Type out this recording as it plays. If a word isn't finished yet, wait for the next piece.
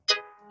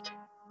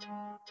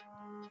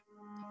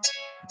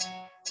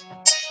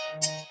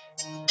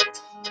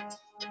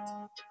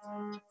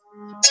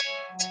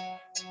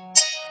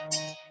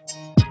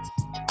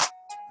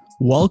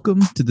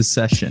Welcome to The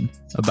Session,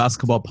 a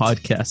basketball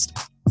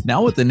podcast.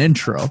 Now with an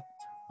intro.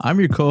 I'm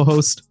your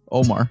co-host,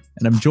 Omar,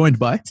 and I'm joined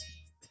by...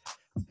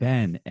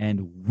 Ben,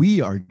 and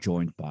we are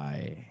joined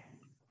by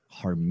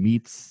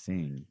Harmit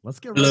Singh. Let's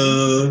get ready.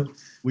 Hello.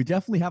 We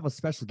definitely have a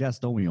special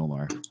guest, don't we,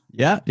 Omar?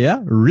 Yeah,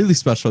 a really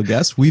special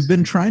guest. We've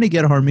been trying to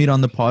get Harmit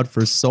on the pod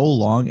for so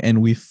long,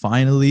 and we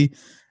finally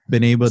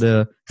been able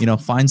to,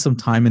 find some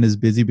time in his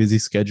busy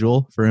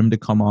schedule for him to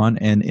come on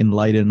and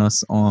enlighten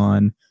us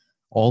on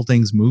all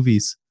things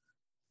movies.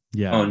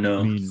 Yeah.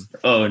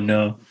 Oh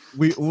no.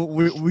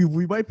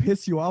 We might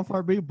piss you off,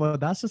 Harmit, but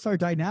that's just our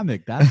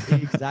dynamic. That's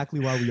exactly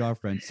why we are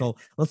friends. So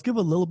let's give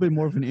a little bit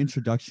more of an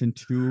introduction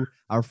to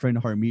our friend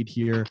Harmit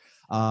here.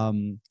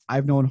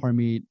 I've known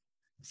Harmit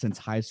since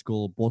high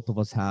school. Both of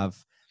us have.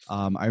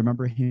 I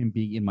remember him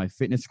being in my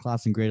fitness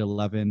class in grade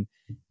 11.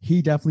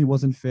 He definitely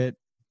wasn't fit.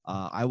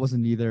 I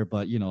wasn't either,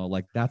 but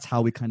that's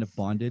how we kind of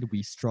bonded.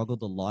 We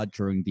struggled a lot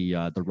during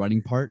the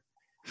running part.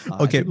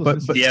 Okay,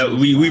 but yeah,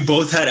 we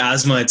both had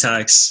asthma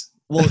attacks.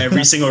 Well,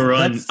 every single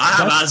run. I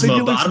have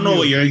asthma, but I don't know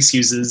what your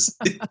excuse is.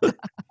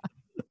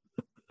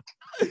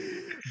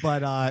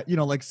 But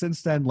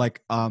since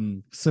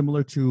then,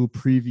 similar to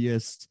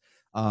previous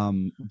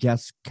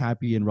guests,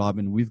 Cappy and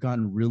Robin, we've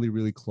gotten really,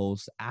 really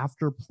close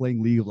after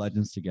playing League of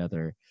Legends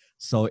together.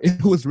 So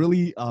it was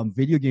really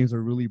video games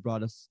have really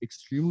brought us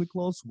extremely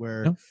close.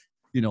 Where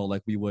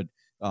we would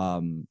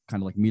kind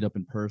of meet up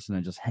in person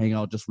and just hang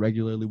out just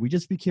regularly. We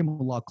just became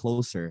a lot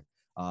closer.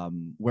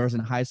 Whereas in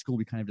high school,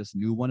 we kind of just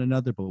knew one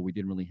another, but we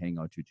didn't really hang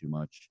out too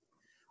much.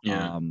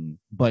 Yeah.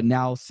 But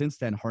now, since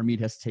then, Harmit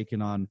has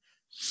taken on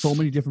so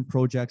many different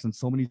projects and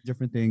so many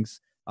different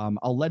things.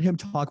 I'll let him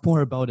talk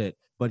more about it,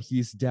 but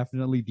he's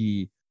definitely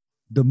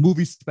the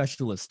movie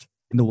specialist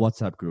in the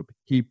WhatsApp group.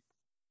 He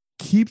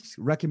keeps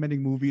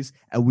recommending movies,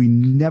 and we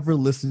never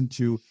listen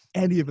to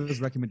any of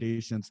his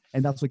recommendations,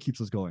 and that's what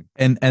keeps us going.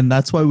 And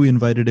that's why we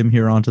invited him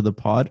here onto the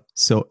pod,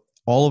 so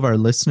all of our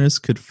listeners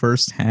could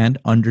firsthand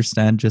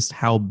understand just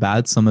how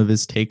bad some of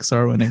his takes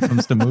are when it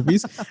comes to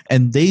movies,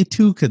 and they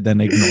too could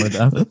then ignore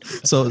them.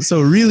 So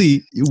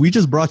really, we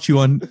just brought you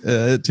on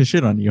to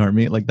shit on you,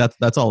 Harmit.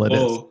 That's all it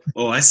is.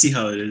 Oh, I see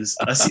how it is.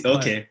 I see.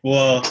 Okay,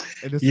 well,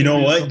 you know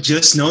what?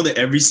 Just know that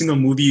every single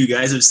movie you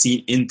guys have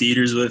seen in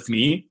theaters with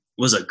me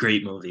was a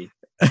great movie.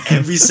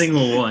 Every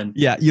single one.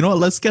 Yeah, you know what?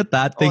 Let's get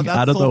that thing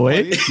out of the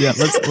way. Yeah,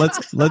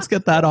 let's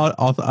get that out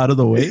of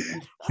the way.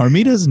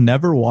 Harmit has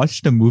never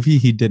watched a movie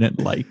he didn't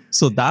like,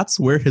 so that's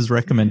where his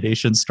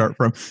recommendations start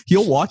from.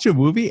 He'll watch a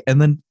movie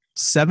and then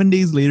 7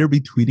 days later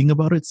be tweeting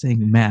about it,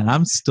 saying, "Man,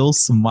 I'm still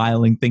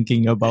smiling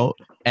thinking about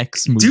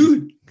X movie."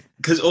 Dude,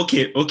 because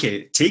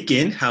okay, take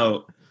in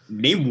how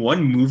name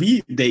one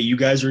movie that you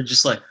guys were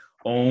just like,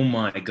 "Oh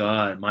my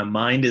god, my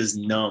mind is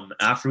numb"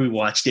 after we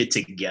watched it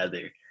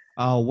together.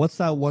 What's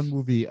that one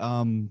movie?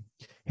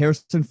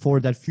 Harrison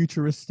Ford, that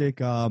futuristic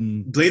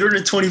Blade Runner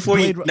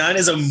 2049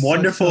 is a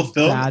wonderful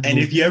film, and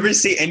if you ever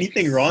say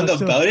anything wrong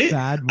about it,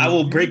 I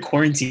will break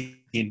quarantine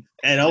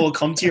and I will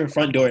come to your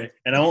front door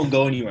and I won't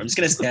go anywhere. I'm just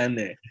gonna stand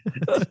there.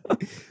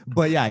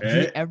 But yeah,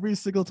 right? Every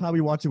single time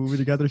we watch a movie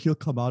together, he'll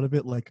come out of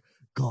it like,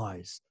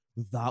 "Guys,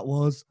 that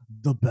was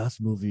the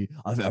best movie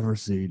I've ever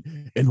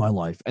seen in my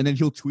life." And then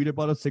he'll tweet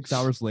about it 6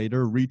 hours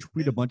later,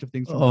 retweet a bunch of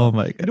things. Oh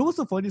my god! You know what's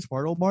the funniest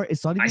part, Omar?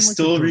 It's not even I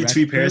still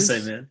retweet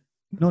Parasite, man.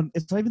 No,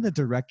 it's not even the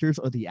directors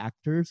or the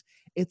actors.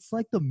 It's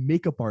like the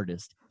makeup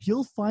artist.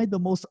 He'll find the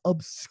most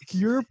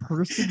obscure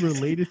person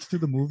related to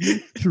the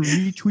movie to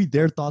retweet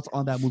their thoughts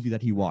on that movie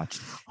that he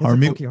watched.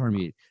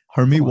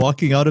 Harmit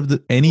walking out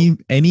of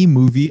any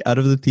movie out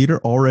of the theater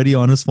already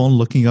on his phone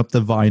looking up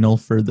the vinyl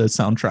for the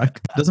soundtrack.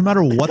 Doesn't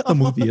matter what the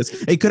movie is.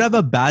 It could have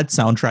a bad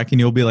soundtrack and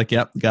you'll be like,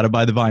 "Yep, gotta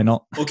buy the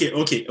vinyl." Okay.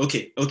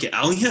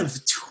 I only have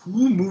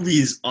 2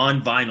 movies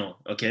on vinyl.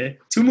 Okay,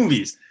 2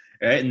 movies,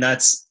 right? And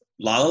that's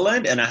La La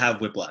Land and I have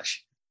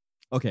Whiplash.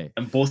 Okay,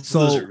 and both of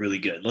those are really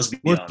good. Let's be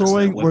honest.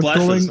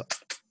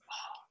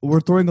 We're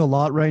throwing a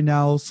lot right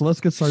now. So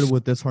let's get started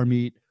with this,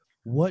 Harmit.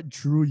 What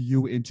drew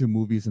you into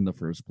movies in the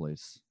first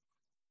place?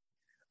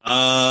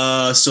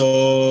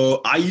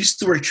 So I used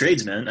to work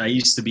trades, man. I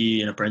used to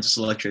be an apprentice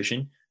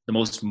electrician, the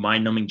most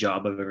mind-numbing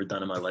job I've ever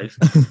done in my life.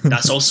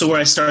 That's also where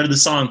I started the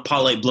song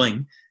Pot Light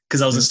Bling,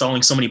 because I was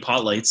installing so many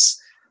pot lights,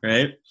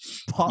 right?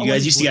 You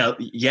guys used to get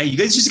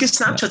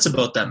Snapchats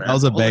about that, man. That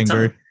was a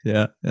banger.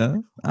 Yeah.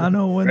 I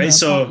know when right, that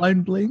so,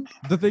 line blink.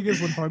 The thing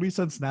is, when Harmit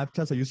sent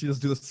Snapchats, I used to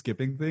just do the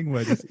skipping thing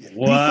where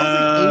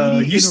wow,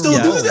 you still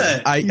do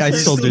that? I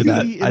still do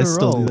that. I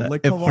still do that.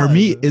 Like, if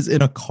Harmit is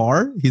in a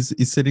car, he's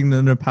sitting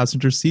in a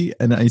passenger seat,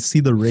 and I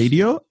see the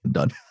radio, I'm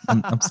done.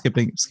 I'm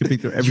skipping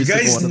through every. You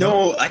guys single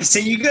one know I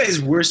send you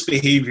guys worst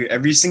behavior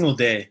every single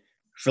day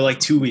for like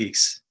 2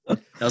 weeks. That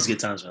was good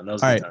times, man. That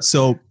was all good right. times.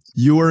 So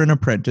you were an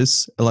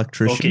apprentice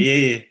electrician.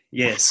 Okay,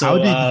 yeah.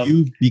 So how did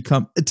you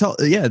become?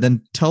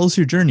 Then tell us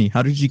your journey.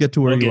 How did you get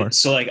to where you are?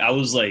 So I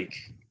was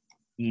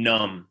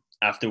numb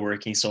after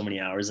working so many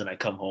hours, and I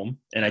come home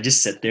and I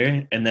just sit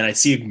there, and then I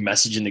see a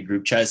message in the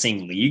group chat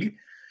saying league,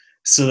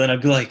 So then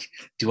I'd be like,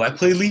 do I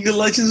play League of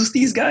Legends with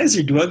these guys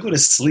or do I go to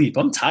sleep?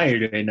 I'm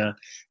tired right now.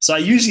 So I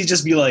usually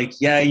just be like,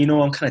 yeah,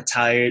 I'm kind of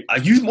tired.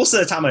 Most of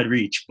the time I'd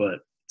reach, but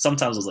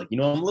sometimes I was like, I'm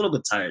a little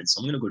bit tired, so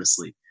I'm going to go to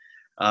sleep.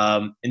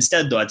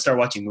 Instead, though, I'd start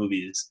watching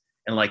movies.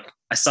 And like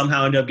I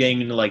somehow ended up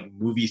getting into like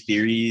movie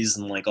theories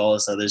and like all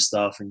this other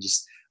stuff and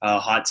just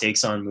hot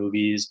takes on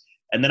movies.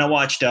 And then I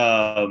watched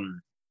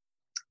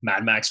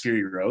Mad Max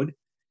Fury Road.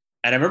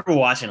 And I remember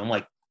watching, I'm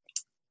like,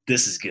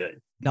 this is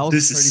good.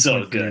 This is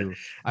so good.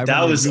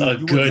 That was a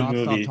good movie.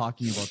 You would not stop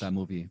talking about that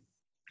movie.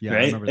 Yeah,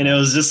 right? And it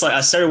was just like,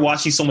 I started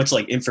watching so much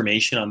like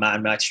information on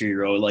Mad Max Fury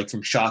Road, like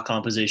from shot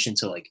composition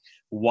to like,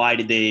 why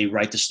did they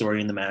write the story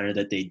in the manner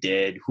that they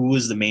did? Who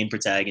was the main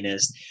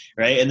protagonist,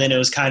 right? And then it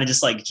was kind of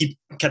just like,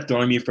 kept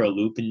throwing me for a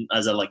loop and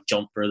as I like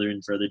jumped further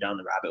and further down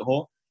the rabbit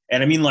hole.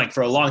 And I mean, like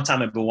for a long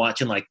time, I've been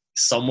watching like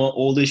somewhat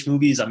oldish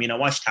movies. I mean, I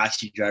watched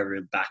Taxi Driver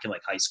back in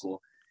like high school.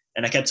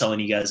 And I kept telling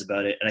you guys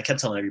about it, and I kept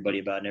telling everybody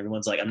about it, and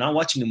everyone's like, I'm not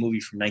watching a movie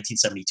from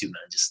 1972, man.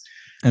 Just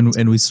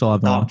and we still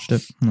haven't watched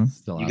it. No.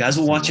 You guys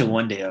will watch it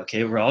one day,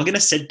 okay? We're all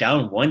gonna sit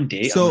down one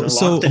day. So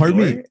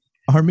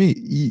Harmit,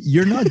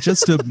 you're not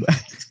just a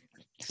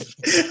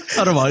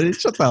shut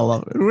the hell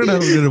up. We're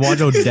not gonna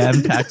watch a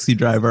damn Taxi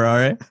Driver, all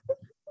right?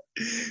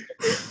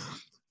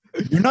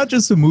 You're not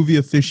just a movie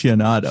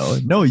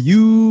aficionado. No,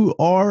 you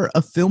are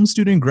a film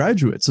student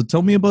graduate. So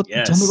tell me about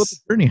the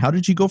journey. How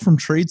did you go from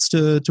trades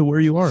to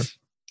where you are?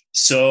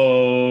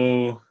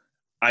 So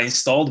I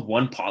installed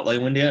one pot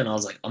light one day and I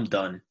was like, I'm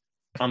done,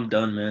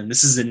 man.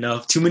 This is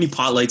enough. Too many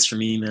pot lights for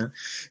me, man.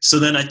 So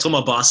then I told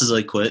my bosses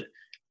I quit.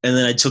 And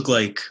then I took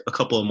like a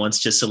couple of months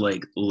just to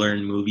like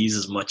learn movies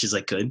as much as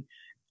I could.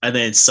 And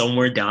then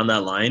somewhere down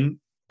that line,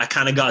 I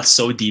kind of got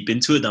so deep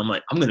into it that I'm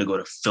like, I'm going to go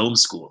to film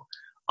school.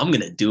 I'm going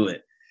to do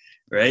it.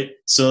 Right.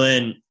 So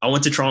then I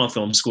went to Toronto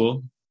Film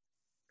School,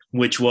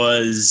 which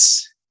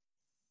was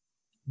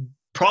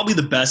probably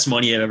the best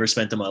money I've ever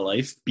spent in my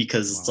life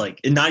because it's like,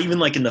 and not even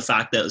like in the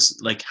fact that it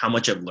was like how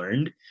much I've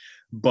learned,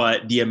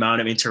 but the amount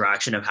of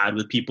interaction I've had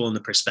with people and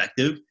the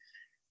perspective,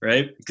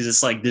 right? Because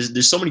it's like,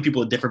 there's so many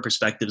people with different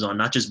perspectives on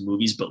not just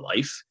movies, but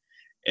life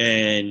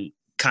and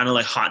kind of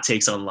like hot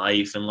takes on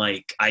life. And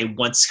like, I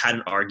once had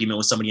an argument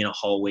with somebody in a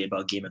hallway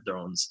about Game of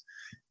Thrones,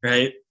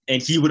 right?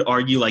 And he would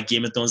argue like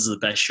Game of Thrones is the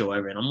best show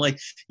ever. And I'm like,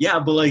 yeah,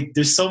 but like,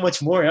 there's so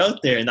much more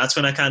out there. And that's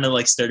when I kind of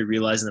like started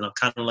realizing that I'm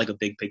kind of like a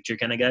big picture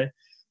kind of guy.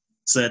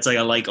 So it's like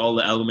I like all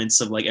the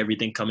elements of like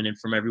everything coming in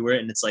from everywhere.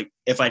 And it's like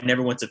if I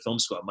never went to film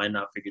school, I might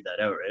not figure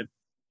that out, right?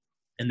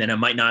 And then I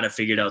might not have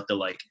figured out the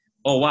like,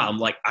 oh wow, I'm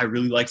like I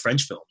really like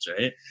French films,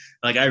 right?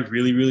 Like I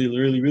really, really,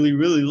 really, really,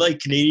 really like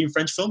Canadian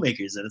French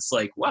filmmakers, and it's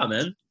like wow,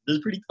 man, this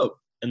is pretty dope.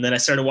 And then I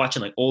started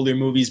watching like older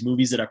movies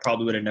that I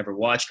probably would have never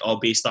watched, all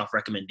based off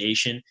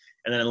recommendation.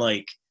 And then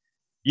like,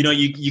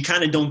 you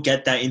kind of don't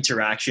get that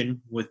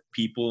interaction with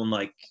people and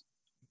like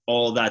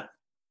all that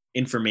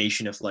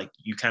information if like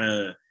you kind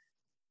of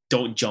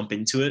don't jump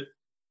into it,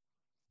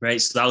 right?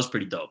 So that was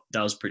pretty dope.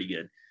 That was pretty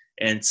good.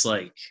 And it's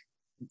like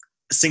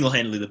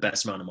single-handedly the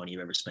best amount of money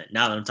you've ever spent.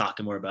 Now that I'm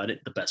talking more about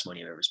it, the best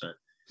money I've ever spent.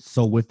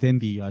 So within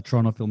the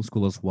Toronto Film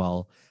School as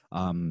well,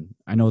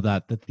 I know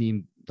that the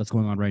theme that's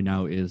going on right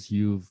now is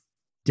you've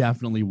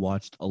definitely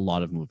watched a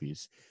lot of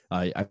movies.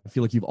 I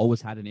feel like you've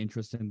always had an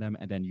interest in them,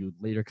 and then you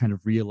later kind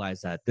of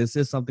realize that this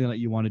is something that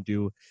you want to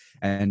do.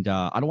 And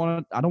I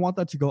don't want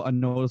that to go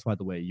unnoticed. By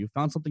the way, you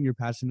found something you're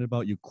passionate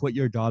about. You quit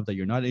your job that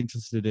you're not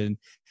interested in,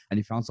 and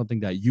you found something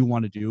that you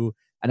want to do.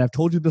 And I've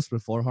told you this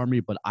before,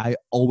 Harmit, but I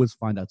always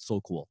find that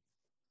so cool.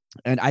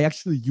 And I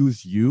actually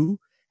use you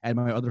and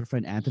my other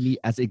friend Anthony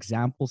as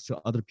examples to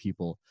other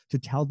people to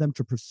tell them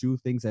to pursue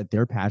things that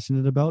they're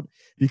passionate about,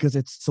 because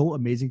it's so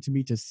amazing to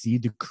me to see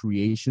the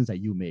creations that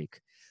you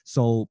make.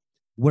 So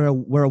where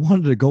I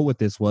wanted to go with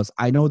this was,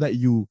 I know that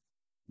you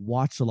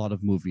watch a lot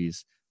of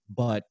movies,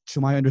 but to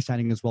my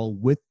understanding as well,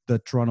 with the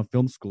Toronto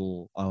Film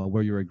School,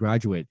 where you're a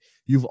graduate,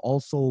 you've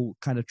also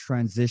kind of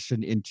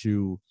transitioned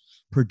into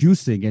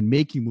producing and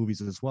making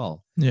movies as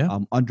well. Yeah.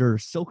 Under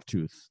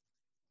Silktooth.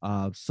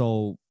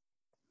 So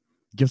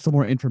give some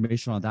more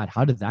information on that.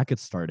 How did that get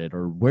started,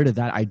 or where did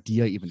that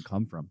idea even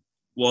come from?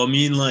 Well, I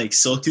mean, like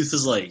Silktooth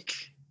is like,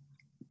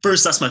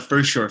 first, that's my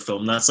first short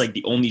film. That's like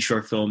the only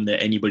short film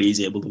that anybody is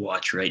able to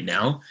watch right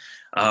now.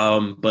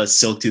 But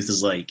Silktooth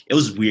is like, it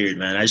was weird,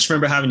 man. I just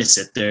remember having to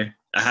sit there.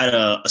 I had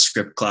a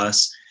script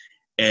class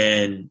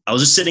and I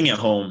was just sitting at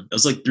home. It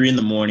was like 3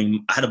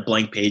 a.m. I had a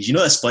blank page. You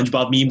know that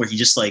SpongeBob meme where he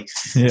just like,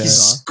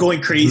 he's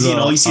going crazy and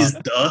all you see is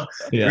duh,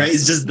 right?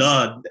 It's just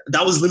duh.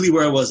 That was literally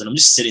where I was. And I'm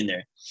just sitting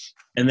there.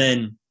 And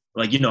then,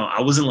 like,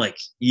 I wasn't, like,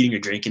 eating or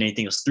drinking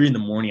anything. It was 3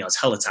 a.m. I was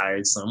hella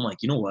tired. So I'm like,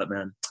 you know what,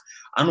 man?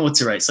 I don't know what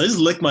to write. So I just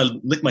licked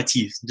my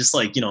teeth. Just,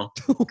 like,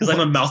 because, like,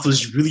 my mouth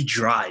was really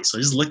dry. So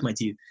I just licked my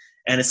teeth.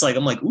 And it's like,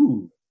 I'm like,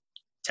 ooh,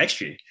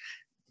 texture.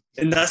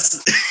 And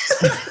that's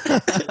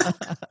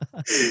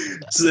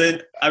so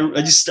then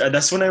I just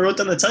that's when I wrote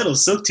down the title,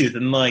 Silktooth.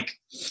 And, like,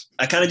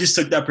 I kind of just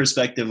took that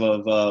perspective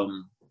of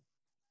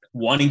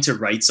wanting to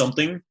write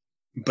something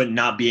but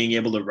not being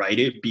able to write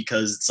it,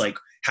 because it's like,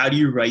 how do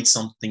you write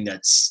something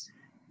that's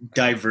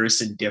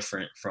diverse and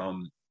different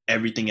from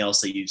everything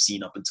else that you've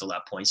seen up until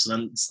that point. So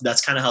then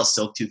that's kind of how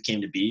Silktooth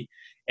came to be.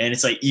 And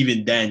it's like,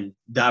 even then,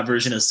 that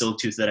version of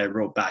Silktooth that I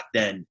wrote back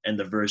then and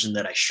the version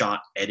that I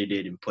shot,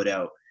 edited, and put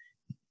out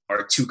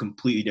are two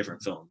completely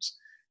different films,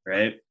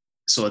 right?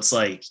 So it's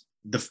like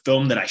the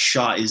film that I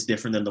shot is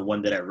different than the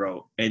one that I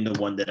wrote and the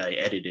one that I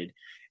edited.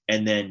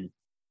 And then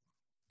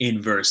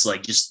inverse,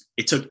 like, just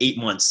it took 8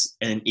 months,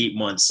 and in 8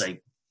 months I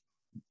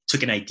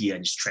took an idea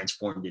and just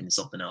transformed it into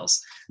something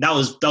else. That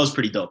was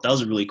pretty dope. That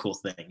was a really cool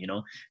thing, you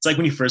know? It's like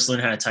when you first learn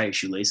how to tie your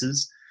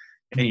shoelaces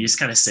and you're just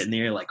kind of sitting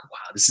there like,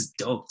 wow, this is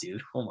dope,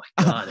 dude. Oh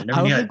my God. I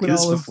never knew how to do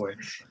this before.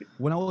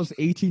 When I was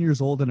 18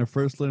 years old and I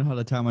first learned how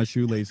to tie my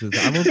shoelaces,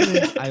 I don't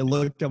think I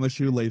looked at my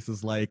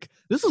shoelaces like,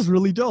 this is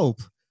really dope.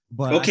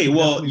 But okay,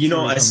 well, you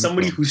know, as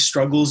somebody who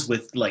struggles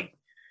with like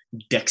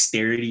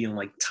dexterity and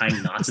like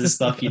tying knots and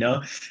stuff, you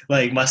know,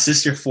 like my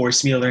sister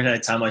forced me to learn how to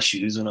tie my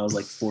shoes when I was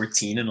like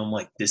 14, and I'm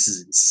like, this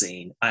is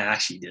insane. I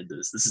actually did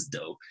this. This is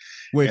dope.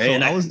 Wait,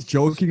 right? So I was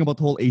joking about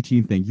the whole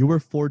 18 thing. You were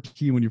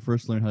 14 when you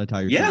first learned how to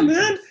tie your shoes. Yeah,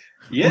 man.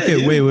 Yeah. Okay,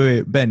 dude.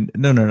 Wait, Ben.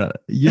 No.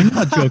 You're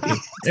not joking.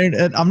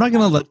 and I'm not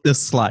gonna let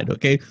this slide.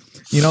 Okay,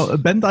 you know,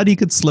 Ben thought he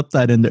could slip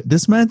that in there.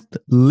 This man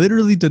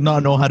literally did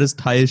not know how to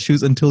tie his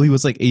shoes until he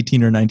was like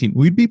 18 or 19.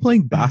 We'd be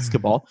playing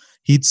basketball.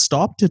 He'd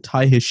stop to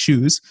tie his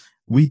shoes.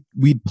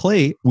 We'd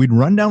play, we'd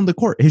run down the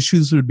court. His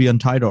shoes would be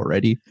untied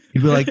already.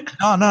 He'd be like,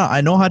 no, I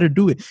know how to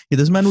do it.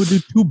 This man would do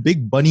 2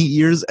 big bunny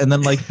ears, and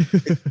then like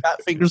his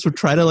fat fingers would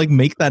try to like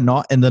make that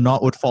knot, and the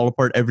knot would fall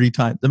apart every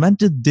time. The man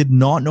did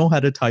not know how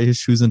to tie his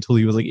shoes until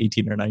he was like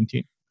 18 or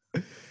 19.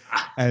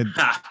 And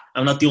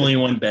I'm not the only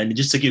one, Ben. It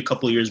just took you a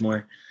couple of years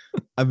more.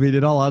 I mean,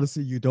 in all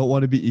honesty, you don't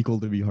want to be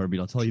equal to me, Harmit.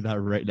 I'll tell you that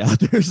right now.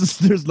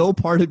 There's no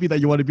part of me that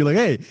you want to be like,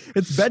 hey,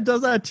 it's Ben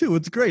does that too.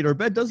 It's great. Or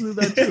Ben does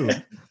that too.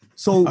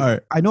 So right.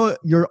 I know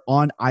you're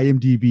on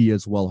IMDb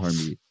as well,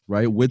 Harmit,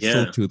 right? With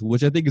Silktooth,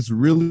 which I think is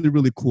really,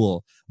 really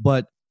cool.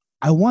 But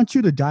I want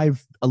you to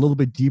dive a little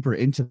bit deeper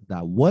into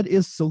that. What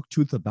is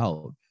Silktooth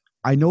about?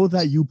 I know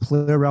that you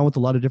play around with a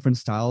lot of different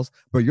styles,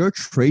 but your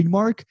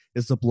trademark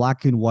is the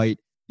black and white,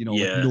 you know,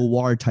 like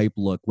noir type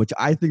look, which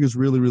I think is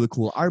really, really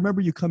cool. I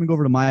remember you coming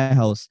over to my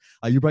house.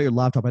 You brought your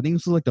laptop. I think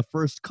this was like the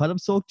first cut of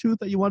Silktooth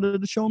that you wanted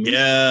to show me.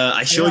 Yeah,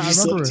 I showed you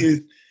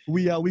Silktooth.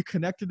 We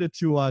connected it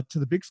to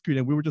the big screen,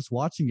 and we were just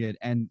watching it.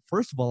 And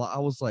first of all, I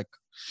was like,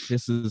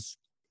 this is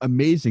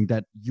amazing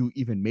that you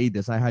even made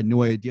this. I had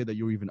no idea that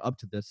you were even up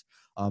to this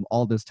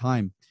all this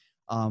time.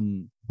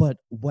 But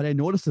what I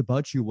noticed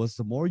about you was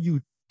the more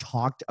you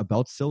talked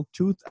about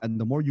Silktooth and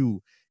the more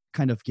you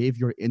kind of gave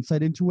your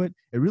insight into it,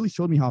 it really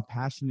showed me how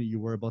passionate you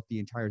were about the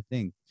entire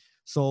thing.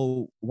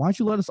 So why don't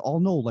you let us all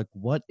know like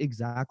what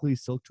exactly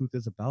Silktooth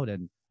is about,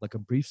 and like a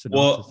brief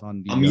synopsis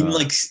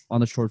on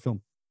the short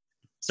film.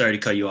 Sorry to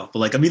cut you off, but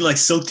like, I mean, like,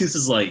 Silktooth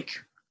is like,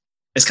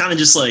 it's kind of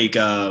just like,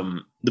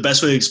 the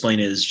best way to explain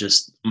it is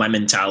just my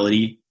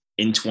mentality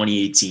in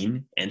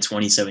 2018 and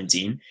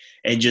 2017.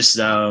 And just,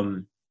 I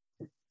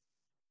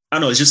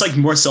don't know, it's just like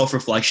more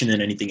self-reflection than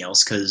anything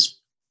else. 'Cause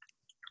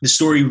the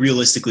story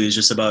realistically is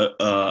just about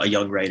a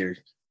young writer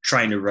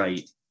trying to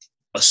write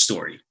a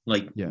story,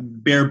 like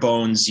bare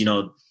bones, you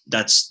know,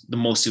 that's the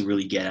most you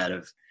really get out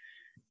of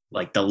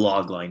like the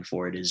log line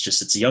for it is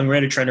just, it's a young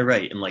writer trying to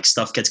write, and like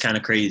stuff gets kind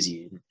of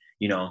crazy. And,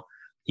 you know,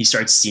 he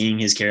starts seeing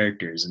his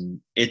characters,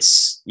 and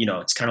it's, you know,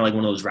 it's kind of like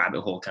one of those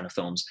rabbit hole kind of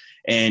films.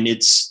 And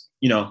it's,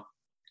 you know,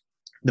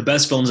 the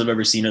best films I've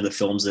ever seen are the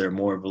films that are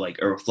more of like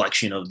a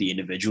reflection of the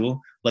individual,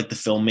 like the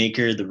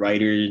filmmaker, the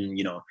writer, and,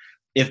 you know,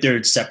 if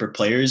they're separate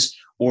players,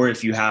 or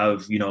if you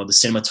have, you know, the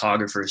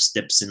cinematographer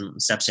steps in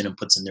and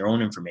puts in their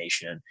own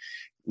information,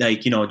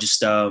 like, you know, just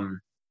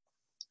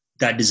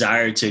that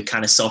desire to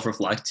kind of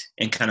self-reflect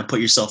and kind of put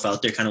yourself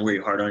out there, kind of wear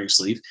your heart on your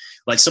sleeve.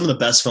 Like some of the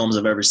best films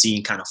I've ever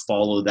seen kind of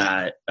follow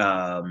that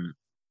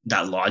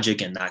that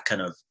logic and that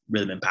kind of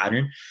rhythm and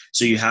pattern.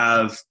 So you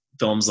have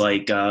films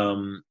like,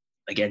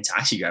 again,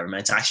 Taxi Driver,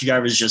 man. Taxi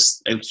Driver is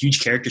just a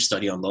huge character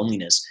study on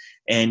loneliness.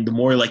 And the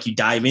more like you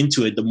dive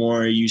into it, the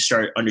more you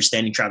start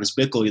understanding Travis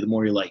Bickle, the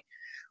more you're like,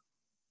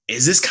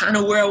 is this kind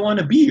of where I want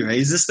to be, right?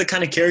 Is this the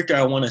kind of character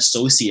I want to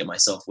associate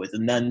myself with?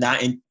 And then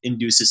that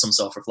induces some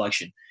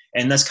self-reflection.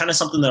 And that's kind of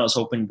something that I was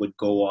hoping would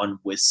go on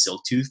with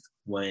Silktooth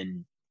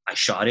when I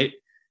shot it.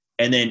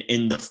 And then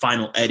in the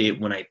final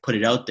edit, when I put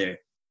it out there,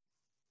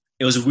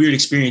 it was a weird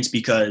experience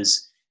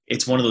because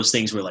it's one of those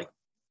things where like,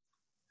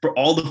 for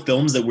all the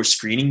films that were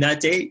screening that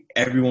day,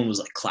 everyone was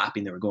like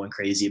clapping. They were going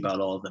crazy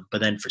about all of them.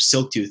 But then for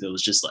Silktooth, it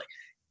was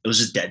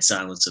just dead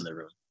silence in the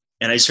room.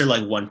 And I just heard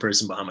like one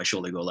person behind my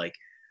shoulder go like,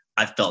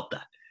 I felt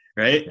that.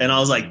 Right. And I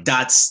was like,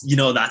 that's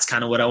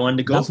kind of what I wanted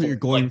to go that's for. What you're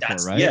going like,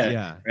 for, right?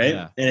 Yeah. Right.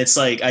 Yeah. And it's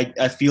like,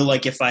 I feel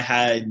like if I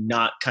had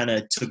not kind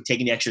of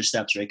taken the extra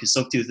steps, right. Cause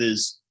Silktooth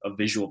is a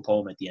visual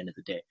poem at the end of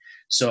the day.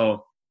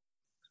 So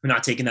I'm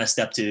not taking that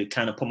step to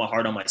kind of put my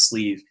heart on my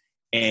sleeve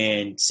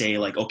and say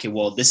like, okay,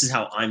 well, this is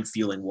how I'm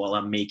feeling while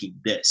I'm making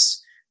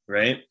this.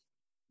 Right.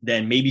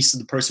 Then maybe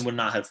the person would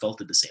not have felt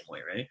it the same way.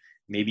 Right.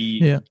 Maybe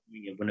it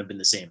wouldn't have been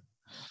the same.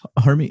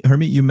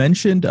 Harmit, you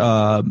mentioned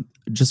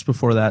just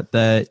before that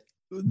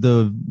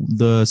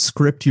the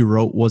script you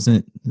wrote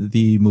wasn't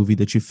the movie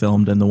that you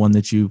filmed, and the one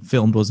that you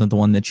filmed wasn't the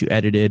one that you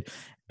edited.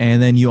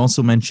 And then you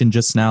also mentioned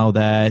just now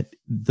that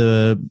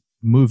the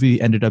movie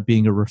ended up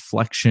being a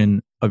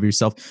reflection of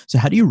yourself. So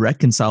how do you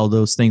reconcile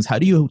those things? How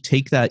do you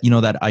take that,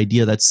 that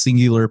idea, that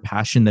singular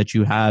passion that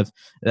you have,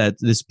 that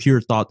this pure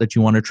thought that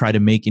you want to try to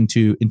make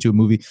into a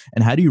movie,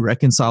 and how do you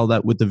reconcile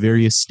that with the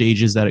various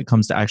stages that it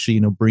comes to actually,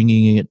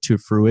 bringing it to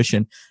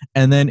fruition?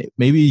 And then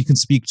maybe you can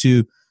speak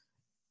to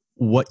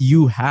what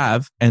you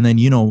have, and then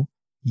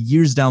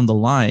years down the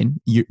line,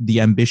 the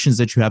ambitions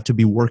that you have to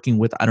be working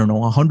with, I don't know,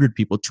 100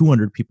 people,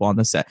 200 people on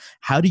the set.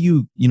 How do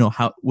you,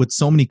 how, with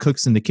so many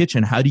cooks in the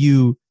kitchen, how do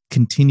you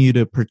continue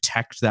to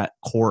protect that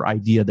core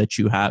idea that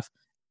you have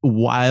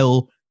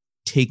while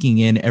taking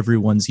in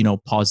everyone's,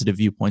 positive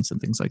viewpoints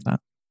and things like that?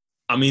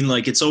 I mean,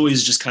 like, it's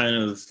always just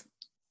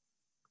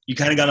you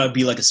kind of got to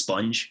be like a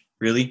sponge,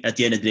 really. At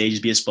the end of the day,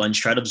 just be a sponge,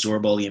 try to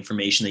absorb all the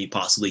information that you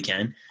possibly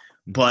can.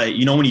 But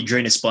when you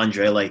drain a sponge,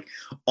 right, like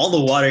all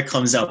the water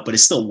comes out, but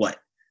it's still wet.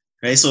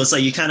 Right. So it's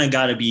like, you kind of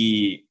got to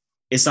be,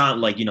 it's not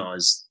like,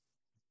 as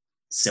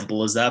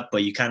simple as that,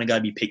 but you kind of got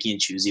to be picky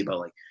and choosy about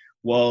like,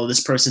 well,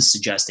 this person's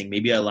suggesting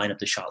maybe I line up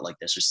the shot like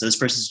this, or so this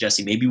person's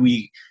suggesting maybe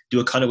we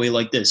do a cutaway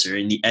like this, or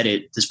in the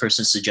edit, this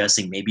person's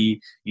suggesting maybe,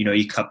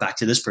 you cut back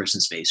to this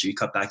person's face, or you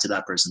cut back to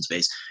that person's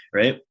face.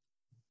 Right.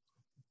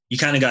 You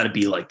kind of got to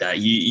be like that.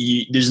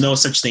 There's no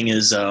such thing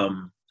as, I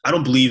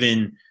don't believe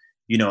in,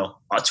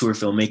 auteur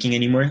filmmaking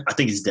anymore. I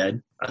think it's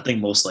dead. I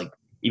think most like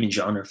even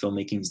genre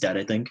filmmaking is dead,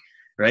 I think.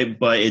 Right.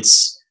 But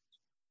it's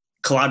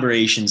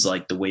collaboration's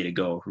like the way to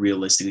go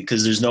realistically,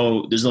 because there's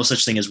no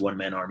such thing as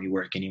one-man army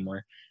work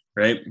anymore.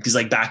 Right. Because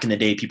like back in the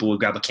day, people would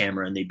grab a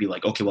camera and they'd be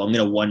like, okay, well, I'm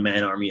going to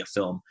one-man army a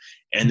film.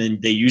 And then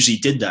they usually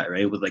did that,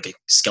 right, with like a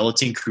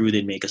skeleton crew.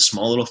 They'd make a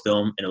small little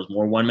film and it was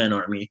more one-man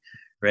army.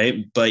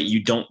 Right. But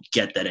you don't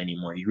get that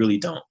anymore. You really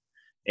don't.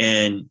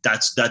 And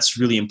that's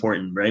really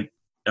important. Right.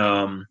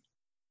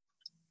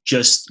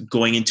 Just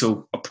going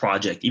into a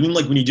project, even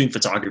like when you're doing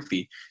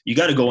photography, you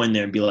got to go in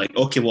there and be like,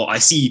 okay, well, I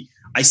see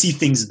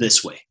things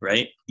this way,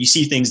 right? You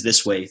see things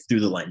this way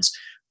through the lens,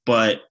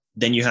 but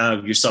then you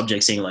have your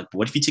subject saying like,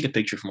 what if you take a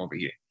picture from over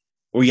here?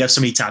 Or you have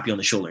somebody tap you on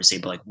the shoulder and say,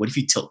 but like, what if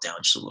you tilt down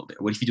just a little bit?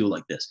 Or what if you do it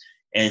like this?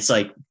 And it's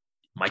like,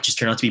 might just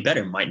turn out to be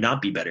better, might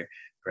not be better,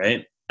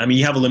 right? I mean,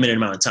 you have a limited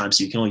amount of time,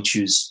 so you can only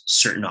choose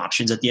certain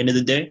options at the end of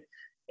the day.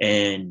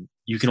 And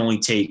you can only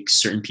take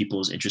certain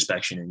people's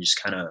introspection and just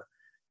kind of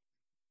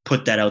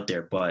put that out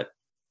there. But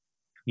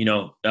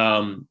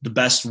the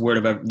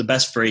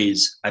best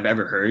phrase I've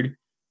ever heard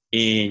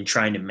in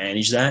trying to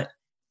manage that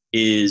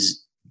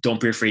is, don't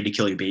be afraid to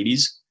kill your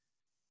babies.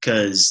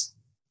 Because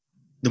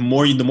the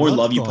more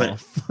love you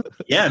put,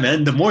 yeah,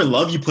 man, the more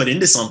love you put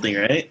into something,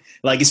 right?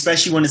 Like,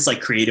 especially when it's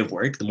like creative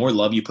work, the more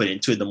love you put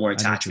into it, the more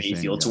attachment you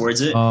feel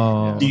towards it.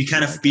 So you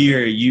kind of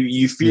fear,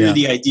 you fear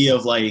the idea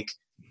of like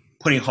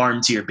putting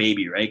harm to your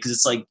baby, right? Because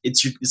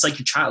it's like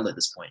your child at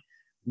this point.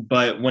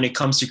 But when it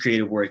comes to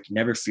creative work,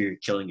 never fear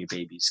killing your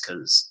babies,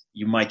 because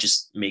you might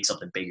just make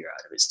something bigger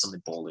out of it, something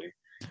bolder,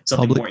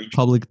 something more.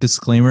 Public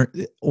disclaimer: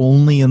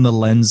 only in the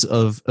lens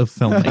of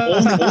filming.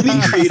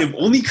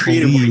 only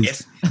creative work.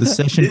 The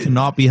session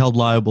cannot be held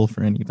liable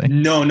for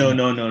anything. No.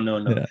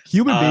 Yeah.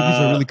 Human babies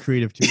are really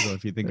creative too, though,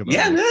 if you think about it.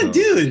 Yeah, man,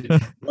 dude.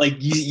 Like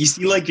you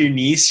see like your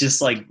niece just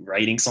like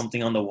writing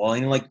something on the wall,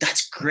 and you're like,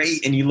 that's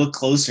great. And you look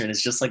closer, and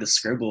it's just like a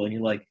scribble, and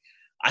you're like,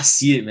 I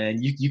see it,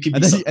 man. You could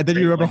be. And then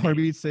you remember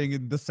Harmit saying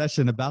in the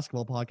session, a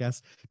basketball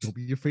podcast, "Don't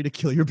be afraid to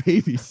kill your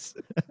babies."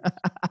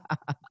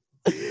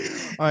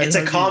 Right, it's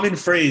a common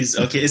phrase.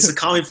 Okay, it's a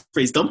common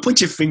phrase. Don't put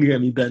your finger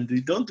at me, Ben.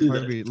 Dude. Don't do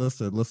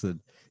that. Listen.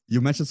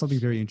 You mentioned something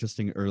very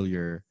interesting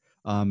earlier.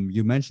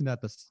 You mentioned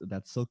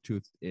that Silk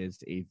Tooth is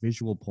a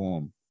visual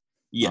poem.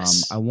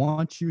 Yes. I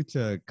want you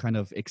to kind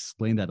of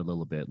explain that a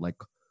little bit. Like,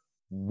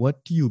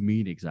 what do you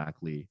mean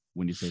exactly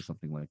when you say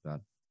something like that?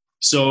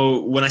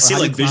 So when I say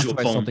like visual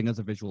poem, something as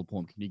a visual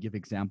poem, can you give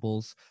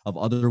examples of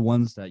other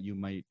ones that you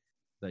might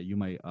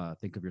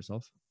think of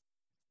yourself?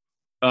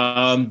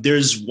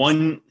 There's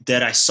one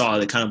that I saw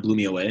that kind of blew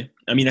me away.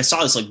 I mean, I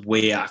saw this like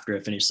way after I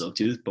finished Silk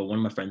Tooth, but one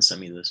of my friends sent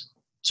me this.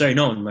 Sorry,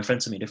 no, my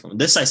friend sent me a different one.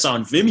 This I saw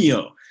on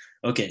Vimeo.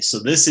 Okay, so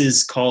this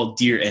is called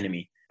Dear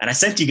Enemy. And I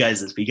sent you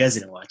guys this, but you guys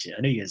didn't watch it. I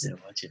know you guys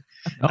didn't watch it.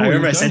 I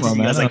remember I sent it to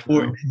you guys like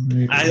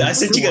I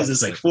sent you guys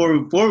this like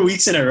four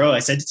weeks in a row. I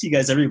sent it to you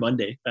guys every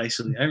Monday,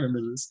 actually. I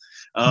remember this.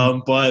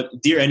 But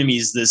Dear Enemy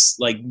is this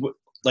like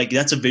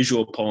that's a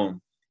visual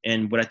poem.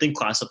 And what I think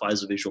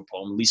classifies a visual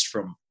poem, at least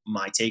from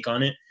my take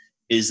on it,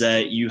 is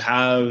that you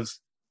have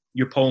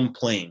your poem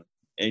playing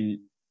and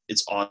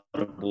it's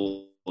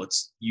audible.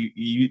 It's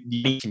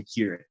you can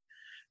hear it,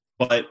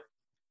 but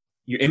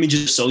your image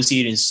is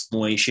associated in some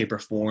way, shape, or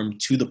form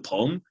to the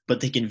poem, but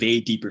they convey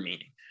deeper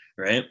meaning,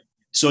 right?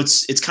 So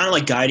it's kind of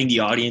like guiding the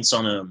audience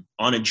on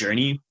a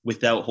journey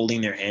without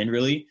holding their hand,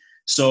 really.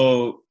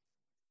 So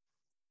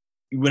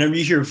whenever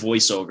you hear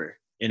voiceover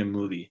in a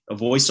movie, a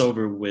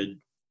voiceover would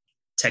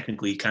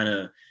technically kind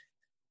of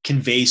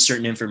convey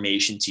certain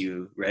information to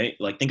you, right?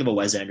 Like think of a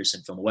Wes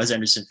Anderson film. A Wes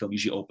Anderson film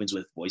usually opens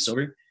with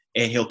voiceover,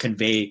 and he'll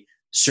convey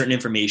certain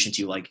information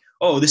to you, like,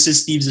 oh, this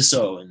is Steve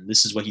Zissou and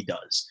this is what he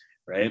does,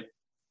 right?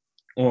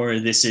 Or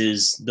this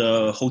is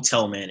the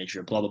hotel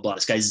manager, blah, blah, blah.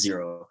 This guy's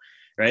Zero,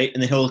 right?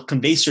 And then he'll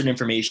convey certain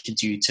information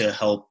to you to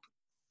help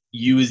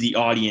you as the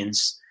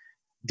audience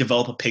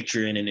develop a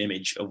picture and an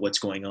image of what's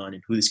going on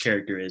and who this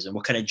character is and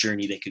what kind of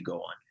journey they could go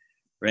on,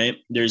 right?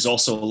 There's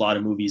also a lot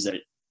of movies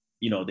that,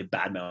 they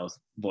badmouth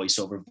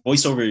voiceover.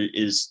 Voiceover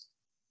is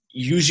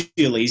usually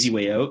a lazy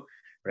way out,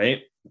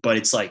 right? But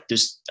it's like,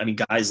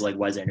 guys like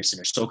Wes Anderson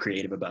are so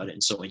creative about it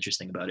and so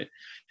interesting about it.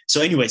 So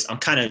anyways, I'm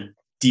kind of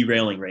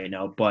derailing right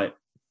now, but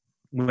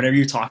whenever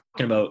you're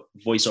talking about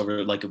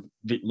voiceover, like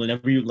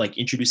whenever you're like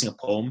introducing a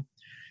poem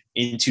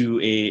into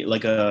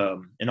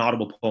an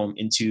audible poem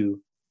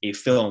into a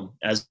film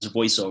as a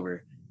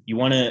voiceover, you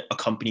want to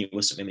accompany it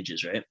with some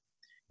images, right?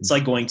 It's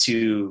like going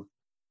to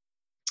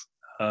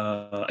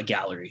a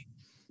gallery.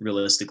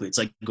 Realistically, it's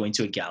like going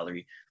to a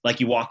gallery. Like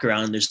you walk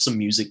around and there's some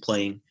music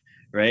playing,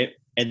 right?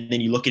 And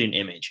then you look at an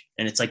image,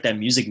 and it's like that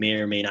music may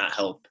or may not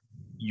help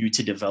you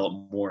to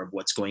develop more of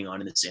what's going on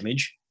in this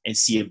image and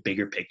see a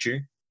bigger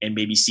picture, and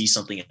maybe see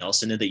something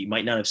else in it that you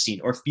might not have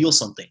seen, or feel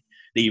something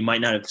that you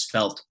might not have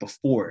felt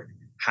before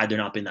had there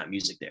not been that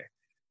music there,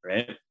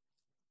 right? And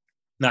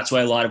that's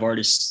why a lot of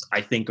artists,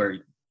 I think, are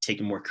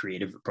taking more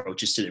creative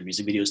approaches to their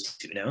music videos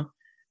too now,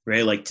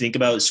 right? Like think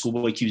about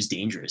Schoolboy Q's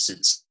Dangerous.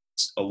 It's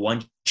a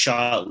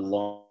one-shot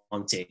long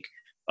take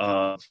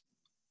of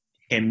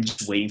him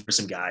just waiting for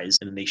some guys,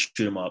 and then they shoot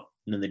him up,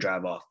 and then they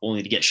drive off,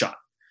 only to get shot,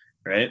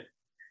 right?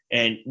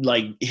 And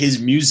like his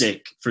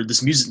music for the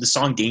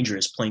song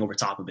Dangerous playing over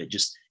top of it,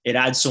 just it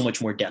adds so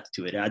much more depth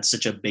to it. It adds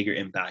such a bigger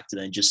impact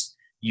than just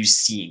you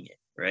seeing it,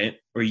 right?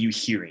 Or you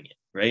hearing it,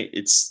 right?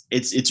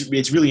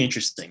 It's really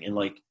interesting, and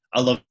like I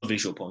love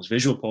visual poems.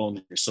 Visual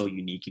poems are so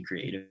unique and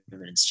creative,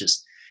 and it's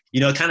just,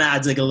 it kind of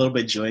adds like a little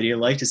bit of joy to your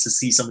life just to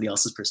see somebody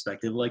else's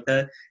perspective like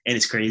that. And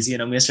it's crazy.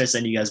 And I'm going to start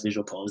sending you guys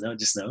visual poems now,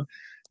 just know.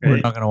 Right? We're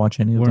not going to watch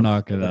any of them. We're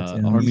not going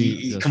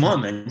to. Come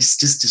on, man.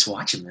 Just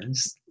watch them, man.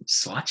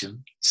 Just watch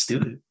them. Just do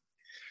it.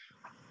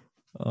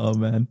 Oh,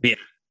 man. But yeah,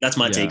 that's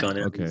my take on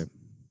it. Okay.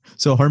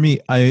 So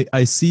Harmit,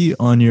 I see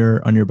on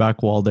your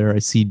back wall there, I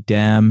see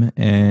Damn,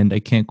 and I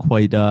can't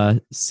quite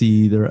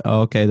see there.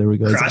 Oh, okay, there we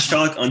go. Crash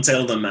Talk,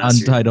 Untitled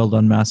Unmastered. Untitled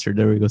Unmastered.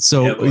 There we go.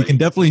 So you can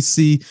definitely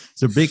see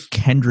there's a big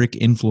Kendrick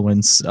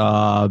influence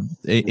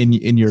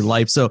in your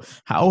life. So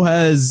how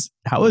has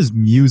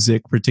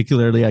music,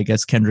 particularly I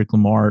guess Kendrick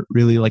Lamar,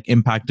 really like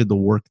impacted the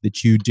work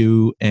that you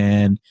do,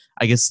 and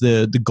I guess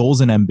the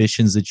goals and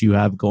ambitions that you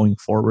have going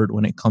forward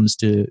when it comes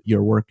to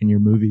your work and your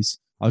movies?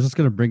 I was just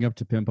going to bring up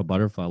To Pimp a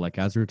Butterfly. Like,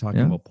 as we were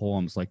talking about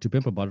poems, like To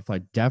Pimp a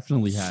Butterfly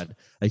definitely had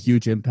a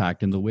huge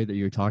impact in the way that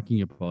you're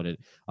talking about it.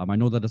 I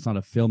know that it's not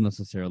a film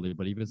necessarily,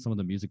 but even some of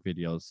the music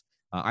videos.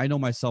 I know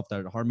myself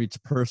that Harmit's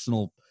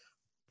personal,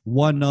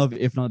 one of,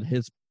 if not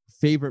his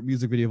favorite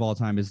music video of all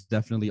time is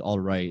definitely All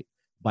Right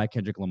by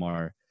Kendrick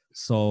Lamar.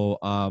 So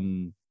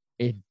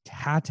it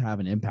had to have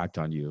an impact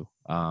on you.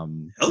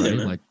 Right?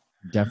 Like,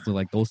 definitely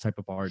like those type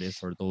of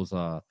artists or those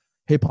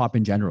hip hop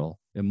in general.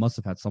 It must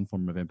have had some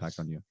form of impact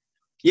on you.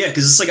 Yeah,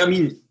 because it's like,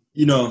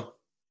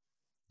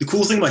 the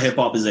cool thing about hip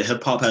hop is that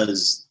hip hop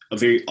has a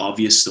very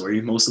obvious story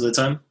most of the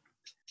time.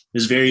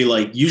 There's very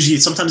usually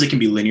sometimes it can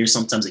be linear,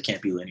 sometimes it can't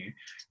be linear,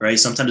 right?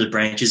 Sometimes it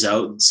branches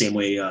out the same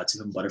way To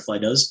Pimp a Butterfly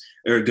does,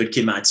 or A Good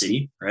Kid, Mad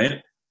City,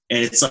 right?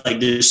 And it's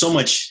like there's so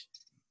much.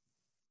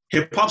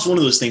 Hip hop's one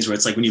of those things where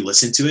it's like when you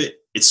listen to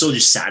it, it's so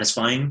just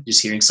satisfying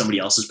just hearing somebody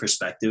else's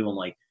perspective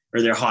on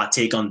or their hot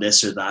take on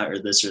this or that or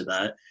this or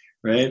that,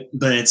 right?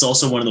 But it's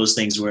also one of those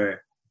things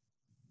where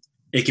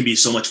it can be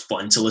so much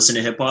fun to listen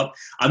to hip hop.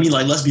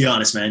 Let's be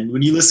honest, man.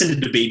 When you listen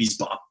to DaBaby's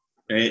Bop,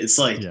 right? It's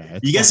like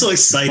you get so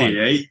excited,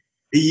 right?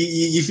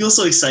 You feel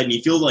so excited.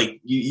 You feel like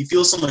you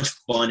feel so much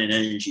fun and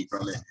energy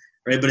from it,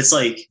 right? But it's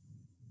like,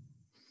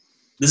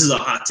 this is a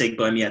hot take,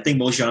 but I think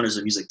most genres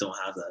of music don't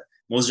have that.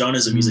 Most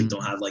genres of music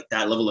don't have like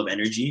that level of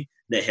energy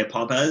that hip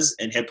hop has,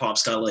 and hip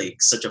hop's got like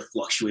such a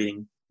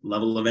fluctuating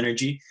level of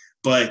energy.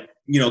 But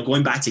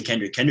going back to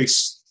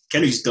Kendrick's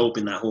dope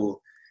in that whole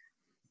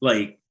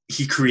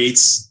he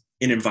creates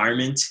an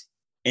environment,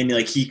 and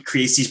he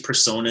creates these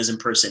personas and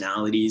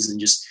personalities, and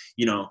just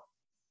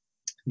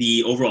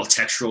the overall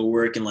textural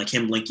work, and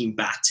him linking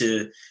back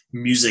to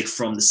music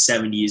from the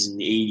 70s and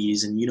the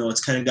 80s, and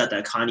it's kind of got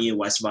that Kanye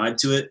West vibe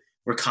to it,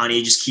 where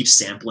Kanye just keeps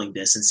sampling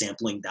this and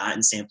sampling that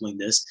and sampling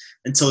this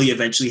until he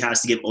eventually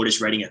has to give Otis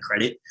Redding a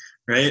credit,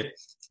 right?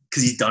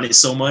 Because he's done it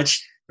so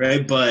much,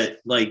 right? But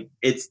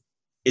it's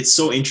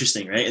so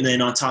interesting, right? And then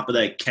on top of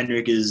that,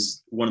 Kendrick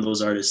is one of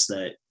those artists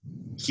that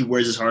he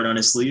wears his heart on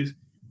his sleeve,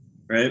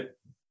 right?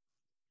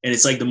 And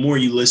it's like the more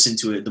you listen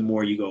to it, the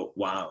more you go,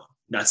 wow,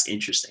 that's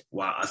interesting.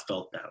 Wow, I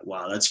felt that.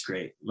 Wow, that's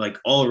great.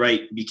 All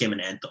Right became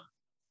an anthem,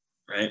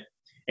 right?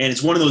 And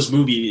it's one of those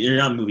movies, or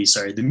not movies,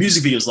 sorry. The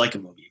music video is like a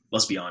movie.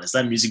 Let's be honest.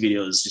 That music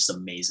video is just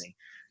amazing,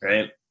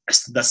 right?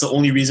 That's the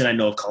only reason I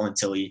know of Colin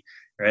Tilley,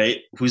 right?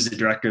 Who's the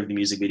director of the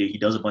music video. He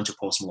does a bunch of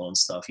Post Malone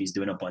stuff. He's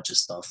doing a bunch of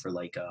stuff for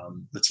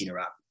Latino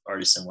rap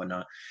artists and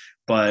whatnot.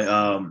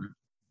 But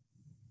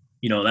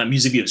That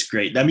music video is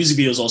great. That music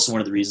video is also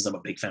one of the reasons I'm a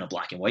big fan of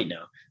Black and White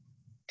now.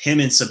 Him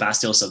and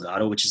Sebastião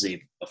Salgado, which is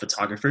a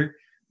photographer,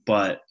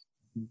 but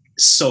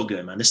so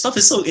good, man. This stuff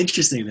is so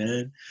interesting,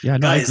 man. Yeah,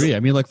 no, guys, I agree. I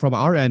mean, like from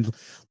our end,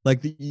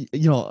 like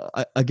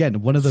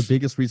again, one of the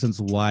biggest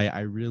reasons why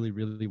I really,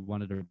 really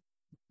wanted to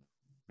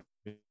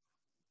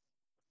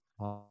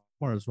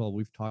more as well.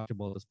 We've talked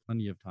about this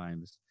plenty of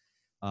times.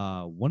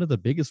 One of the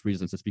biggest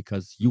reasons is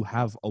because you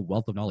have a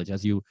wealth of knowledge,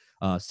 as you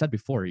said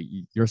before.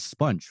 You're a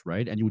sponge,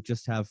 right? And you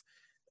just have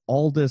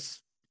all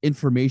this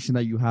information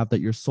that you have that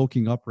you're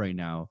soaking up right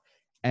now,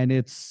 and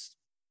it's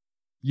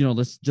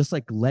let's just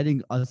like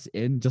letting us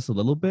in just a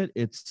little bit.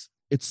 It's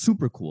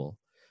super cool.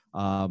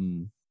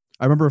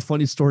 I remember a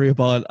funny story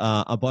about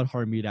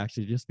Harmit,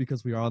 actually, just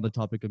because we are on the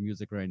topic of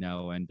music right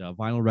now and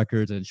vinyl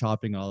records and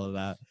shopping, all of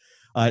that.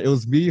 It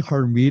was me,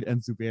 Harmit,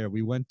 and Zubair.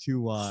 We went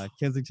to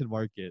Kensington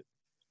Market.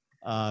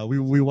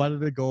 We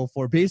wanted to go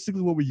for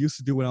basically what we used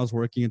to do when I was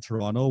working in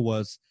Toronto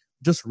was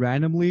just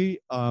randomly,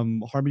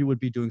 Harmit would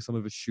be doing some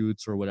of his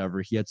shoots or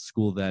whatever. He had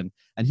school then,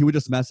 and he would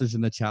just message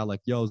in the chat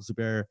like, "Yo,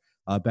 Zubair,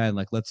 Ben,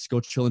 like let's go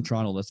chill in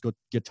Toronto. Let's go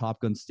get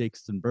Top Gun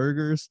steaks and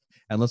burgers,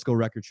 and let's go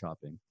record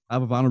shopping." I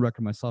have a vinyl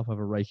record myself. I have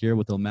it right here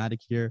with Illmatic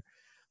here,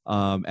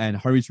 and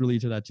Harmit's really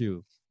into that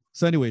too.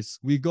 So, anyways,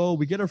 we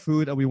get our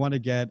food, and we want to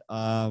get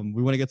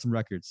some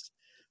records.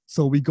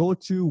 So we go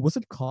to, was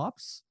it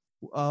Cops?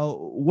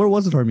 Where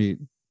was it, Harmit?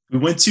 We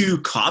went to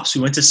Cops.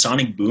 We went to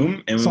Sonic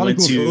Boom, and we went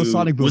to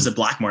Sonic Boom. Was it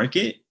Black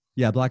Market?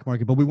 Yeah, Black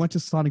Market. But we went to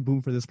Sonic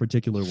Boom for this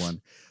particular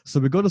one. So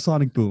we go to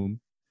Sonic Boom,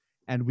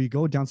 and we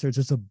go downstairs.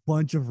 There's a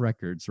bunch of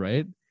records,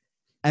 right?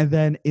 And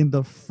then in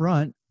the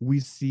front, we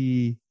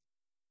see,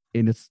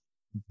 in its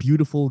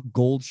beautiful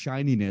gold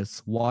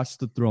shininess, Watch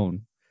the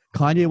Throne,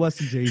 Kanye West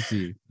and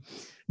Jay-Z.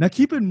 Now,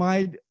 keep in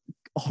mind,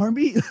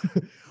 Harmit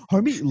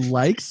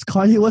likes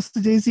Kanye West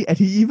and Jay-Z, and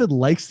he even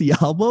likes the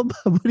album,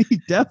 but he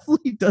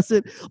definitely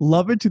doesn't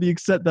love it to the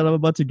extent that I'm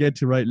about to get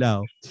to right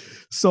now.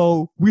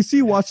 So we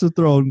see Watch the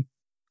Throne,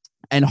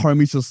 and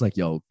Harmit's just like,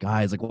 "Yo,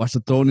 guys, like Watch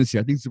the Throne is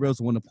here." I think Zubair was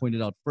the one to point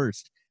it out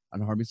first.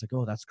 And Harmit's like,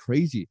 "Oh, that's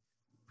crazy."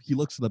 He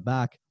looks to the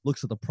back,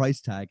 looks at the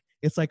price tag.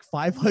 It's like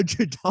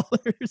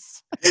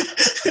 $500.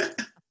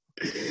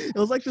 It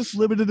was like this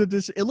limited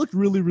edition. It looked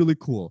really, really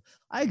cool.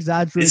 I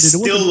exaggerated. It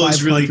still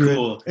looks really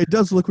cool. It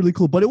does look really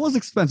cool, but it was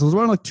expensive. It was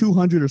around like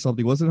 200 or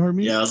something, wasn't it,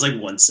 Harmit? Yeah, it was like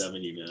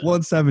 170, man.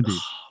 170.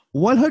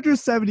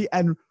 170,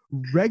 and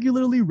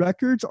regularly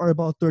records are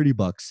about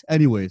 $30.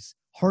 Anyways,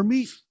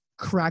 Harmit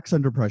cracks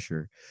under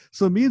pressure.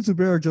 So me and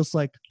Zubair are just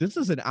like, "This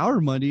isn't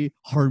our money.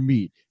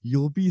 Harmit,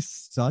 you'll be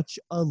such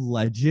a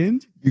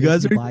legend. You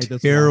guys are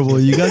terrible.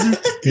 You guys are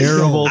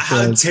terrible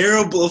friends.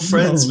 Terrible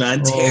friends,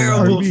 man.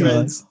 Terrible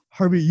friends.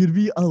 Harmit, you'd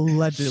be a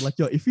legend. Like,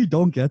 yo, if you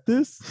don't get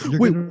this,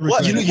 wait,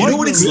 what? You know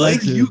what it's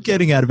like? You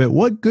getting out of it?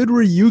 What good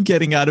were you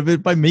getting out of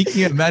it by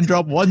making a man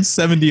drop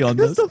 170 on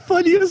this? The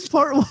funniest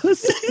part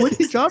was when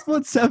he dropped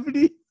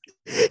 170,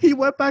 he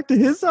went back to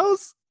his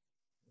house.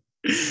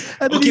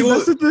 And then he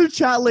messaged in the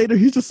chat later.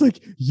 He's just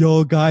like,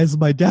 "Yo, guys,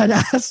 my dad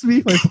asked me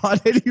if I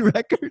bought any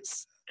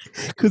records."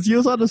 Because he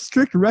was on a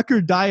strict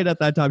record diet at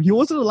that time. He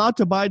wasn't allowed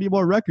to buy any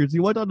more records. He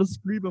went on a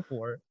spree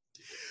before.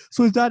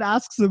 So his dad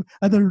asks him,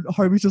 and then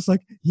Harvey's just like,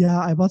 "Yeah,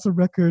 I bought some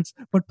records,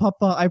 but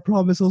Papa, I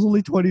promise it was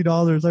only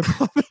 $20. I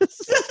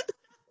promise."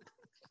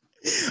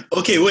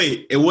 Okay,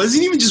 wait. It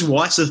wasn't even just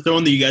Watch the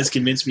Throne that you guys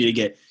convinced me to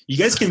get. You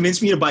guys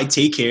convinced me to buy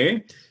Take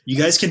Care. You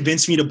guys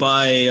convinced me to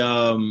buy,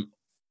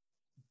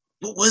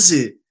 what was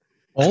it?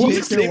 All of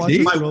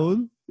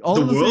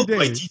the World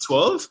by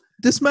T12?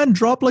 This man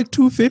dropped like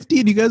 250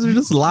 and you guys are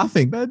just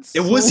laughing.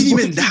 It wasn't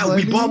even that.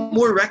 Money. We bought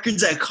more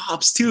records at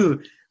Cops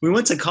too. We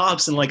went to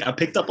Cops and like I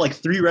picked up like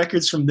 3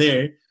 records from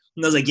there.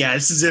 And I was like, "Yeah,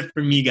 this is it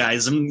for me,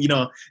 guys." And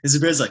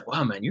Zubair's like,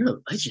 "Wow, man, you're a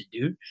legend,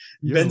 dude."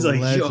 Ben's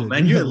like, "Yo,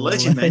 man, you're a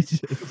legend, man.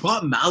 You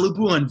bought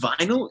Malibu on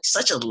vinyl?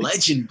 Such a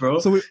legend, bro."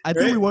 So I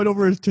think we went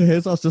over to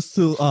his house just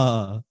to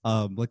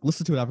like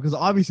listen to it because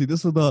obviously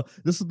this is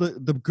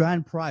the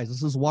grand prize.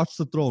 This is Watch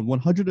the Throne,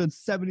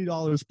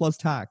 $170 plus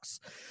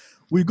tax.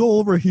 We go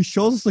over, he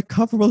shows us the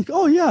cover, we're like,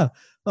 "Oh yeah,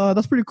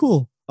 that's pretty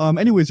cool."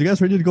 Anyways, you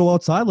guys ready to go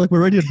outside? Like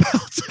we're ready to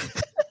bounce.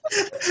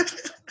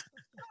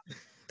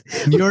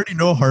 You already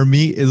know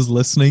Harmit is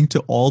listening to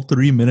all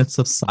 3 minutes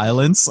of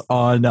silence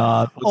on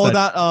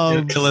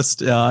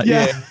playlist.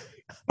 Yeah.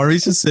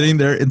 Harmit's just sitting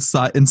there in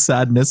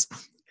sadness,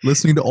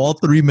 listening to all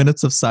 3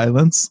 minutes of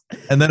silence,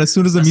 and then as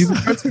soon as the music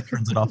starts, he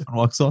turns it off and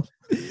walks off.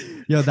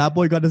 Yeah, that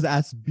boy got his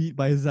ass beat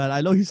by his dad.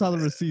 I know he saw the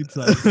receipts.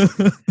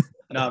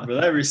 Nah,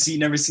 bro, that receipt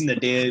never seen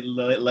the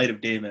light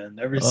of day, man.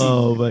 Never seen.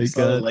 Oh my god,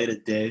 the light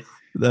of day.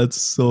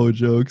 That's so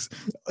jokes.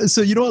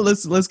 So you know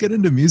what? Let's get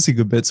into music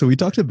a bit. So we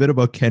talked a bit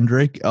about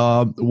Kendrick.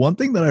 One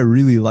thing that I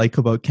really like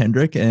about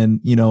Kendrick,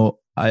 and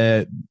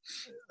I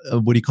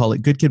what do you call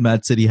it? Good Kid,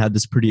 Mad City had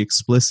this pretty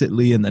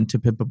explicitly, and then To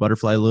Pimp a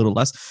Butterfly a little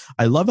less.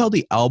 I love how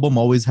the album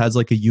always has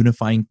like a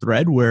unifying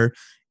thread where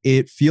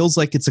it feels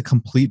like it's a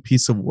complete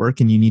piece of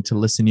work, and you need to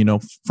listen,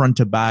 front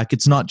to back.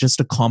 It's not just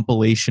a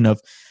compilation of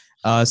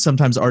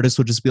sometimes artists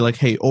would just be like,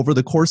 hey, over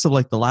the course of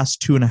like the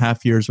last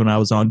 2.5 years when I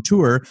was on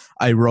tour,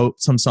 I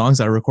wrote some songs,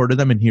 I recorded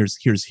them, and here's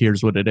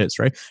what it is,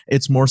 right?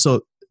 It's more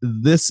so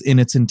this in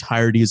its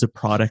entirety is a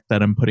product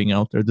that I'm putting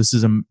out there. This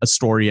is a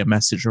story, a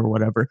message, or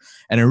whatever.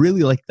 And I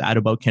really like that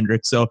about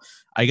Kendrick. So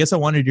I guess I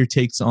wanted your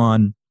takes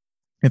on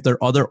if there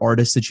are other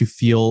artists that you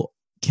feel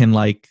can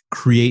like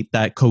create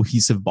that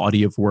cohesive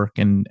body of work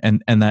and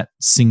that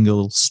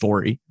single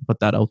story, put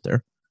that out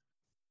there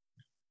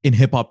in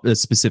hip hop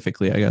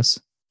specifically, I guess.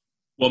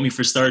 Well, I mean,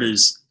 for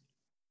starters,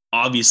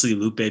 obviously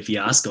Lupe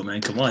Fiasco,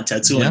 man. Come on,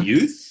 Tattoo on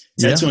Youth.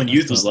 Tattoo on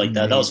Youth was like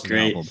that. That was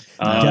great.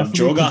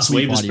 Drogas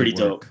Wave was pretty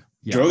dope.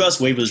 Yeah. Drogas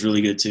Wave was really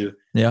good too.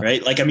 Yeah.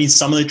 Right. Like, I mean,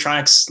 some of the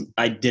tracks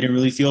I didn't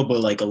really feel, but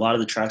like a lot of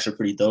the tracks are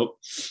pretty dope.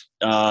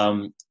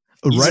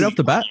 Right off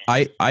the bat,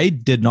 I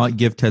did not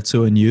give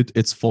Tetsuo and Youth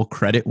its full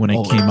credit when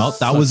it came out.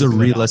 That was a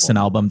re-listen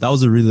album. That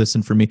was a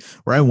re-listen for me.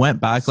 Where I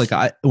went back, like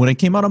when it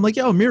came out, I'm like,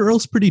 yo,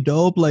 Mural's pretty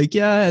dope. Like,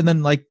 yeah, and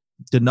then like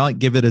did not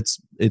give it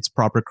its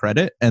proper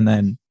credit, and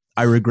then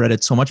I regret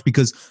it so much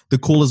because The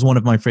Cool is one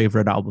of my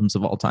favorite albums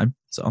of all time.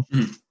 So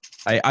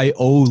I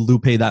owe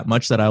Lupe that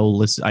much that I will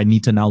listen. I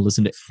need to now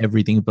listen to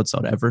everything he puts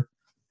out ever.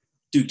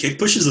 Dude, Kick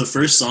Push is the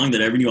first song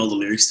that I ever knew all the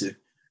lyrics to.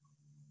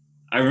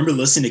 I remember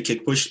listening to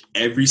Kick Push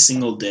every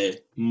single day,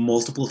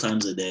 multiple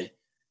times a day.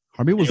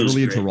 Harmit was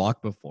really into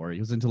rock before.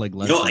 He was into like...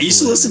 I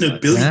used to listen to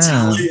Billy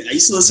Talent. I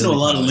used to listen to a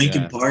lot of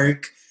Linkin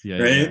Park, right?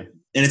 Yeah. And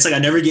it's like I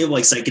never gave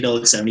like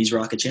psychedelic 70s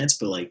rock a chance,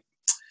 but like,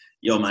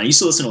 yo, man, I used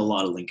to listen to a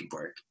lot of Linkin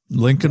Park.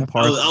 Linkin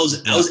Park. I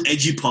was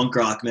edgy punk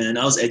rock, man.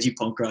 I was edgy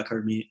punk rock,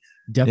 Harmit.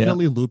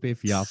 Definitely Lupe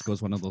Fiasco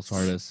is one of those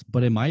artists.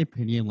 But in my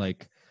opinion,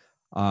 like,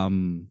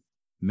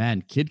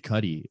 man, Kid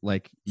Cudi,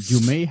 like you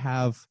may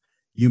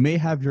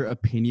have your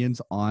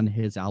opinions on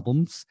his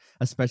albums,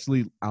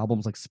 especially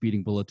albums like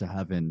Speeding Bullet to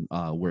Heaven,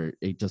 where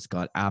it just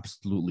got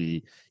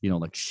absolutely,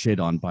 like shit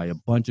on by a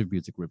bunch of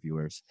music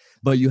reviewers.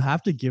 But you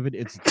have to give it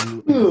its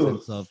due in the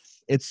sense of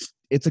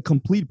it's a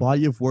complete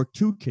body of work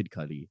to Kid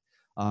Cudi.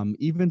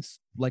 Even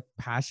like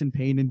Passion,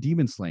 Pain, and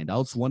Demon Slain. That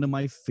was one of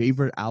my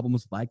favorite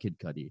albums by Kid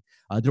Cudi.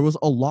 There was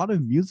a lot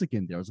of music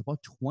in there. It was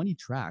about 20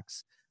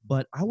 tracks.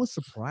 But I was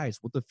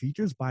surprised with the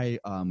features by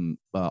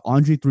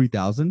Andre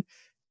 3000.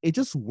 It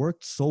just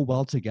worked so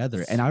well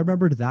together. And I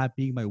remember that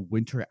being my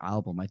winter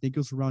album. I think it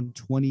was around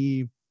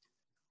 20,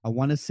 I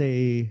want to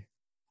say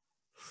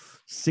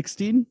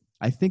 16.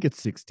 I think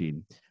it's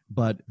 16.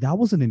 But that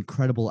was an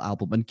incredible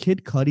album. And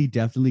Kid Cudi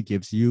definitely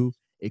gives you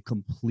a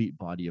complete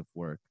body of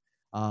work.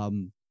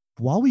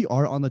 While we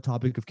are on the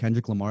topic of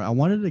Kendrick Lamar, I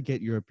wanted to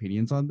get your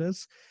opinions on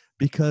this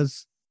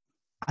because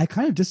I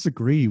kind of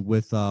disagree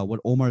with what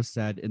Omar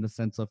said in the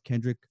sense of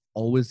Kendrick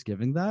always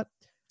giving that.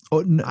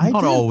 Oh,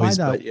 not always,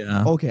 but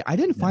yeah. Okay, I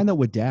didn't find that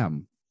with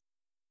Damn.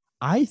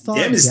 I thought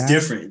Damn is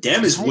different.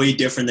 Damn is way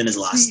different than his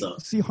last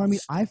stuff. See, Harmit,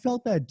 I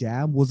felt that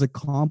Damn was a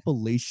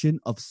compilation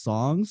of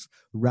songs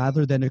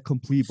rather than a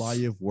complete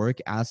body of work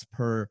as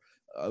per,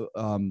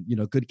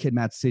 Good Kid,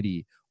 Mad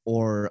City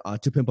or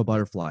To Pimp a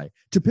Butterfly.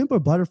 To Pimp a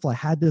Butterfly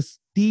had this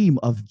theme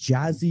of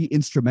jazzy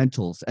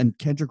instrumentals and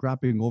Kendrick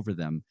rapping over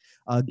them.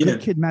 Good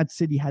Kid, Mad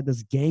City had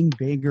this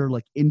gangbanger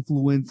like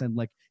influence and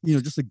like,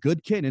 just a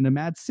good kid in a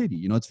mad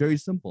city. It's very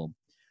simple.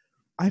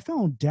 I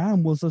found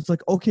Damn was just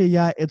like, okay,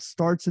 yeah, it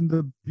starts in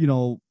the,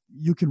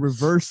 you can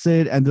reverse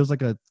it and there's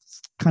like a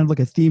kind of like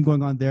a theme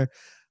going on there.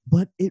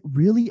 But it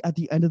really, at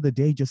the end of the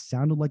day, just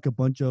sounded like a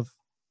bunch of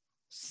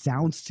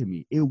sounds to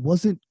me. It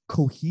wasn't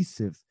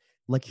cohesive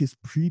like his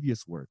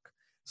previous work.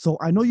 So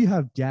I know you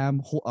have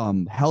Damn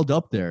held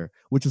up there,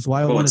 which is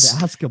why I wanted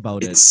to ask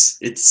about it.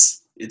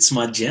 It's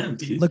my jam,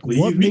 dude. Like,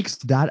 what makes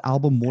that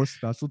album more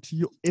special to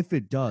you, if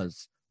it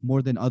does,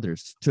 more than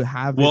others? To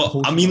have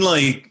I mean,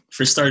 like,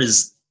 for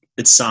starters,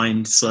 it's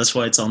signed, so that's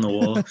why it's on the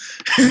wall.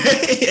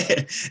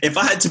 If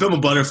I had To Pimp a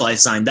Butterfly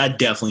signed, that'd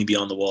definitely be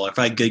on the wall. If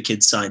I had Good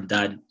Kid signed,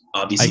 that'd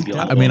obviously be on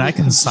the wall. I mean, I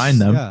can sign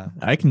them. Yeah.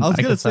 I was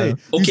gonna say,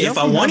 okay, if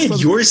I wanted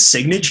your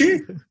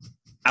signature,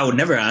 I would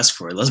never ask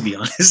for it. Let's be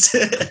honest.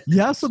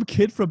 You have some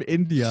kid from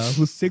India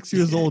who's 6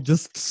 years old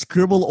just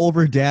scribble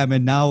over Damn,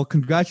 and now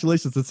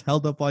congratulations, it's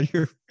held up on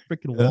your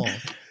freaking wall.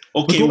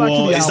 Okay,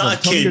 well, it's not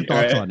a kid. Tell me your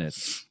thoughts on it.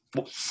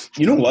 Well,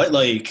 you know what?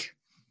 Like,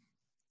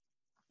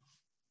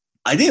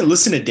 I didn't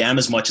listen to Damn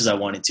as much as I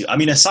wanted to. I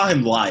mean, I saw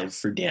him live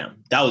for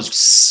Damn. That was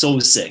so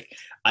sick.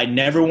 I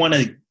never want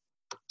to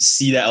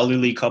see that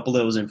elderly couple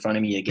that was in front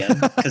of me again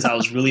because I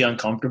was really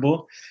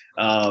uncomfortable.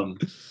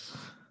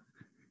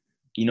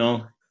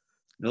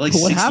 They're like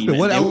what 60, happened? Man.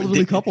 What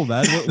elderly couple,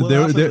 man?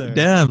 What they're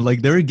damn,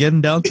 like they were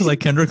getting down to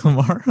like Kendrick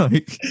Lamar.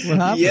 Like, what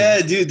happened?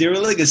 Yeah, dude, they were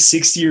like a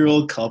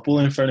 60-year-old couple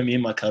in front of me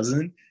and my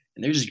cousin,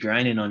 and they're just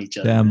grinding on each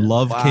other. Damn, man.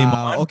 Love came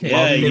on. Okay,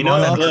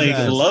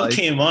 yeah, love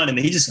came on, and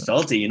they just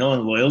felt it, and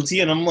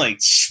loyalty, and I'm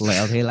like,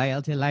 loyalty.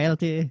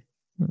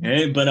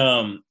 Right,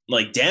 but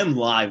like Damn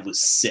live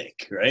was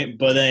sick, right?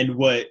 But then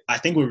what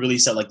really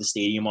set like the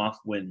stadium off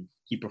when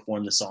he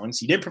performed the songs.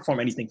 He didn't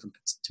perform anything from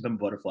To Pimp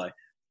a Butterfly.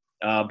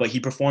 But he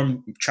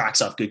performed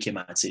tracks off Good Kid,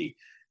 Mad City.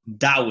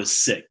 That was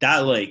sick.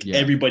 That like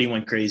everybody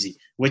went crazy,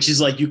 which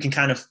is like you can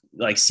kind of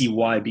like see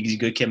why, because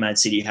Good Kid, Mad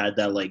City had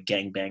that like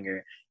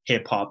gangbanger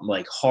hip hop,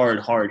 like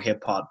hard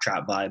hip hop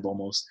trap vibe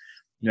almost,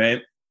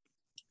 right?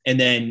 And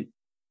then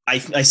I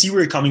see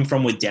where you're coming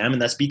from with Damn,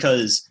 and that's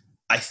because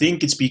I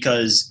think it's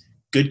because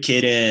Good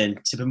Kid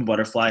and To Pimp a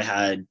Butterfly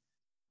had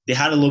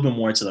a little bit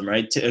more to them,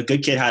 right? A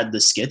Good Kid had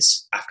the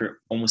skits after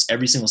almost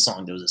every single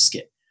song. There was a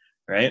skit,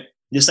 right?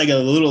 Just like a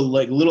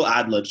little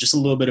ad libs, just a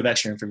little bit of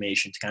extra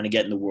information to kind of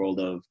get in the world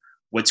of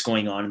what's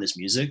going on in this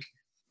music.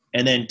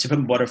 And then To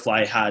Pimp a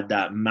Butterfly had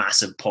that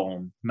massive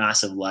poem,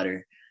 massive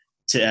letter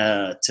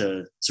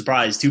to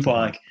surprise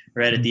Tupac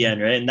right at the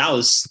end, right? And that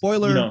was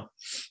spoiler.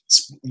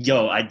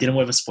 I didn't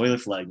wave a spoiler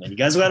flag, man. You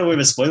guys got to wave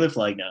a spoiler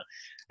flag now,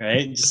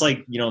 right? Just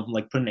like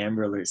like put an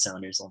Amber Alert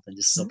sound or something,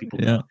 just so people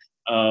know.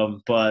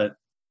 But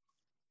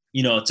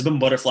To Pimp a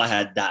Butterfly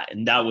had that,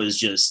 and that was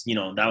just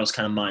that was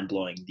kind of mind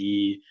blowing.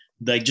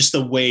 Just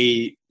the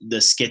way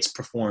the skits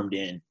performed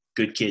in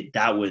Good Kid,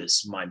 that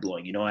was mind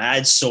blowing. It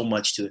adds so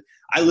much to it.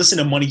 I listen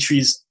to Money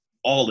Trees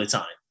all the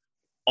time,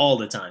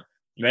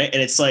 right?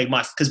 And it's like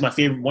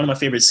one of my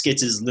favorite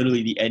skits is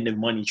literally the end of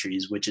Money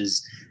Trees, which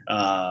is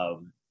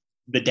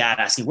the dad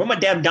asking, "Where are my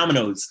damn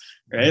dominoes?"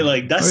 Right?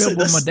 Like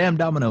that's my damn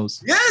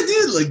dominoes. Yeah,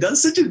 dude. Like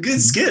that's such a good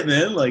skit,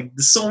 man. Like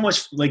there's so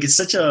much. Like it's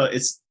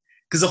because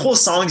the whole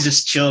song is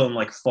just chill and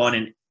like fun,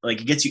 and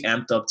like it gets you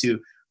amped up too.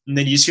 And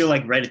then you just hear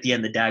like right at the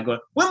end the dad going,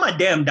 "Where are my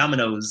damn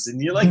dominoes?"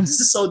 And you're like, "This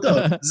is so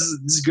dope. This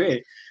is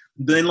great."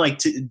 But then like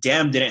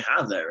Damn didn't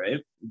have that, right?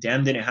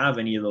 Damn didn't have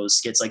any of those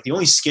skits. Like the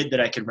only skit that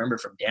I could remember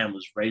from Damn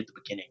was right at the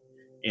beginning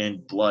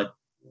in Blood,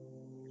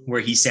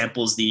 where he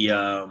samples the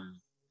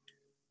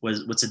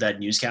that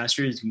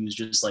newscaster who was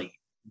just like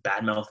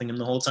bad mouthing him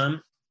the whole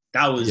time.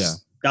 That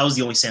was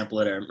the only sample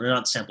that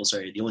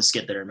the only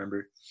skit that I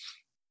remember.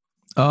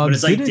 But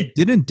it's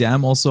didn't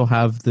Damn also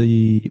have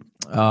the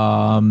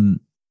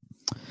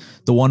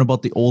one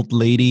about the old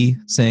lady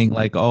saying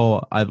like,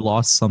 "Oh, I've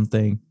lost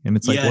something," and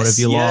it's like, "What have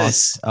you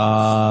lost?"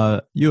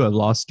 You have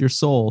lost your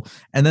soul.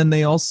 And then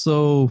they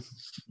also,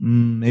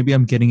 maybe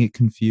I'm getting it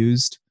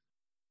confused.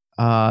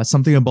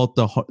 Something about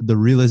the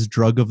realest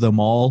drug of them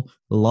all,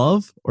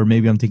 love, or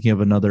maybe I'm thinking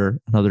of another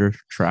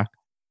track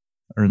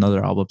or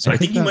another album. So I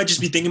think you might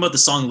just be thinking about the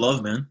song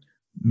 "Love," man.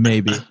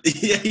 Maybe.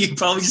 Yeah, you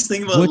probably just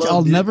think about which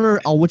love,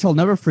 I'll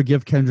never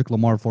forgive Kendrick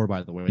Lamar for,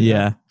 by the way.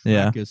 Yeah.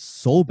 Is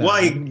so bad.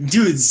 Why,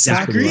 dude?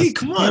 Zachary,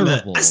 come on,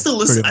 man. I started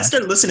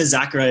listening to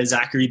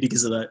Zachary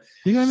because of that.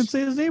 You can't even say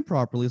his name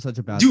properly. It's such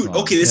a bad dude. song.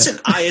 Okay, there's an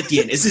I at the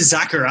end. Is it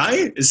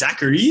Zachary?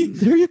 Zachary?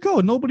 There you go.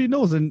 Nobody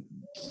knows, and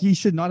he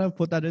should not have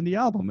put that in the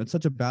album. It's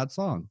such a bad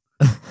song.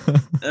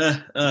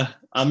 I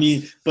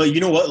mean, but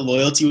you know what?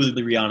 Loyalty with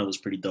Rihanna was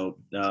pretty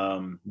dope.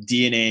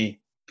 DNA,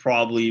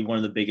 probably one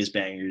of the biggest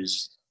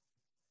bangers.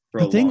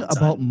 The thing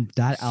about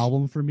that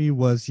album for me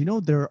was,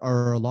 there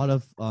are a lot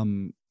of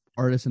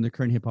artists in the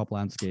current hip hop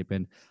landscape,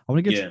 and I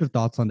want to get your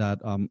thoughts on that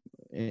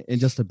in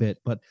just a bit.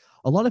 But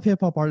a lot of hip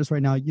hop artists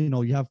right now,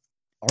 you have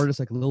artists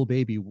like Lil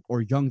Baby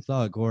or Young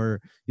Thug or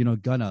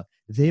Gunna.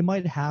 They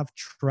might have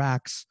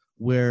tracks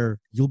where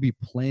you'll be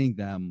playing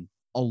them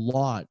a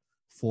lot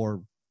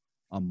for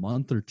a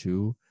month or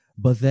two,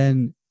 but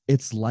then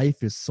its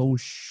life is so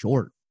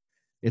short.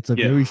 It's a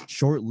very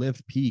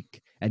short-lived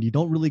peak, and you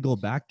don't really go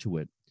back to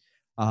it.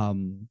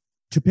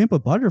 To Pimp a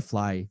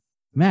Butterfly,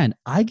 man,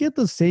 I get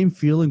the same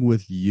feeling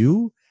with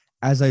you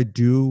as I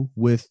do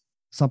with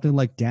something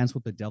like Dance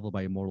with the Devil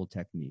by Immortal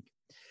Technique,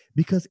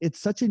 because it's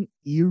such an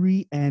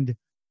eerie and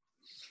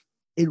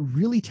it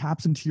really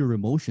taps into your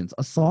emotions.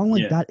 A song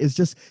like that is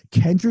just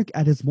Kendrick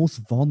at his most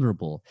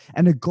vulnerable,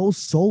 and it goes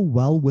so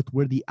well with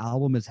where the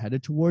album is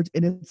headed towards.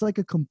 And it's like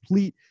a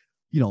complete,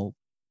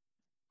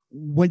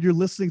 when you're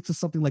listening to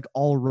something like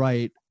All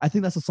Right, I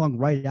think that's a song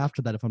right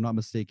after that, if I'm not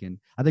mistaken.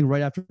 I think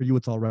right after You,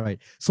 It's All Right.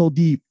 So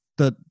the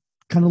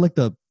kind of like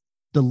the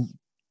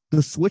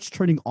switch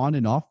turning on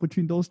and off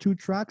between those two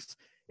tracks,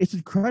 it's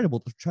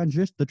incredible.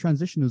 The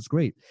transition is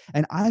great.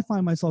 And I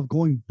find myself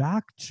going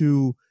back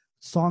to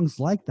songs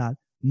like that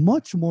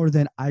much more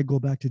than I go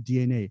back to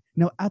DNA.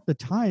 Now, at the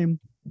time,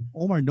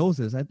 Omar knows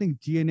this. I think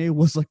DNA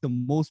was like the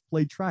most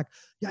played track.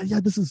 Yeah,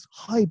 this is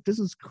hype. This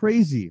is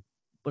crazy.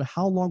 But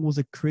how long was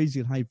it crazy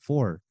and hype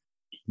for?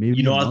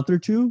 Maybe a month or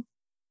two?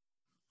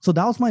 So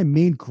that was my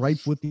main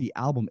gripe with the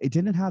album. It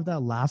didn't have that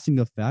lasting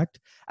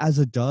effect as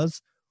it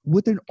does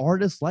with an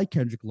artist like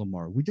Kendrick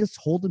Lamar. We just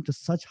hold him to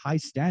such high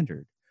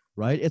standard,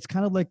 right? It's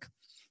kind of like,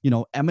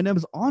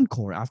 Eminem's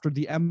encore after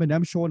the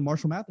Eminem show and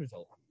Marshall Mathers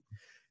album.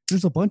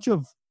 There's a bunch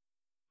of,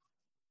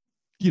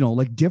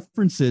 like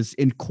differences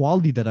in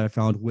quality that I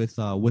found with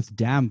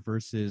Damn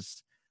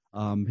versus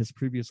his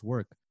previous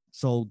work.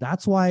 So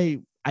that's why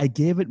I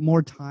gave it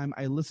more time.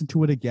 I listened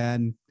to it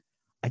again.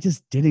 I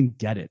just didn't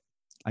get it.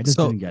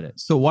 Didn't get it.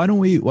 So why don't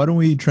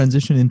we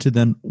transition into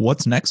then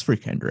what's next for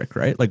Kendrick,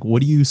 right? Like,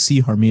 what do you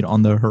see, Harmit,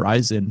 on the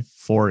horizon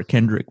for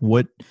Kendrick?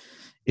 What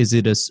is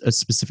it? A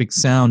specific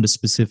sound, a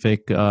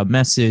specific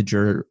message,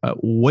 or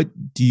what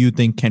do you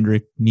think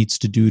Kendrick needs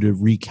to do to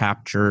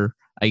recapture,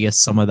 I guess,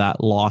 some of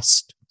that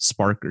lost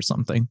spark or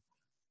something?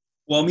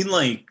 Well, I mean,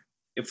 like,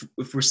 if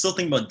we're still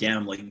thinking about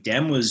Damn, like,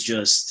 Damn was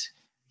just,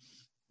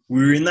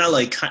 we were in that,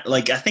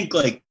 like, I think,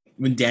 like,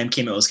 when Damn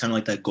came out, it was kind of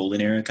like that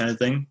golden era kind of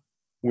thing,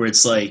 where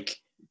it's like,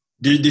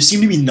 there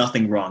seemed to be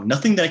nothing wrong.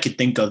 Nothing that I could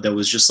think of that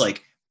was just,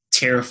 like,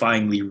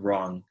 terrifyingly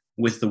wrong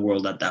with the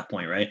world at that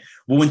point, right?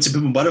 Well, when To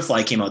Pimp a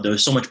Butterfly came out, there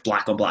was so much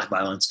black on black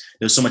violence.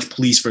 There was so much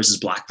police versus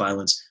black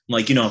violence.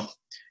 Like, you know,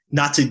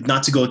 not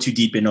to go too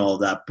deep into all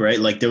of that, right?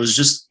 Like, there was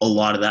just a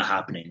lot of that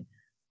happening.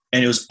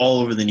 And it was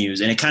all over the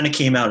news. And it kind of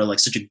came out at, like,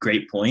 such a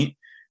great point,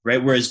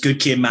 right? Whereas Good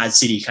Kid, Mad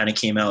City kind of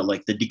came out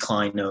like the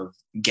decline of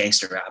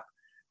gangster rap,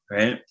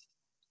 right?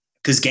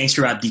 Because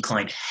gangster rap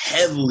declined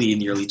heavily in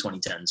the early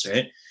 2010s,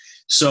 right?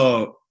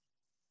 So,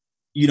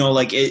 you know,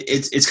 like,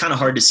 it's kind of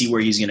hard to see where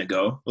he's going to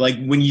go. Like,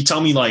 when you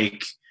tell me,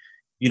 like,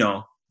 you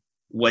know,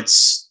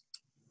 what's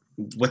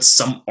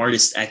some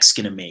artist X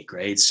going to make,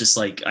 right? It's just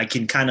like, I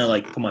can kind of,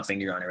 like, put my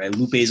finger on it, right?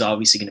 Lupe is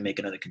obviously going to make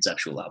another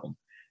conceptual album,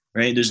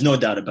 right? There's no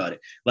doubt about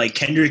it. Like,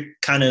 Kendrick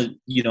kind of,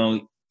 you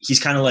know, he's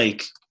kind of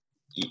like,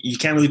 you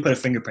can't really put a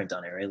fingerprint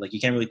on it, right? Like, you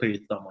can't really put your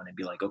thumb on it and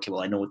be like, okay,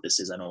 well, I know what this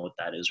is. I know what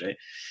that is, right?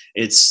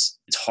 It's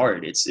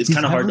hard. It's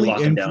kind of hard to lock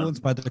him down.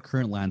 Influenced by the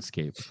current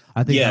landscape.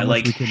 I think yeah,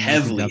 like,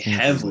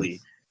 heavily,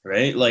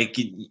 right? Like,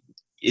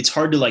 it's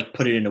hard to, like,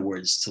 put it into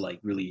words to, like,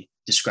 really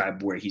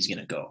describe where he's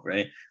gonna go,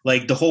 right?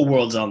 Like, the whole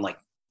world's on, like,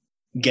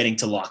 getting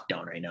to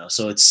lockdown right now,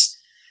 so it's,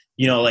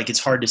 you know, like, it's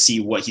hard to see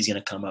what he's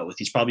gonna come out with.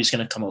 He's probably just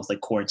gonna come out with,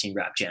 like, quarantine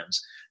rap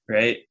jams,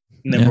 right?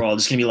 And then we're all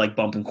just gonna be, like,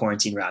 bumping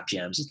quarantine rap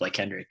jams with, like,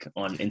 Kendrick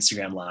on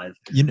Instagram Live.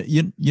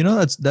 You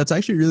know that's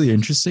actually really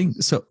interesting.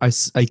 So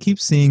I keep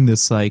seeing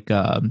this, like,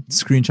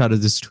 screenshot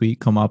of this tweet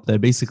come up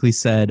that basically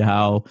said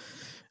how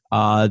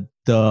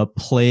the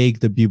plague,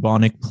 the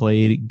bubonic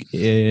plague,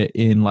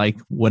 in like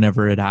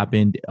whenever it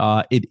happened,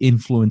 it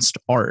influenced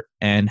art,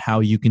 and how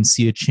you can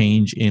see a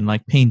change in,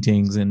 like,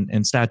 paintings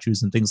and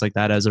statues and things like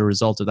that as a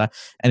result of that.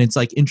 And it's,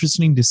 like,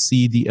 interesting to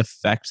see the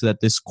effect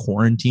that this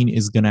quarantine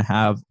is going to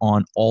have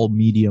on all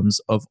mediums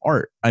of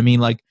art. I mean,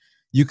 like,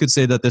 you could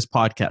say that this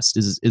podcast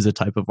is a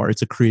type of art.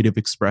 It's a creative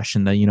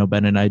expression that, you know,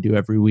 Ben and I do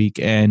every week.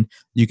 And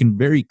you can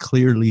very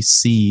clearly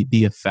see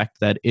the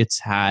effect that it's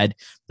had,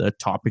 the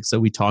topics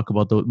that we talk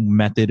about, the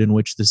method in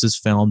which this is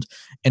filmed.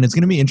 And it's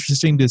going to be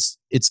interesting to,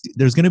 it's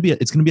going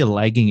to be a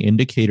lagging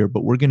indicator,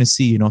 but we're going to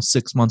see, you know,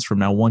 6 months from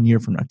now, 1 year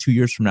from now, 2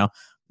 years from now,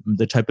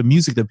 the type of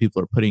music that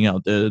people are putting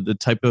out, the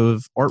type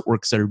of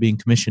artworks that are being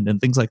commissioned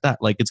and things like that.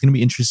 Like, it's going to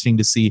be interesting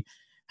to see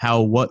how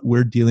what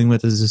we're dealing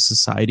with as a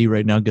society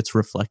right now gets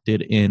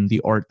reflected in the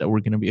art that we're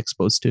going to be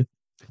exposed to.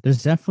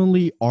 There's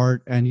definitely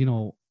art, and, you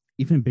know,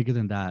 even bigger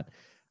than that,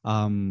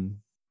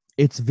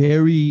 it's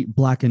very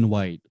black and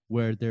white,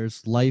 where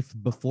there's life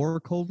before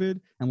COVID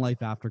and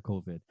life after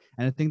COVID.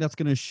 And I think that's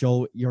going to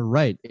show, you're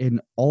right, in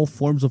all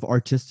forms of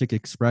artistic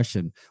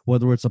expression,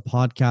 whether it's a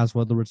podcast,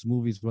 whether it's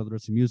movies, whether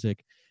it's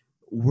music.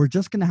 We're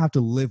just going to have to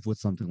live with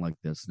something like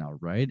this now,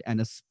 right? And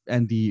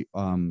the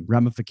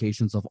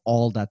ramifications of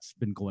all that's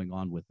been going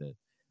on with it.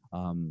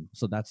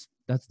 So that's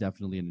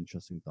definitely an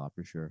interesting thought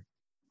for sure.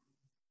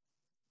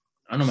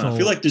 I don't know, man. I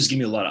feel like there's going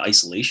to be a lot of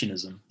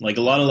isolationism, like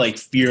a lot of, like,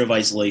 fear of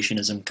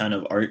isolationism kind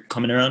of art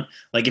coming around.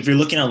 Like, if you're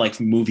looking at, like,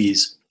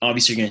 movies,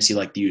 obviously you're going to see,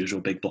 like, the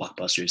usual big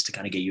blockbusters to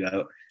kind of get you out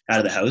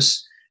of the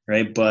house,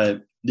 right?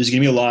 But there's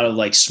going to be a lot of,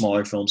 like,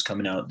 smaller films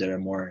coming out that are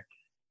more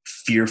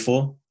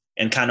fearful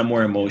and kind of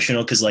more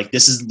emotional, because, like,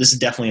 this is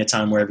definitely a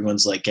time where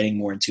everyone's, like, getting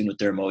more in tune with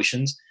their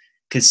emotions,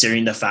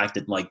 considering the fact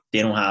that, like,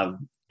 they don't have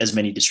as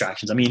many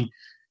distractions. I mean,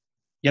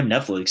 you have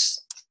Netflix.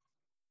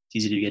 It's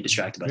easy to get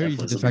distracted by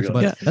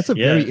Netflix. Yeah, that's a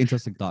very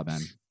interesting thought, man.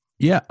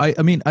 Yeah,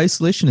 I mean,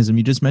 isolationism,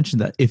 you just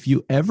mentioned that. If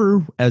you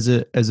ever, as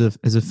a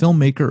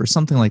filmmaker or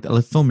something like that, a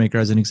filmmaker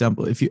as an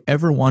example, if you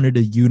ever wanted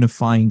a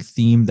unifying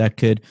theme that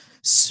could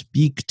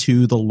speak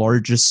to the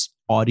largest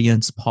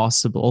audience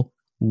possible,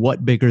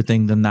 what bigger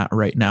thing than that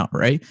right now,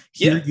 right?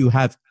 Here you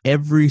have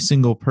every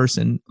single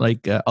person,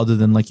 like, other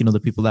than, like, you know, the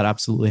people that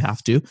absolutely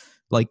have to,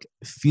 like,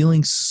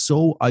 feeling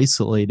so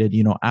isolated,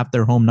 you know, at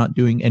their home, not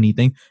doing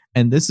anything.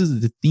 And this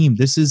is the theme.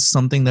 This is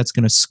something that's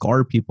going to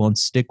scar people and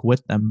stick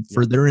with them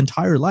for their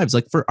entire lives.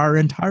 Like, for our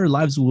entire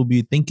lives, we'll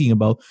be thinking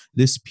about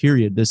this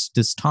period,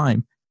 this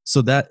time.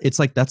 So that it's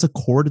like, that's a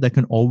chord that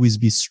can always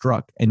be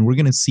struck. And we're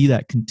going to see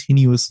that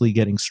continuously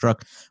getting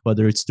struck,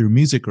 whether it's through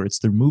music or it's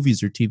through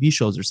movies or TV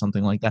shows or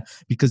something like that,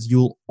 because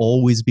you'll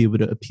always be able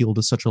to appeal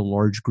to such a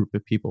large group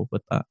of people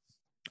with that.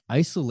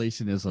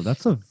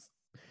 Isolationism,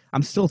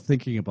 I'm still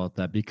thinking about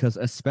that, because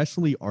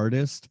especially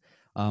artists,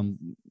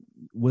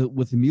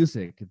 with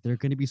music, they're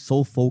going to be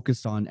so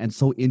focused on and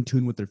so in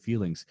tune with their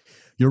feelings.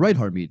 You're right,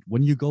 Harmit.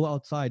 When you go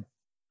outside,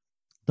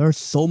 there are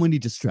so many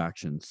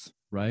distractions,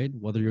 right?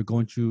 Whether you're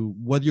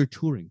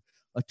touring,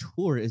 a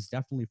tour is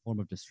definitely a form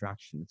of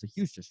distraction. It's a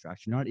huge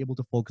distraction. You're not able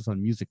to focus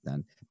on music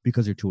then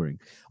because you're touring,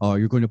 or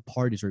you're going to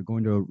parties, or you're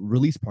going to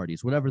release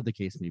parties, whatever the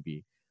case may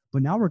be.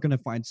 But now we're going to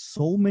find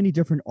so many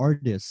different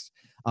artists,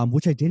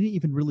 which I didn't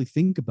even really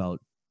think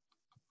about.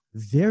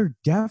 They're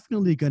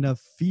definitely going to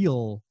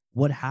feel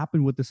what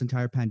happened with this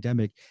entire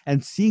pandemic,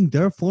 and seeing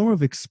their form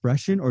of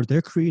expression or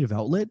their creative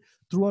outlet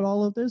throughout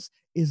all of this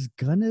is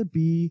gonna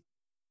be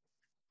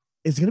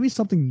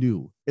something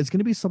new. It's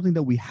gonna be something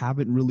that we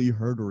haven't really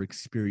heard or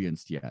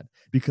experienced yet,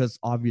 because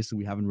obviously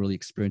we haven't really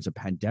experienced a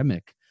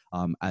pandemic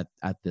at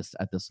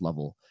this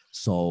level.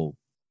 So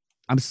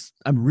I'm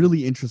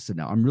really interested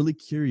now. I'm really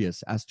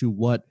curious as to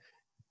what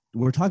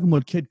we're talking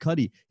about. Kid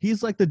Cudi,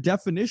 he's like the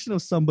definition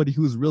of somebody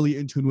who's really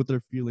in tune with their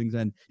feelings,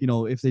 and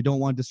if they don't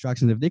want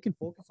distractions, if they can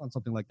focus on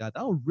something like that,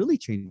 that'll really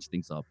change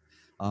things up.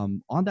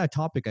 On that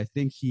topic, I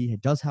think he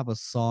does have a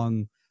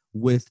song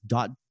with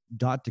Dot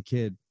to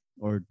Kid,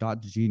 or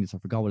Dot to Genius. I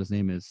forgot what his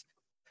name is.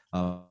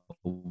 A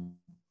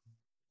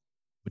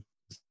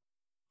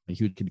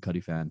huge Kid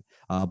Cudi fan,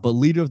 but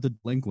Leader of the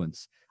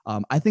Delinquents.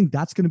 I think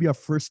that's going to be our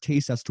first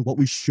taste as to what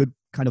we should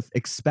kind of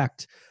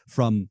expect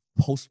from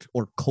post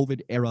or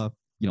COVID era,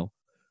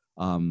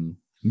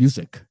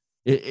 music.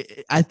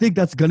 I think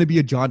that's going to be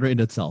a genre in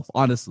itself,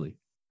 honestly.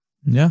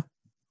 Yeah,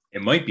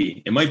 it might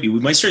be. We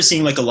might start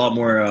seeing like a lot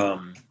more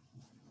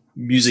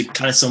music,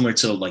 kind of similar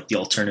to like the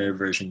alternative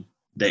version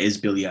that is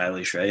Billie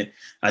Eilish, right?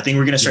 I think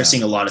we're going to start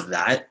seeing a lot of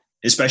that,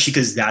 especially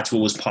because that's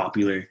what was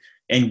popular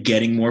and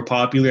getting more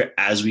popular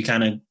as we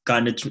kind of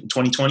got into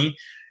 2020,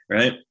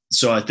 right?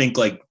 So I think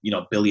like,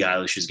 Billie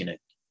Eilish is going to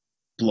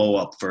blow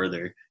up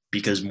further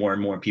because more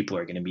and more people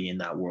are going to be in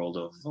that world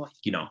of like,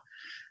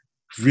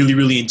 really,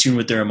 really in tune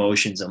with their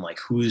emotions and like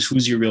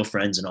who's your real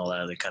friends and all that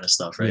other kind of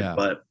stuff, right? Yeah.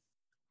 But,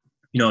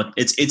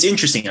 it's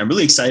interesting. I'm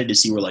really excited to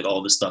see where like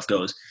all this stuff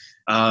goes.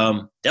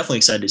 Definitely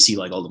excited to see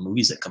like all the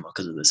movies that come out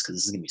because this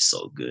is gonna be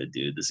so good,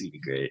 dude. This is gonna be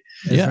great.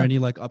 Is there any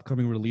like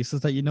upcoming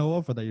releases that you know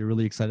of or that you're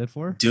really excited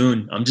for?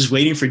 Dune. I'm just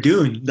waiting for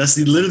Dune. That's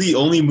literally the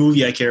only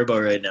movie I care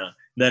about right now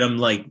that I'm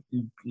like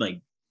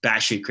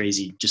batshit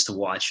crazy just to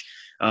watch.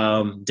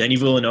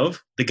 Denis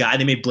Villeneuve, the guy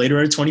that made Blade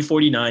Runner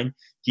 2049.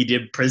 He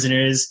did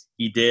Prisoners.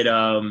 He did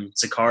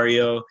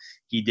Sicario.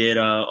 He did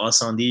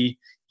Incendie.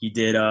 He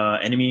did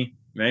Enemy.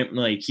 Right,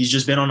 like he's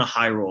just been on a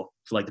high roll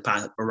for like the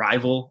past.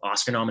 Arrival,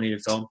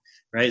 Oscar-nominated film,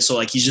 right? So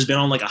like he's just been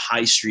on like a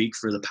high streak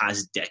for the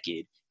past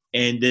decade,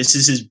 and this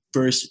is his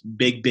first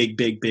big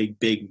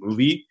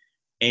movie,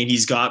 and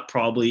he's got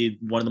probably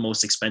one of the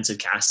most expensive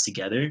casts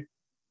together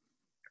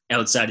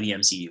outside of the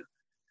MCU.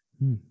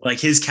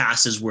 Like his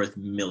cast is worth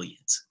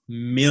millions.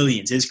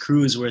 His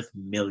crew is worth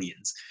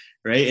millions,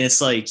 right? And it's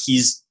like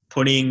he's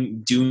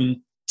putting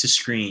Dune to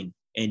screen,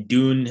 and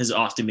Dune has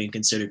often been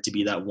considered to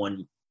be that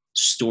one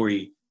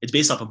story. It's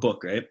based off a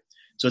book, right?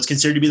 So it's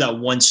considered to be that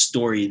one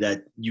story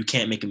that you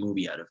can't make a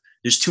movie out of.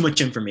 There's too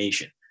much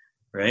information,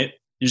 right?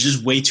 There's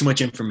just way too much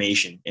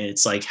information. And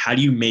it's like, how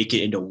do you make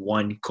it into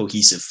one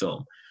cohesive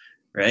film,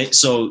 right?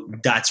 So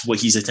that's what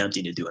he's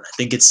attempting to do. And I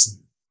think it's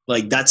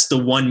like, that's the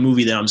one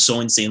movie that I'm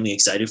so insanely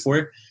excited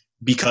for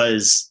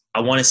because I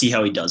want to see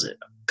how he does it.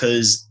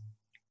 Because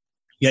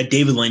you had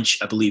David Lynch,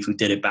 I believe, who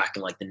did it back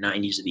in like the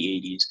 90s or the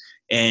 80s.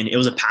 And it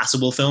was a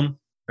passable film,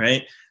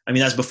 right? I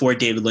mean, that's before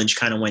David Lynch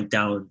kind of went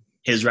down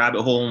his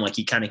rabbit hole, and like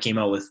he kind of came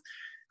out with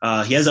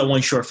he has that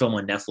one short film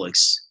on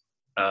Netflix.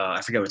 I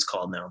forget what it's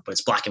called now, but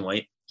it's black and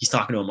white. He's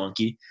talking to a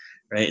monkey,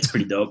 right? It's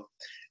pretty dope.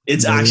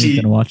 It's actually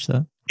gonna watch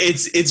that.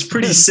 It's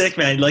pretty sick,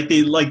 man. Like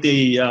they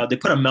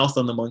put a mouth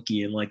on the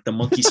monkey and like the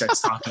monkey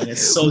starts talking.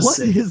 It's so what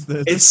sick. What is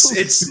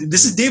this?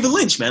 This is David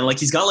Lynch, man. Like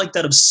he's got like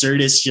that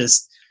absurdist,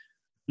 just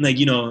like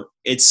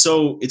it's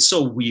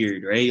so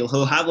weird, right?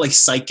 He'll have like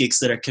psychics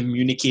that are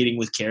communicating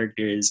with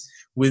characters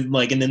with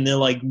like, and then they're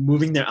like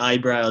moving their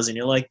eyebrows, and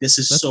you're like, this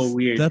is so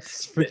weird.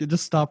 That's freaking.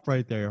 Just stop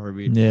right there,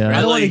 Harvey. Yeah,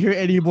 I don't want to hear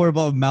any more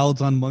about mouths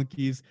on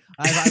monkeys.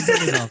 I've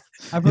heard enough.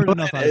 I've heard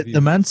enough.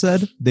 The man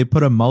said they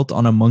put a mouth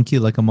on a monkey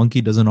like a monkey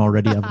doesn't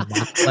already have a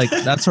mouth. Like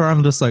that's where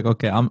I'm just like,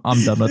 okay, I'm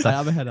done with that.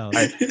 I'm a head out.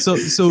 Right. So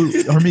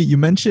Harmit, you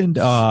mentioned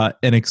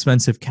an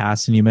expensive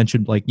cast, and you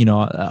mentioned like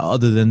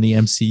other than the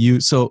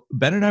MCU. So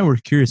Ben and I were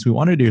curious. We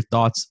wanted your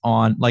thoughts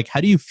on like,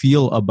 how do you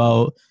feel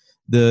about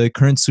the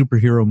current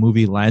superhero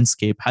movie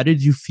landscape? How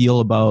did you feel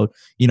about,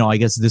 I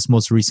guess this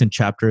most recent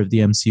chapter of the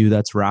MCU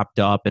that's wrapped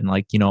up, and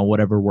like,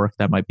 whatever work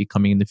that might be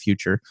coming in the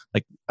future?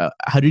 Like,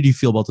 how did you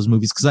feel about those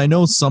movies? Because I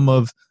know some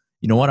of,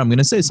 I'm going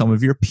to say some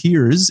of your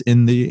peers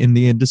in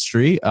the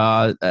industry,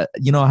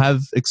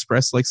 have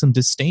expressed like some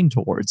disdain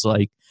towards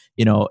like,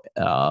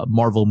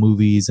 Marvel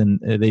movies, and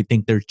they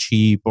think they're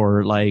cheap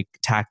or like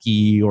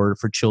tacky or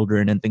for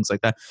children and things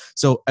like that.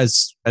 So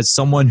as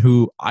someone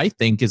who I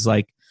think is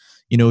like,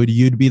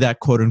 you'd be that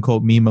quote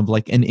unquote meme of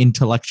like an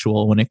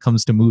intellectual when it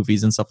comes to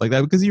movies and stuff like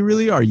that, because you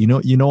really are, you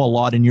know a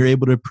lot, and you're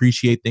able to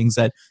appreciate things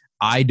that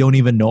I don't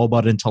even know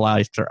about until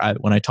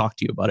when I talk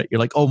to you about it. You're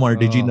like, Omar,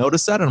 did you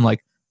notice that? And I'm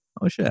like,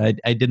 oh shit,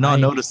 I did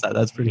not notice that.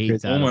 That's pretty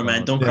crazy. Omar,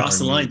 man, don't cross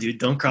the line, dude.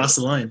 Don't cross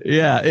the line.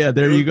 Yeah,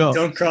 there you go.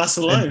 Don't cross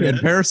the line, and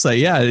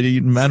Parasite,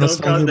 man was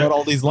telling me about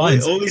all these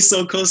lines. Always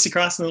so close to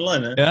crossing the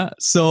line, man. Yeah.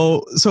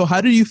 So how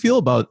do you feel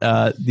about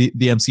the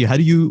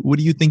MCU? What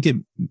do you think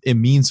it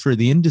means for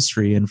the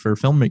industry and for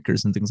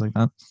filmmakers and things like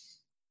that?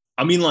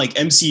 I mean, like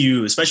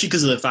MCU, especially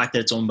because of the fact that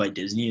it's owned by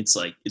Disney,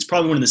 it's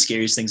probably one of the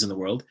scariest things in the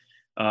world.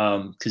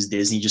 Because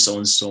Disney just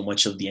owns so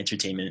much of the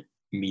entertainment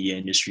media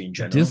industry in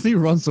general. Disney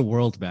runs the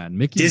world, man.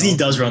 Disney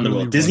does run the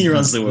world. Disney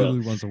runs the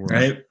world,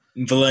 right?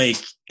 But like,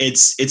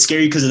 it's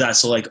scary because of that.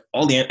 So like,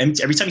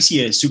 every time you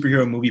see a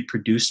superhero movie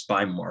produced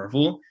by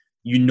Marvel,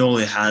 you know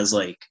it has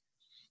like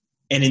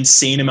an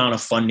insane amount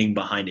of funding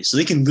behind it, so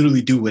they can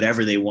literally do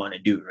whatever they want to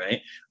do,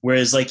 right?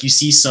 Whereas like you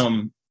see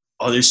some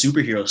other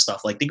superhero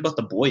stuff, like think about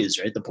The Boys,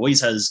 right? The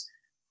Boys has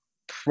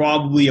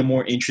probably a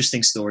more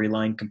interesting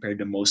storyline compared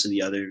to most of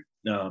the other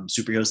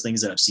superheroes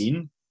things that I've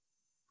seen,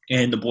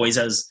 and The Boys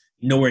has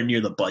nowhere near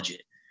the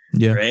budget,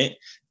 right?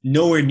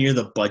 Nowhere near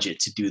the budget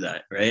to do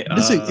that, right?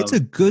 It's a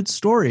good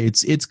story.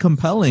 It's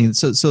compelling.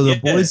 So The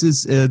Boys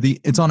is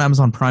it's on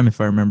Amazon Prime,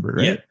 if I remember,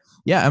 right?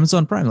 Yeah,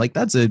 Amazon Prime. Like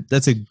that's a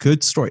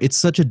good story. It's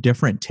such a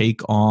different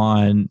take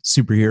on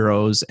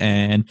superheroes,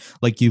 and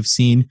like you've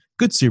seen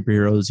good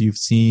superheroes, you've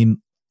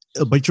seen,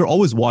 but you're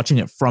always watching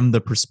it from the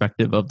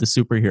perspective of the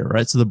superhero,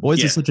 right? So The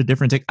Boys is such a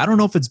different take. I don't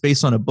know if it's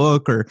based on a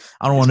book or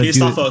I don't want to do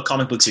based off a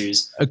comic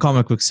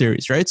book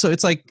series, right? So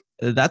it's like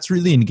that's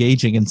really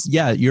engaging, and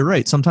yeah, you're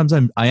right. Sometimes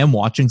I am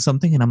watching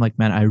something and I'm like,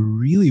 man, I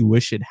really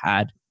wish it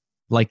had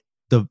like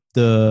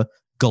the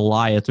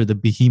Goliath or the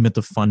behemoth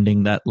of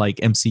funding that like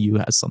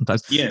MCU has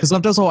sometimes. Because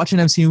sometimes I'll watch an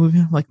MCU movie,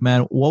 I'm like,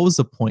 man, what was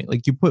the point?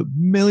 Like you put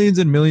millions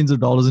and millions of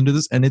dollars into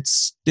this and it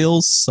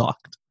still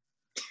sucked.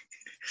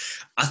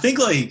 I think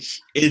like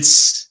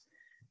it's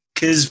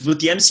because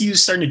what the MCU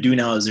is starting to do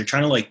now is they're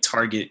trying to like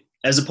target,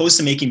 as opposed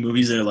to making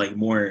movies that are like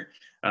more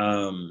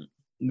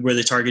where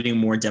they're targeting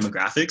more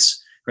demographics,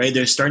 right?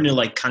 They're starting to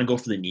like kind of go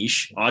for the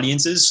niche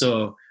audiences.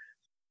 So,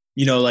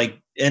 you know, like,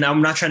 and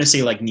I'm not trying to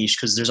say like niche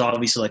because there's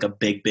obviously like a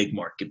big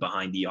market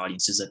behind the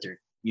audiences that they're,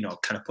 you know,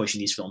 kind of pushing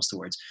these films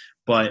towards.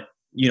 But,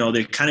 you know,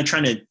 they're kind of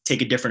trying to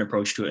take a different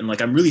approach to it. And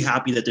like, I'm really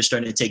happy that they're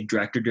starting to take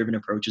director-driven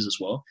approaches as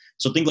well.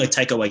 So think like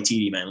Taika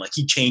Waititi, man, like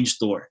he changed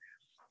Thor.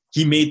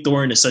 He made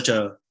Thor into such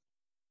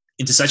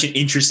an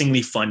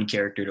interestingly fun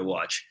character to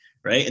watch,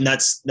 right? And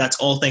that's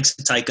all thanks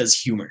to Taika's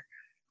humor,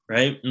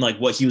 right? And like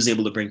what he was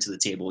able to bring to the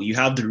table. You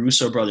have the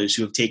Russo brothers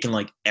who have taken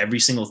like every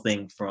single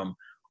thing from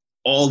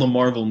all the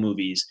Marvel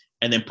movies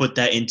and then put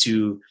that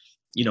into,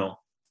 you know,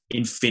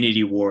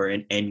 Infinity War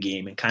and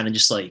Endgame, and kind of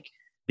just like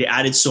they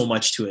added so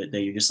much to it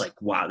that you're just like,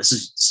 wow, this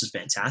is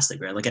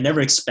fantastic, right? Like I never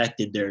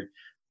expected there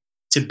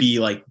to be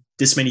like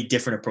this many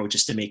different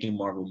approaches to making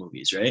Marvel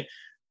movies, right?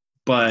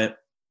 But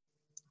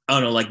I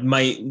don't know, like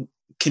my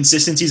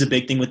consistency is a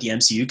big thing with the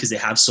MCU because they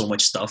have so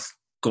much stuff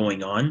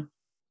going on,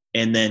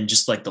 and then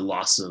just like the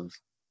loss of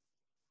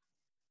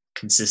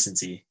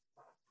consistency.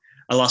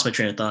 I lost my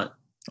train of thought.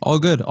 All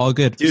good.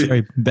 Dude,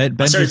 sorry, Ben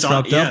just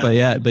dropped out,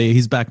 but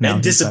he's back now.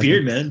 Ben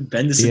disappeared, man.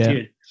 Ben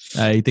disappeared.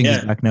 Yeah. I think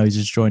he's back now. He's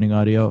just joining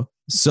audio.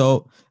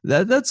 So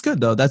that's good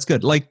though. That's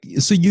good. Like,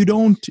 so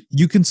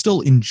you can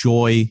still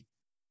enjoy.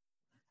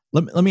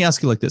 Let me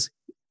ask you like this.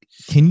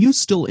 Can you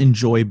still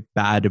enjoy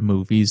bad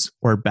movies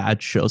or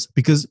bad shows?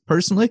 Because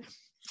personally,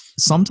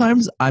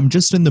 sometimes I'm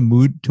just in the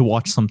mood to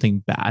watch something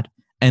bad,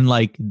 and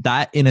like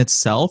that in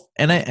itself.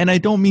 And I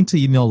don't mean to,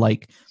 you know,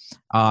 like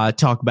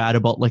talk bad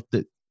about like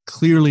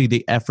clearly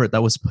the effort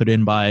that was put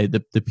in by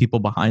the people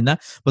behind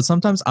that. But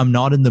sometimes I'm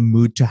not in the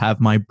mood to have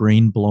my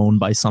brain blown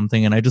by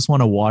something, and I just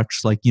want to watch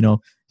like, you know,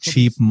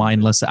 cheap,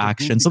 mindless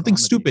action, something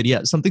comedy. Stupid.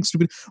 Yeah, something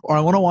stupid. Or I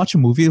want to watch a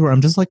movie where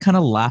I'm just like kind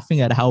of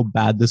laughing at how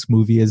bad this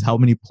movie is, how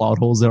many plot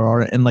holes there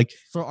are, and like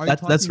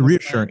that's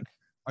reassuring. Like,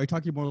 are you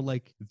talking more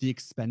like The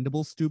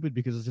Expendables stupid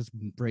because it's just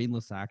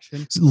brainless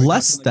action?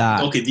 Less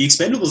that. Okay, The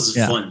Expendables is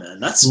fun, man.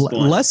 That's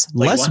fun. Less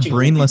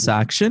brainless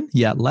action.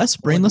 Yeah, less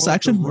brainless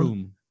action.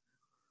 Room.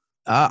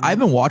 I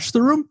haven't watched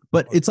The Room,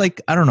 but it's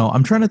like, I don't know.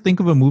 I'm trying to think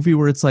of a movie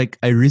where it's like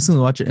I recently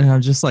watched it and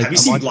I'm just like, have you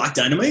seen Black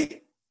Dynamite?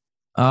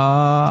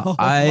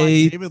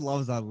 David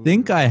loves that movie.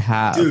 Think I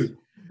have. Dude,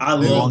 I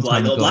love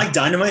Black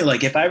Dynamite.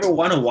 Like if I ever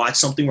want to watch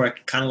something where I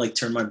can kind of like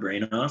turn my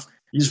brain off,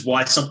 you just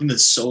watch something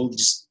that's so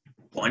just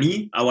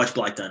funny, I watch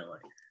Black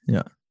Dynamite.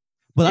 Yeah.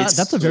 But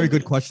that's a very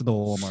good question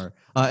though, Omar.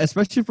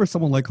 Especially for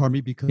someone like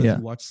Harmit, because you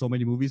watch so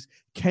many movies.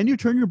 Can you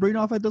turn your brain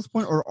off at this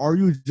point, or are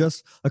you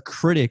just a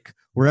critic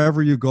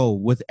wherever you go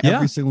with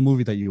every single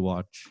movie that you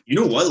watch? You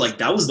know what? Like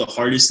that was the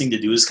hardest thing to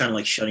do, is kind of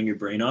like shutting your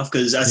brain off.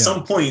 Because at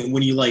some point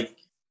when you like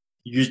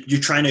you're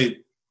trying to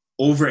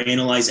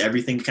overanalyze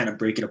everything to kind of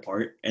break it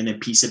apart and then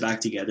piece it back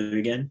together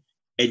again,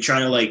 and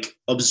trying to like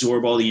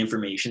absorb all the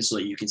information so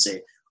that you can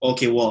say,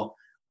 okay, well,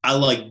 I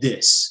like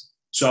this,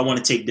 so I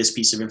want to take this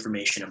piece of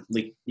information and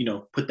like, you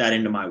know, put that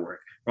into my work.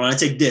 I want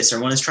to take this. I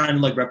want to try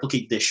and like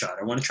replicate this shot.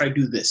 I want to try to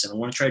do this, and I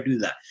want to try to do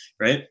that.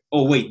 Right?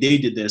 Oh wait, they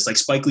did this. Like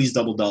Spike Lee's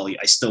Double Dolly.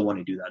 I still want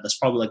to do that. That's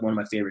probably like one of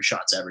my favorite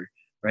shots ever.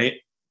 Right?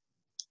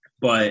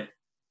 But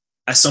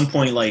at some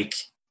point, like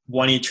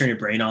wanting to turn your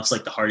brain off is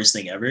like the hardest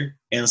thing ever,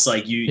 and it's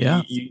like you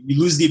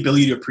lose the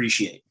ability to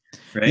appreciate.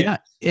 Right? Yeah,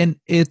 and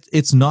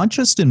it's not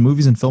just in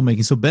movies and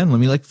filmmaking. So Ben, let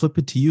me like flip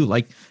it to you.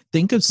 Like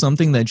think of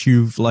something that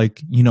you've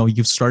like, you know,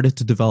 you've started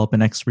to develop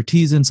an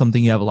expertise in,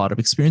 something you have a lot of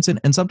experience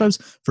in. And sometimes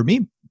for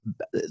me,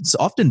 it's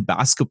often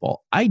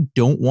basketball. I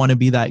don't want to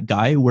be that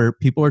guy where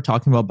people are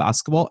talking about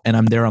basketball and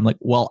I'm there. I'm like,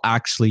 well,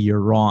 actually,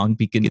 you're wrong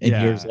because and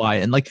here's why.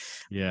 And like,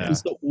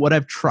 so what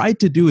I've tried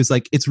to do is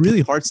like, it's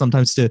really hard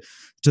sometimes to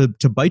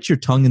bite your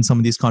tongue in some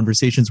of these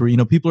conversations where, you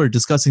know, people are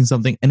discussing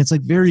something and it's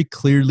like very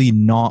clearly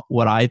not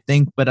what I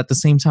think. But at the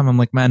same time, I'm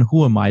like, man,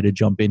 who am I to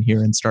jump in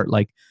here and start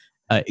like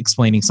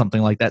explaining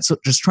something like that? So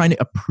just trying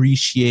to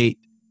appreciate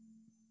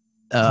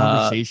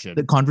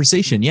the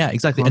conversation. Yeah,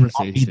 exactly. And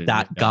not be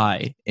that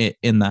guy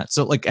in that.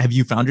 So like, have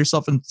you found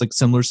yourself in like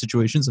similar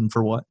situations, and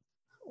for what?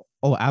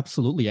 Oh,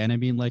 absolutely. And I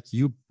mean, like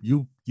you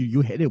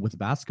hit it with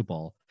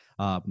basketball.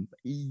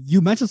 You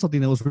mentioned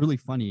something that was really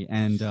funny,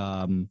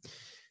 and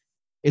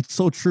it's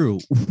so true.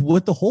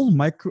 With the whole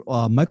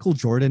Michael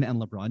Jordan and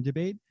LeBron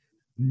debate,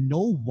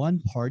 no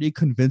one party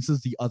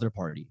convinces the other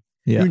party.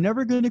 Yeah. You're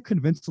never going to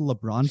convince a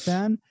LeBron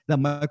fan that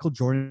Michael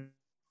Jordan,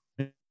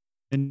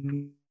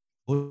 and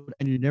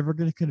you're never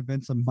going to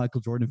convince a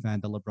Michael Jordan fan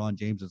that LeBron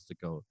James is the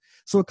GOAT.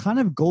 So it kind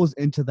of goes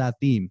into that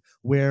theme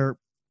where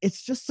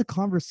it's just a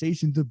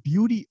conversation. The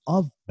beauty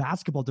of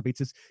basketball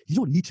debates is you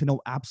don't need to know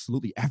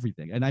absolutely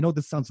everything. And I know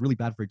this sounds really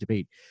bad for a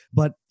debate,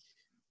 but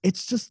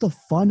it's just the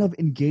fun of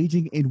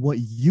engaging in what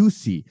you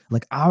see.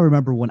 Like, I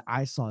remember when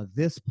I saw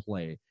this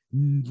play,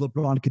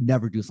 LeBron could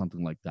never do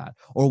something like that.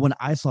 Or when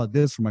I saw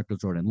this from Michael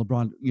Jordan,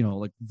 LeBron, you know,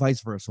 like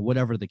vice versa,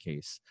 whatever the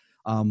case.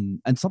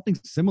 And something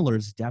similar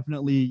is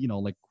definitely, you know,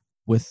 like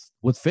with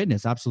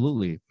fitness.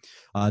 Absolutely.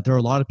 There are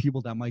a lot of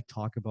people that might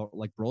talk about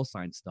like bro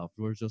science stuff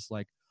where it's just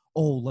like,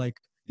 oh, like,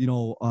 you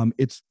know,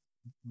 it's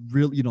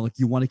really, you know, like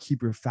you want to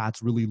keep your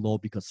fats really low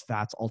because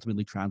fats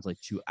ultimately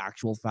translate to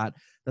actual fat.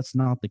 That's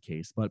not the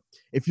case. But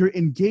if you're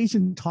engaged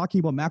in talking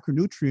about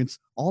macronutrients,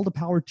 all the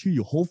power to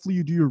you. Hopefully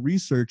you do your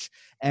research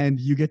and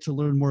you get to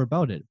learn more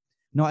about it.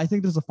 Now, I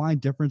think there's a fine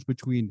difference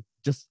between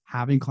just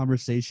having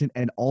conversation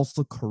and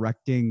also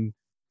correcting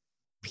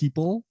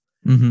people.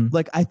 Mm-hmm.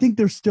 Like, I think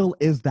there still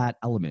is that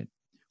element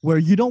where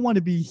you don't want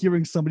to be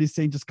hearing somebody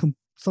saying just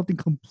something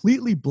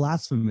completely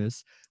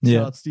blasphemous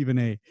about Stephen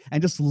A.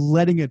 and just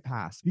letting it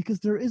pass, because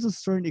there is a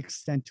certain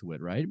extent to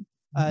it, right?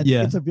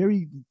 It's a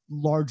very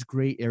large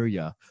gray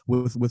area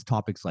with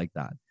topics like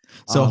that.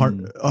 So,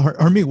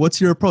 Harmit,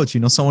 what's your approach? You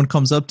know, someone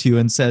comes up to you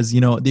and says,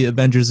 you know, The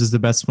Avengers is the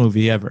best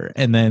movie ever.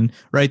 And then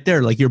right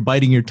there, like you're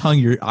biting your tongue,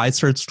 your eye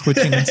starts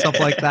twitching and stuff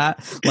like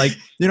that. Like,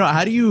 you know,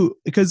 how do you,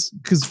 because,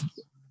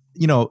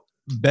 you know,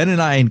 Ben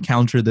and I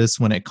encounter this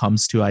when it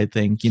comes to, I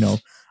think, you know,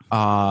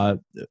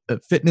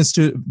 fitness,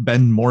 to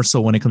Ben more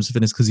so when it comes to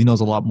fitness because he knows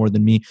a lot more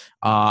than me,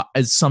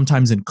 as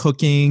sometimes in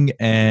cooking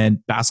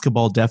and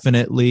basketball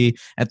definitely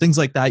and things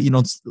like that, you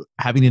know,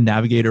 having to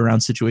navigate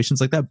around situations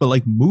like that. But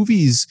like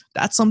movies,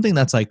 that's something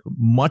that's like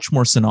much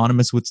more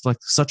synonymous with like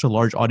such a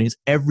large audience.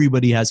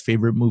 Everybody has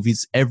favorite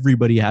movies,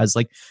 everybody has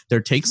like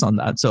their takes on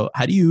that. So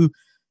how do you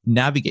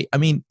navigate? I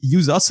mean,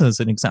 use us as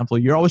an example.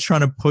 You're always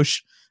trying to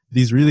push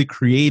these really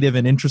creative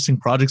and interesting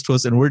projects to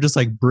us, and we're just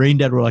like brain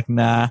dead. We're like,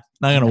 nah,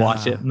 not gonna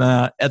watch it.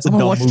 Nah, that's a dumb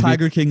movie. Watch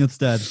Tiger King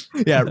instead.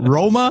 Yeah,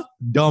 Roma,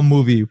 dumb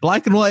movie.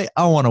 Black and white,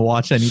 I don't want to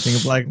watch anything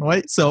in black and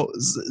white. So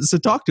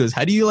talk to us.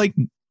 How do you like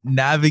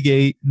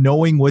navigate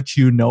knowing what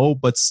you know,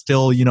 but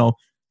still, you know,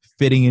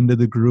 fitting into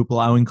the group,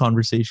 allowing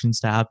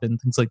conversations to happen,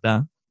 things like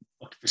that?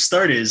 For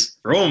starters,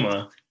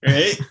 Roma,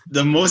 right?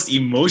 The most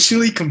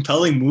emotionally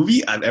compelling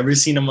movie I've ever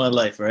seen in my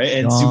life, right?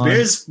 And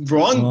Zubair's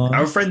wrong.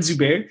 Our friend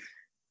Zubair,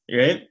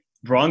 right?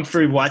 Wrong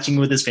for watching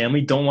with his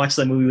family. Don't watch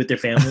that movie with their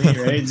family,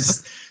 right?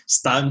 Just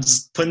stop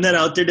just putting that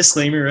out there,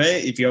 disclaimer,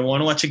 right? If you want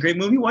to watch a great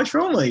movie, watch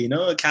Roma, you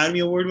know, Academy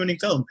Award-winning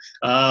film.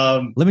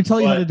 Let me tell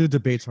you how to do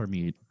debates,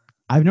 Harmit.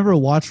 I've never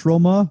watched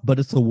Roma, but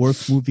it's the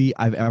worst movie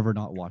I've ever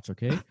not watched,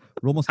 okay?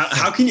 Roma's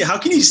how can you,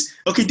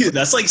 okay, dude,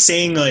 that's like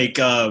saying like,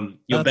 Ben.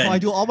 I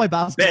do all my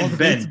basketball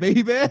debates,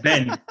 baby.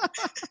 Ben.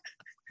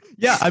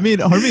 Yeah, I mean,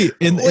 Harmit,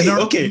 in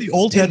the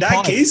old head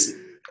pod.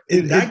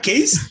 In that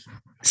case,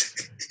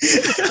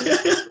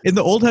 in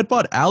the old head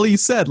pod, Ali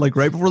said, like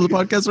right before the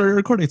podcast started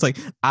recording, it's like,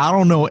 I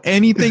don't know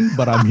anything,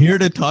 but I'm here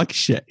to talk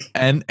shit.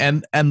 And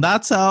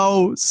that's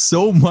how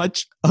so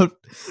much of,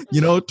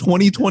 you know,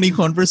 2020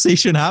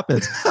 conversation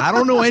happens. I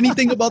don't know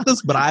anything about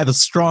this, but I have a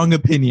strong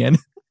opinion.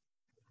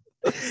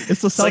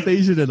 It's the South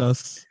Asian in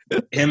us.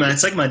 Yeah, man,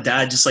 it's like my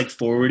dad just like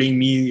forwarding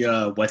me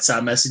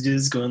WhatsApp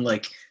messages going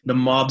like, the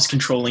mob's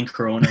controlling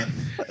Corona.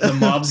 The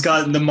mob's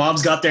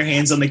got their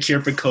hands on the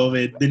cure for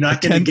COVID. They're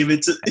not going to give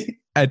it to...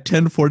 At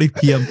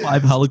 10:40 p.m.,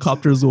 5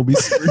 helicopters will be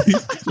sprayed.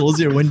 Close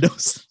your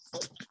windows.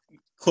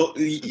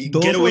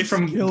 Get away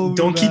from...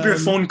 Don't keep your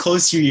phone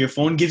close to you. Your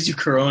phone gives you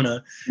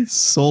Corona.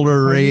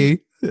 Solar ray.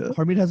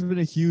 Harmit has been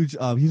a huge...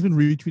 he's been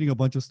retweeting a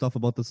bunch of stuff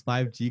about this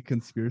 5G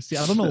conspiracy.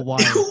 I don't know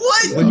why.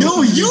 What? No,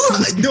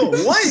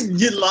 what?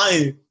 You're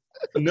lying.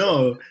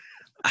 No.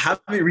 I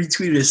haven't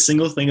retweeted a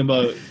single thing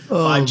about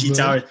 5G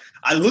towers.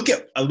 I look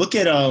at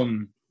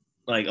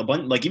like a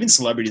bunch, like even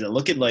celebrities. I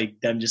look at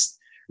like them just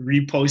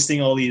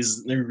reposting all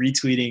these, they're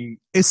retweeting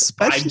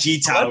especially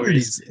 5G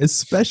towers.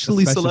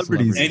 especially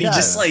celebrities. And you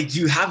just like,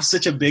 you have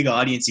such a big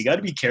audience. You got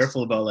to be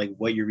careful about like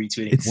what you're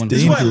retweeting. It's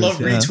This is why I love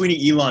dangerous,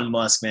 retweeting Elon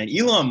Musk, man.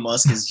 Elon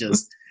Musk is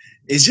just,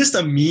 it's just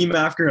a meme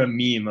after a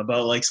meme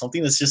about like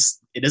something that's just,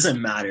 it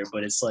doesn't matter,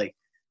 but it's like,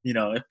 you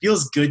know, it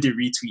feels good to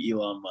retweet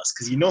Elon Musk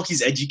because you know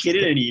he's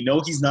educated and you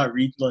know he's not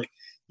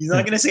he's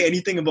not going to say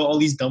anything about all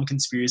these dumb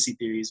conspiracy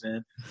theories,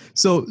 man.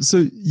 So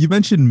you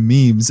mentioned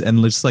memes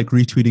and just like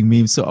retweeting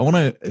memes. So I want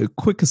a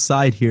quick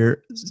aside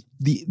here.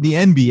 The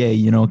NBA,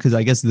 you know, because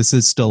I guess this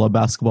is still a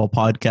basketball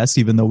podcast,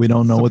 even though we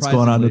don't know what's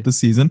going on with the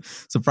season.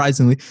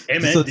 Surprisingly. Hey,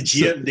 man, the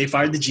GM, they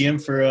fired the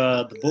GM for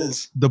the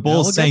Bulls. The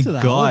Bulls, thank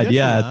God.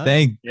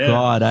 Thank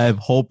God. I have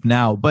hope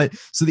now. But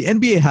so the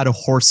NBA had a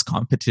horse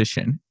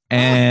competition.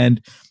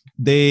 And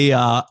they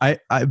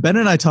Ben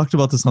and I talked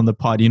about this on the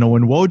pod. You know,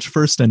 when Woj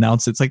first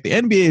announced it's like the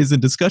NBA is in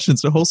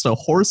discussions to host a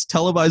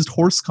televised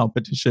horse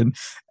competition,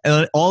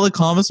 and all the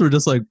comments were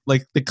just like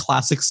the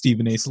classic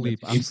Stephen A.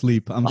 I'm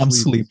sleep.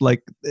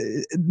 Like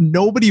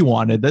nobody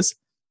wanted this.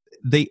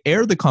 They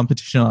aired the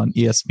competition on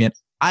ESPN.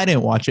 I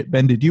didn't watch it.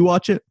 Ben, did you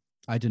watch it?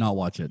 I did not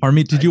watch it.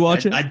 Harmit, did you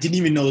watch it? I didn't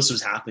even know this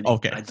was happening.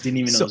 Okay. I didn't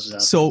even know this was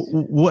happening. So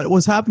what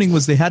was happening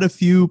was they had a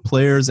few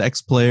players,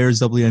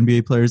 ex-players,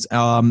 WNBA players,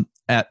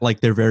 at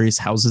like their various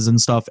houses and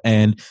stuff.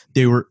 And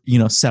they were, you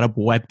know, set up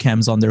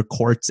webcams on their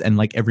courts and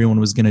like everyone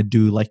was going to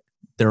do like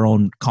their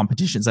own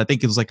competitions. I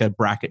think it was like a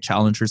bracket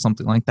challenge or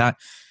something like that.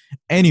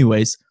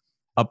 Anyways,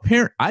 I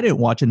didn't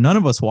watch it. None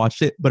of us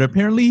watched it, but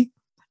apparently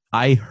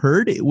I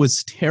heard it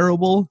was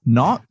terrible,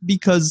 not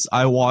because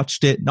I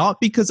watched it, not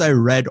because I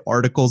read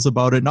articles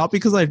about it, not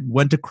because I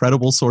went to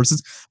credible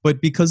sources, but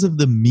because of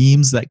the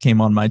memes that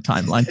came on my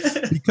timeline.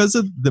 Because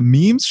of the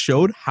memes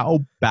showed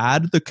how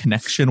bad the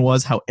connection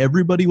was, how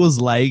everybody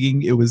was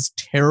lagging. It was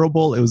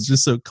terrible. It was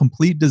just a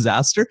complete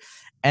disaster.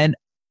 And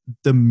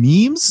the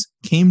memes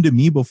came to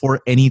me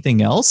before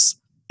anything else.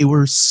 It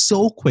was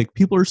so quick.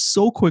 People are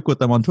so quick with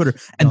them on Twitter.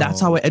 And that's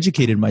how I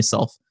educated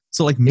myself.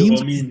 So like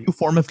memes are a new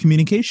form of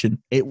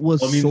communication. It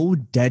was so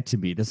dead to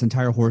me, this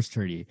entire horse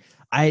tourney.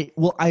 I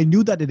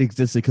knew that it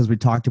existed because we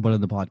talked about it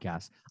in the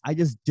podcast. I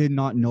just did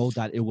not know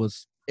that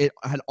it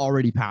had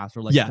already passed,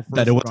 or like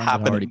that it was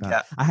happening.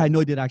 Yeah. I had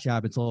no idea it actually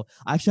happened. So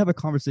I actually have a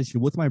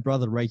conversation with my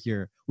brother right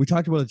here. We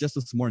talked about it just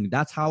this morning.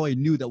 That's how I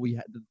knew that we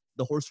had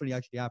the horse tourney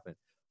actually happened.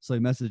 So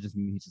he messages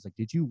me. He's just like,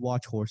 "Did you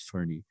watch horse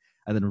tourney?"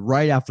 And then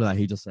right after that,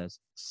 he just says,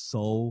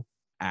 "So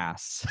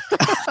ass."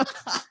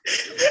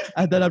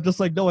 And then I'm just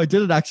like, "No, I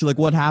didn't actually. Like,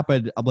 what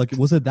happened?" I'm like,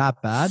 "Was it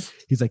that bad?"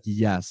 He's like,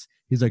 "Yes."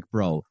 He's like,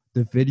 "Bro,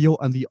 the video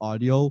and the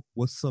audio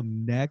was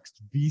some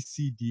next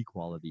VCD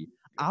quality."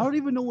 I don't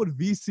even know what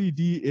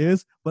VCD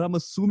is, but I'm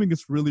assuming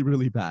it's really,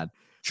 really bad.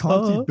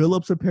 Chauncey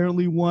Billups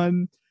apparently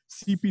won.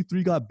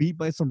 CP3 got beat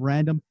by some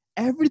random.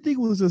 Everything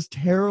was just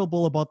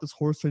terrible about this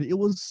horse tourney. It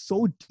was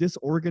so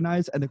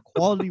disorganized and the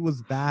quality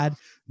was bad.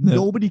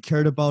 Nobody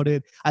cared about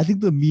it. I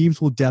think the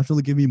memes will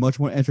definitely give me much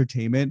more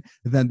entertainment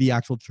than the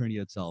actual tourney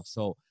itself.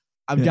 So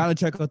I'm down to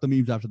check out the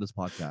memes after this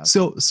podcast.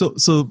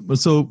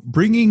 So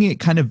bringing it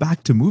kind of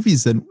back to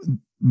movies, then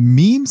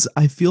memes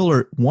I feel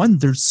are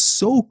they're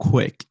so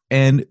quick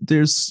and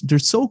they're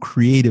so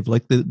creative,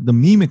 like the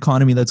meme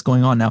economy that's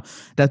going on now,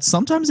 that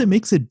sometimes it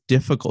makes it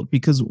difficult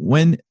because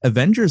when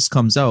Avengers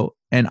comes out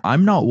and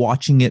I'm not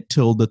watching it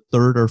till the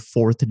third or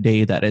fourth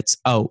day that it's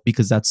out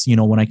because that's, you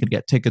know, when I could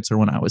get tickets or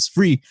when I was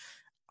free,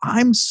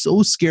 I'm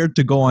so scared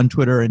to go on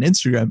Twitter and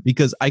Instagram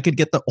because I could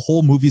get the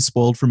whole movie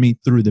spoiled for me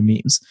through the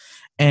memes.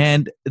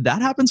 And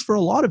that happens for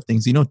a lot of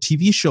things, you know,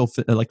 TV show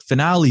like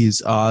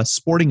finales,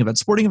 sporting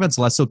events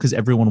less so because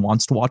everyone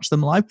wants to watch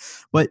them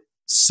live. But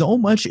so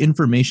much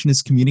information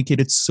is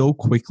communicated so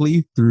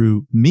quickly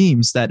through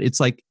memes that it's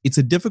like it's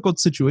a difficult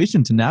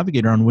situation to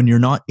navigate around when you're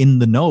not in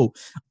the know.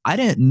 I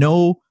didn't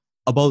know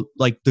about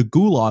like the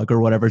gulag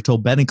or whatever till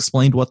Ben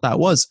explained what that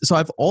was. So I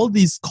have all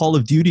these Call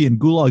of Duty and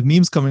gulag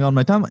memes coming on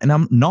my timeline and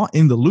I'm not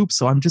in the loop.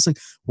 So I'm just like,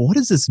 what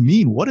does this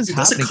mean? What is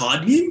happening? That's a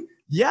COD meme?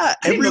 Yeah.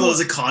 I didn't know it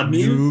was a COD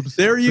meme.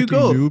 There you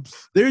go.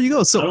 There you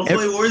go. So I don't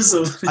play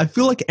Warzone. I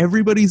feel like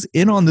everybody's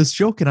in on this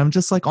joke and I'm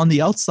just like on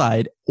the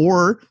outside,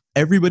 or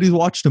everybody's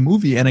watched a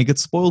movie and it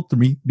gets spoiled to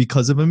me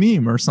because of a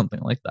meme or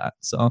something like that.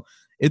 So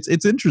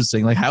it's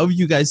interesting. Like, how have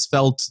you guys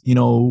felt, you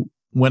know,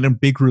 when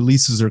big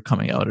releases are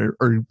coming out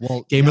or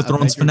Game of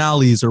Thrones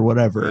finales or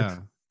whatever? Yeah.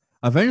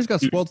 Avengers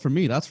got spoiled for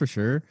me, that's for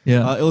sure.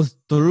 Yeah, it was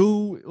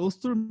through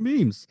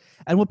memes.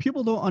 And what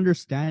people don't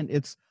understand,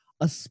 it's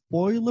a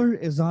spoiler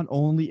is not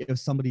only if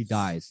somebody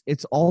dies,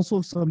 it's also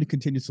if somebody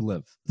continues to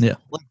live. Yeah,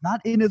 like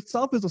that in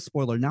itself is a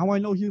spoiler. Now I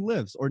know he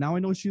lives, or now I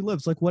know she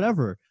lives. Like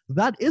whatever,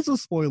 that is a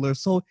spoiler.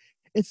 So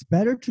it's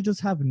better to just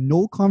have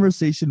no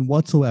conversation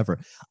whatsoever.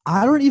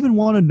 I don't even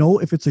want to know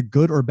if it's a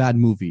good or bad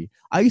movie.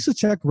 I used to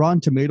check Rotten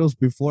Tomatoes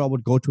before I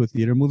would go to a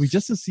theater movie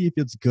just to see if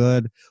it's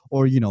good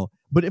or, you know.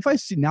 But if I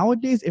see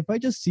nowadays, if I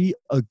just see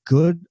a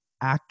good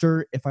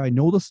actor, if I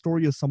know the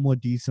story is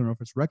somewhat decent or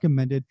if it's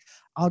recommended,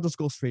 I'll just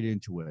go straight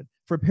into it.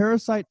 For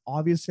Parasite,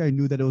 obviously I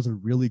knew that it was a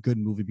really good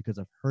movie because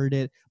I've heard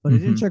it, but I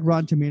didn't check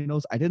Rotten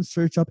Tomatoes. I didn't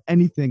search up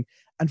anything.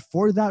 And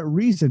for that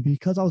reason,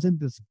 because I was in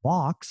this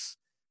box,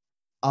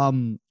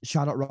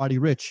 shout out Roddy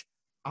Rich,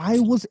 I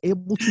was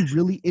able to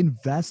really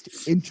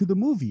invest into the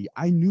movie.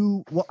 I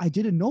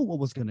didn't know what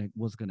was gonna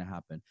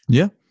happen.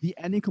 Yeah. The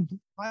ending completely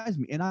surprised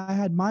me. And I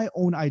had my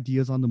own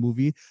ideas on the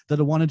movie that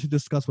I wanted to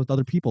discuss with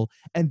other people.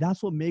 And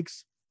that's what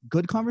makes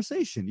good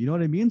conversation. You know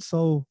what I mean?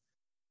 So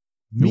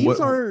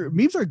memes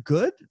are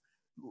good.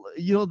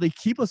 You know, they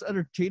keep us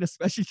entertained,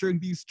 especially during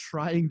these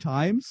trying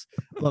times.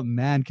 But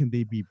man, can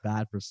they be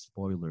bad for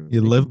spoilers?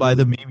 You live by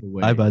the meme,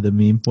 die by the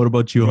meme. What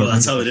about you? Well,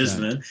 that's how it is,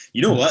 man.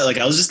 You know what? Like,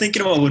 I was just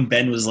thinking about when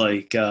Ben was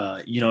like,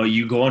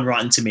 you go on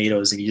Rotten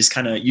Tomatoes and you just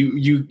kind of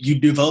you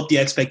develop the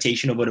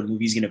expectation of what a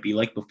movie's gonna be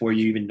like before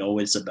you even know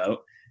what it's about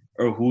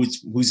or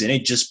who's in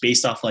it, just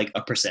based off like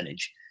a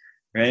percentage,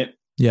 right?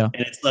 Yeah.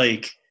 And it's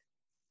like,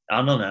 I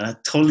don't know, man. I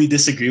totally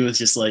disagree with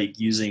just like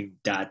using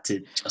that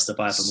to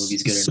justify if a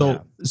movie's good or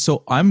not.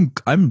 So I'm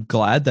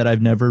glad that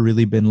I've never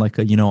really been like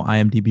a,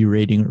 IMDb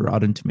rating or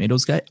Rotten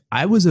Tomatoes guy.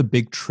 I was a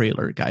big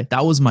trailer guy.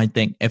 That was my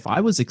thing. If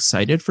I was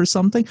excited for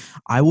something,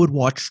 I would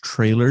watch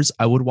trailers.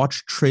 I would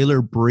watch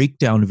trailer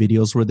breakdown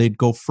videos where they'd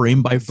go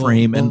frame by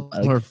frame and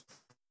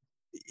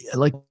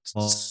like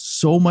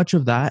so much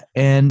of that.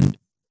 And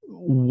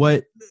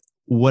what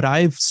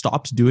I've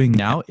stopped doing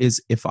now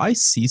is if I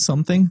see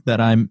something that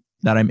I'm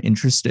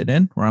interested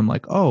in, where I'm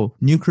like, oh,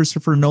 new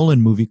Christopher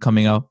Nolan movie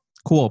coming out,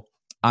 cool,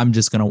 I'm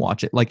just gonna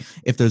watch it. Like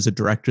if there's a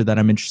director that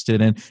I'm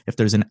interested in, if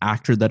there's an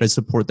actor that I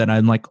support, that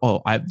I'm like,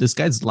 oh, this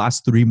guy's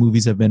last 3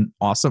 movies have been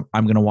awesome,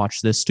 I'm gonna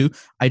watch this too.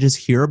 I just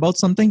hear about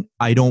something,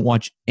 I don't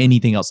watch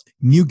anything else.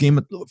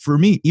 For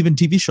me, even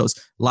TV shows,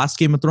 last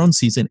Game of Thrones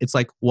season, it's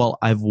like, well,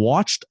 I've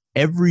watched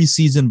every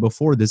season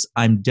before this,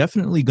 I'm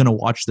definitely gonna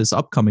watch this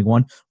upcoming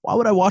one. Why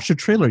would I watch a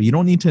trailer? You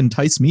don't need to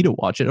entice me to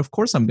watch it. Of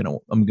course I'm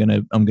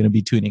gonna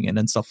be tuning in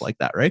and stuff like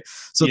that, right?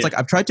 So it's like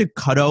I've tried to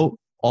cut out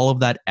all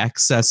of that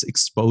excess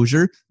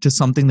exposure to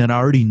something that I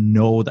already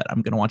know that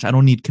I'm gonna watch. I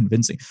don't need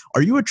convincing.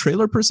 Are you a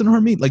trailer person,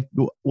 Harmit? Like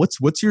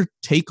what's your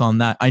take on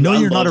that? I know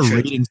you're not a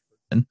ratings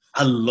person.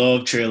 I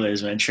love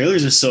trailers, man.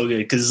 Trailers are so good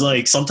because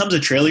like sometimes a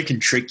trailer can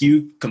trick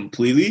you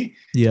completely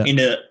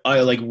into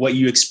like what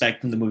you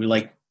expect from the movie.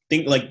 Like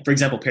think like, for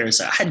example,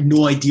 Parasite. I had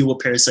no idea what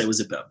Parasite was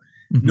about.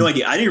 No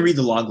idea. I didn't read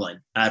the logline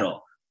at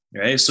all.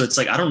 Right. So it's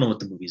like, I don't know what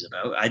the movie's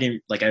about. I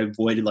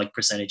avoided like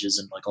percentages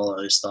and like all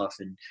other stuff.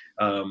 And,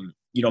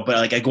 but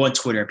like I go on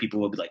Twitter and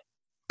people will be like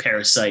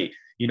Parasite,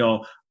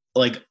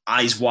 like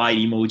eyes wide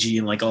emoji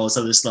and like all this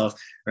other stuff.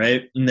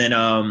 Right. And then,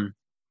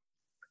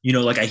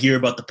 like I hear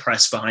about the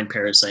press behind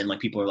Parasite and like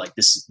people are like,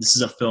 this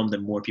is a film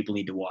that more people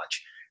need to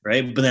watch.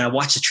 Right. But then I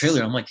watch the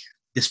trailer. I'm like,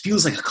 this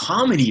feels like a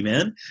comedy,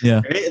 man.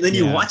 Yeah. Right? And then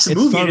you watch the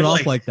movie. It started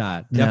off like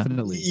that.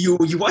 Definitely. You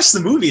watch the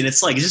movie and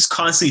it's like, it's just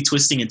constantly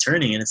twisting and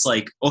turning. And it's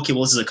like, okay,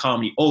 well, this is a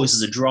comedy. Oh, this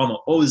is a drama.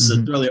 Oh, this is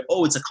a thriller.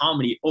 Oh, it's a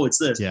comedy. Oh, it's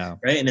this. Yeah.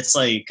 Right. And it's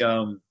like,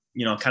 kind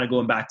of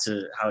going back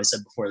to how I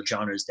said before, the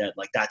genre is dead.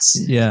 Like that's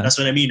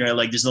what I mean, right?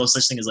 Like there's no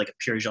such thing as like a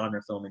pure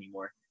genre film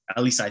anymore.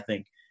 At least I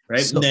think.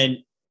 Right. So,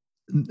 and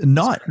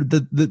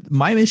then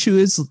my issue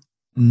is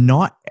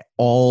not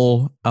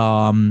all,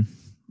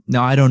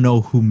 now, I don't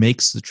know who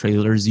makes the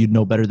trailers. You'd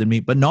know better than me,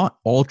 but not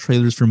all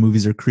trailers for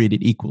movies are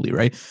created equally,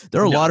 right?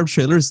 There are a lot of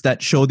trailers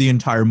that show the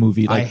entire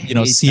movie, like,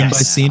 scene by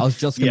scene. I was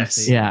just going to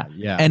say that.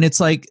 Yeah. And it's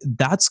like,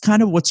 that's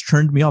kind of what's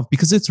turned me off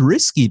because it's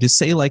risky to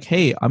say like,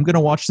 hey, I'm going to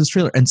watch this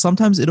trailer. And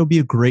sometimes it'll be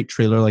a great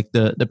trailer, like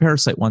the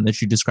Parasite one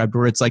that you described,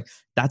 where it's like,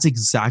 that's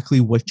exactly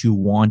what you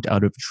want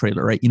out of a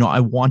trailer, right? I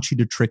want you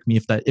to trick me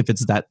if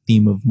it's that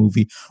theme of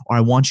movie, or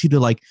I want you to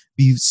like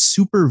be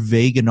super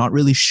vague and not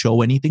really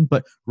show anything,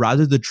 but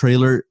rather the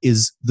trailer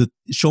is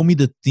show me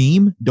the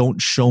theme,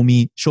 don't show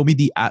me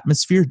the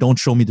atmosphere, don't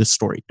show me the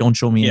story, don't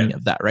show me any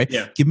of that, right?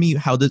 Give me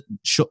how the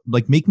show,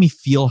 like make me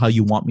feel how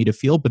you want me to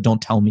feel, but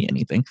don't tell me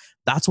anything.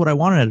 That's what I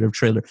wanted out of a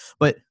trailer.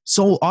 But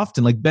so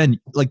often, like Ben,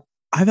 like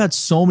I've had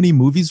so many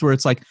movies where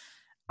it's like,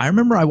 I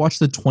remember I watched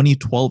the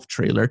 2012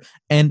 trailer,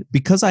 and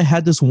because I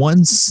had this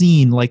one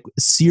scene like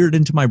seared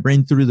into my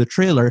brain through the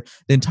trailer,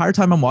 the entire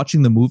time I'm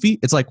watching the movie,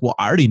 it's like, well,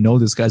 I already know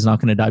this guy's not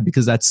going to die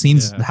because that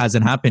scene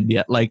hasn't happened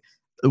yet. Like,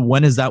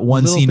 when is that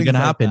one scene going to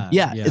happen? Like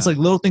yeah, it's like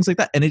little things like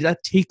that. And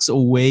that takes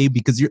away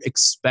because you're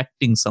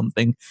expecting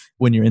something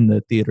when you're in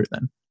the theater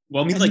then.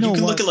 Well, I mean, like you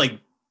can look at like,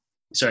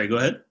 sorry, go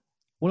ahead.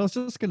 What I was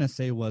just going to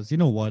say was, you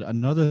know what,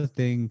 another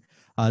thing,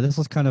 this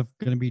was kind of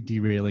going to be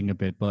derailing a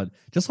bit, but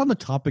just on the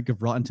topic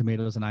of Rotten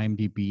Tomatoes and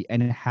IMDb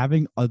and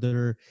having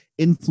other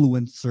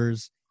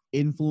influencers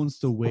influence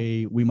the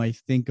way we might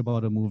think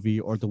about a movie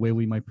or the way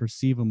we might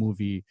perceive a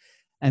movie.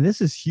 And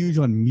this is huge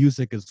on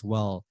music as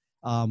well.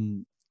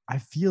 I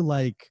feel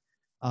like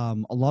a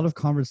lot of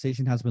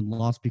conversation has been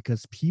lost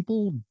because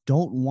people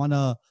don't want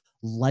to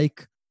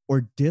like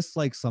or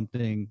dislike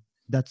something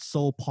that's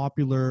so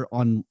popular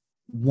on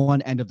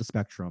one end of the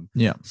spectrum.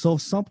 Yeah. So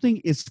if something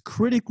is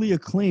critically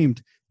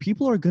acclaimed,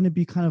 people are going to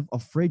be kind of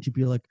afraid to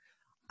be like,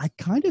 I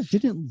kind of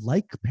didn't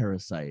like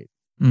Parasite.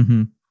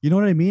 Mm-hmm. You know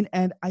what I mean?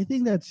 And I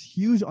think that's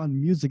huge on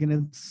music,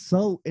 and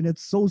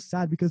it's so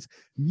sad because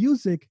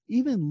music,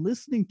 even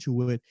listening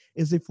to it,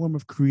 is a form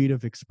of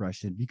creative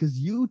expression because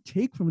you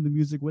take from the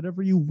music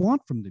whatever you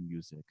want from the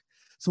music.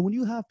 So when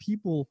you have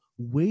people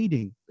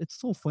waiting, it's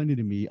so funny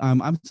to me.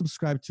 I'm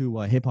subscribed to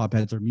Hip Hop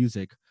Heads or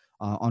Music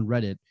on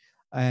Reddit,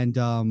 and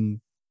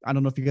I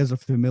don't know if you guys are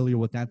familiar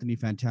with Anthony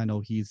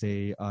Fantano. He's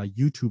a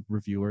YouTube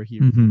reviewer.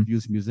 He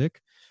reviews music,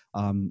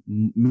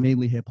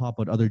 mainly hip hop,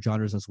 but other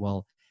genres as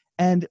well.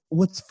 And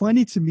what's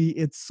funny to me,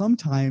 it's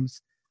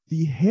sometimes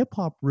the hip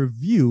hop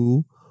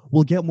review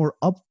will get more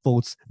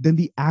upvotes than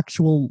the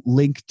actual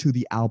link to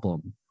the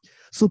album.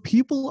 So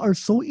people are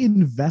so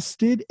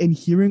invested in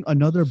hearing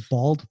another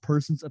bald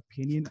person's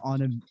opinion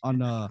on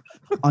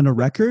a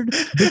record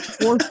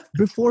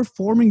before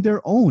forming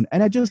their own.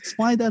 And I just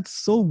find that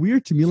so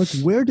weird to me. Like,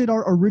 where did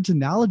our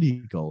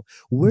originality go?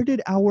 Where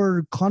did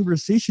our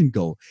conversation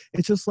go?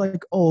 It's just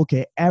like, oh,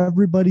 okay,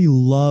 everybody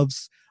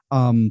loves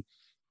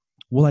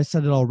well, I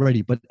said it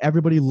already, but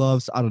everybody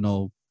loves, I don't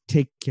know,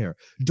 Take Care.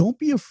 Don't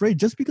be afraid,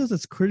 just because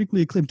it's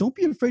critically acclaimed, don't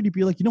be afraid to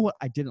be like, you know what,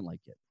 I didn't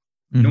like it.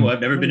 No,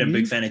 I've never been a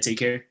big fan of Take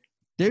Care.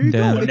 There you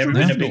go. I've never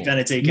been a big fan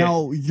of Take Care.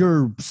 Now,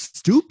 you're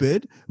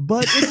stupid,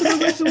 but it's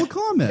an original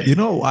comment. You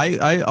know,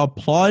 I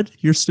applaud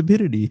your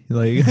stupidity.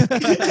 Like,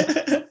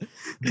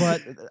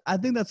 but I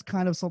think that's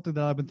kind of something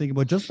that I've been thinking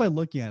about just by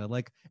looking at it.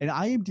 Like, an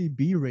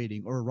IMDb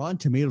rating or a Rotten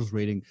Tomatoes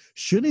rating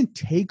shouldn't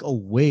take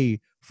away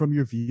from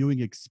your viewing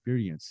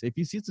experience. If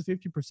you see it's a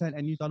 50%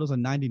 and you thought it was a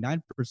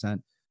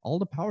 99%, all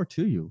the power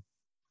to you.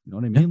 You know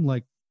what I mean?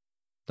 Like,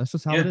 that's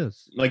just how it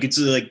is. Like, it's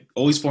like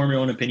always form your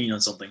own opinion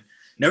on something.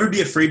 Never be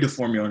afraid to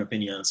form your own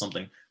opinion on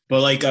something. But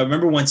like, I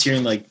remember once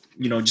hearing, like,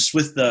 you know, just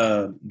with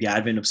the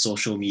advent of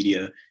social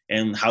media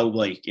and how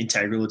like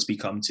integral it's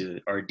become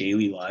to our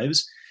daily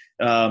lives,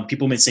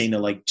 people been saying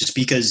that, like, just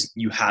because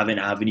you have an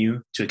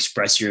avenue to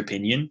express your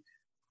opinion,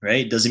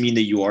 right, doesn't mean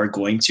that you are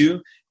going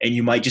to, and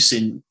you might just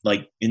end up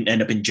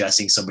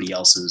ingesting somebody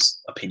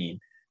else's opinion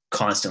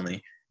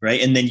constantly,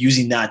 right, and then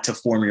using that to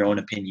form your own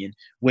opinion,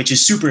 which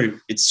is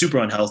super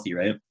unhealthy,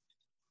 right?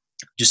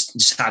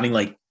 Just having,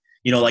 like,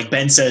 you know, like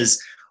Ben says,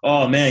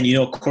 oh man, you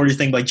know, Quarter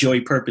Thing by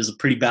Joey Purp is a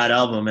pretty bad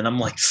album, and I'm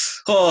like,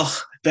 oh,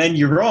 Ben,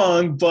 you're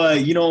wrong,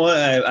 but you know what,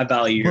 I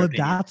value your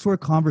opinion. That's where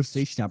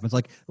conversation happens.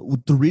 Like,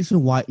 the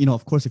reason why, you know,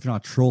 of course, if you're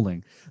not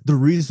trolling, the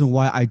reason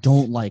why I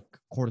don't like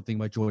Quarter Thing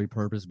by Joey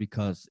Purp is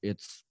because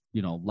it's,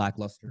 you know,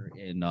 lackluster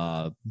in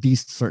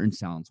these certain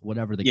sounds,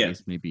 whatever the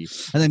case may be.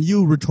 And then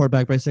you retort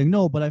back by saying,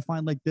 no, but I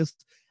find like this,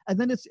 and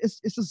then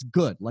it's just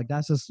good. Like,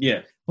 that's just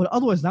But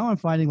otherwise, now I'm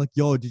finding like,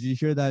 yo, did you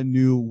hear that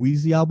new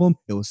Wheezy album?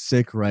 It was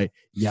sick, right?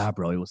 Yeah,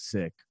 bro, it was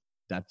sick.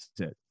 That's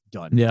it.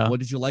 Done. Yeah. What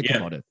did you like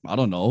about it? I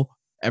don't know.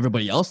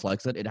 Everybody else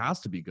likes it. It has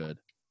to be good.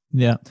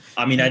 Yeah.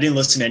 I mean, I didn't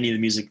listen to any of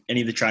the music,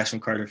 any of the tracks from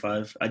Carter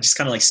 5. I just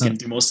kind of like skimmed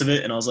through most of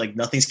it, and I was like,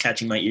 nothing's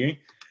catching my ear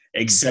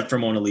except for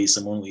Mona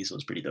Lisa. Mona Lisa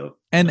was pretty dope.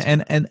 And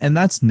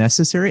that's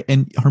necessary.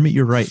 And Harmit,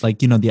 you're right.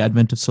 Like, you know, the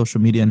advent of social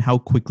media and how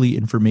quickly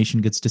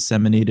information gets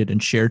disseminated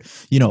and shared.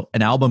 You know,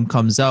 an album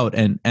comes out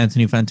and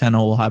Anthony Fantano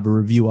will have a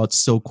review out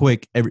so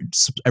quick.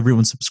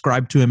 Everyone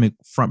subscribed to him,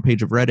 front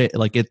page of Reddit.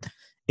 Like,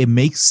 it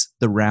makes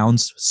the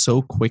rounds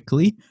so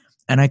quickly.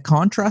 And I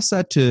contrast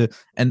that to,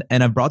 and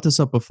I've brought this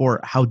up before,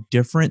 how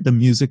different the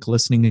music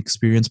listening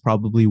experience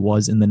probably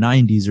was in the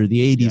 90s or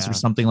the 80s or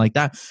something like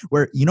that,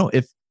 where, you know,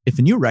 if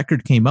a new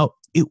record came out,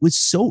 it was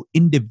so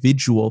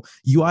individual.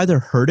 You either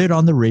heard it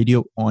on the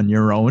radio on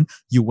your own,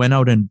 you went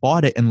out and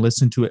bought it and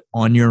listened to it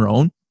on your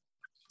own,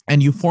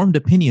 and you formed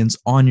opinions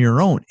on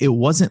your own. It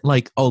wasn't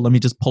like, oh, let me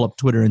just pull up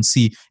Twitter and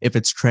see if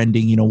it's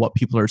trending, you know, what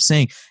people are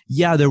saying.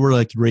 Yeah, there were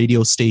like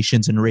radio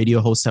stations and radio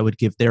hosts that would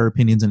give their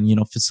opinions and, you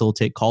know,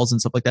 facilitate calls and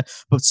stuff like that.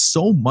 But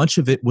so much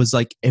of it was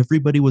like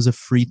everybody was a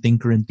free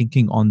thinker and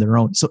thinking on their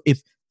own. So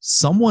if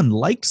someone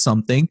liked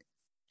something,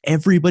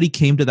 everybody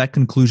came to that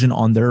conclusion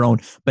on their own.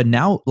 But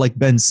now, like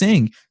Ben's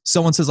saying,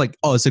 someone says like,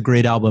 oh, it's a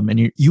great album,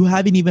 and you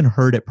haven't even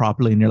heard it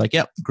properly, and you're like,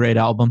 yeah, great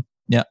album.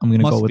 Yeah, I'm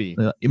going to go with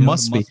it.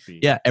 Must be.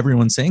 Yeah,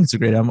 everyone's saying it's a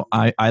great album.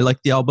 I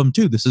like the album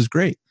too. This is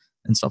great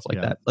and stuff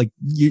like that. Like,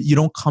 you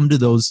don't come to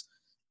those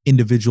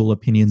individual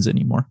opinions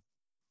anymore.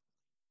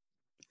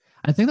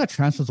 I think that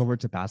transfers over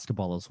to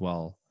basketball as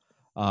well.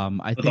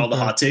 I think all the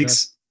hot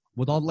takes,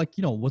 with all, like,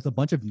 you know, with a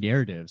bunch of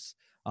narratives.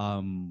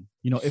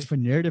 You know, if a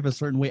narrative a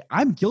certain way,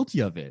 I'm guilty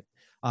of it.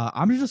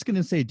 I'm just going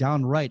to say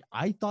downright,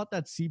 I thought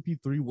that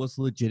CP3 was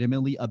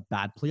legitimately a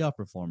bad playoff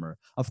performer.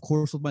 Of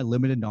course, with my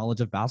limited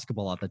knowledge of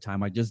basketball at the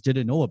time, I just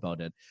didn't know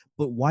about it.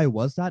 But why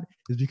was that?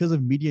 It's because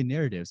of media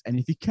narratives. And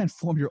if you can't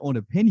form your own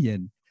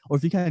opinion, or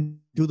if you can't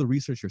do the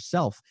research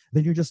yourself,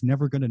 then you're just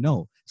never going to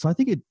know. So I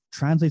think it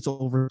translates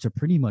over to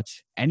pretty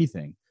much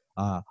anything.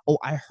 Oh,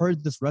 I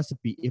heard this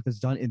recipe, if it's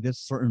done in this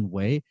certain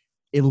way,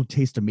 it'll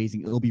taste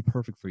amazing. It'll be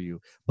perfect for you.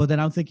 But then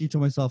I'm thinking to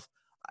myself,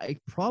 I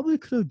probably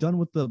could have done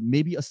with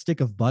maybe a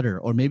stick of butter,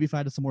 or maybe if I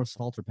added some more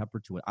salt or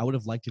pepper to it, I would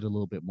have liked it a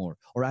little bit more,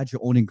 or add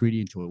your own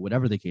ingredient to it,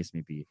 whatever the case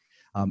may be.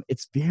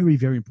 It's very,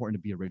 very important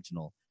to be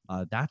original.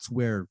 That's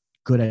where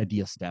good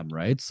ideas stem,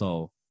 right?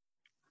 So,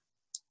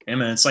 yeah,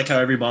 man, it's like how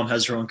every mom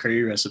has her own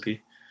curry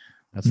recipe.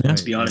 that's right.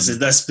 To be honest,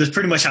 that's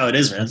pretty much how it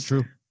is, man. That's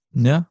true.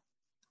 Yeah.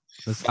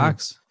 That's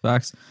Facts.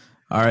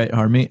 All right,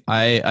 Harmit.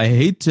 I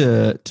hate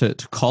to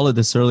call it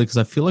this early because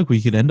I feel like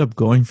we could end up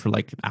going for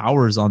like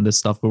hours on this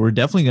stuff, but we're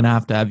definitely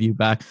gonna have you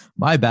back.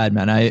 My bad,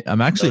 man. I'm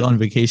actually on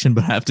vacation,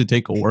 but I have to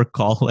take a work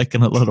call like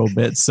in a little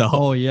bit. So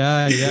Oh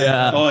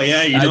yeah. Oh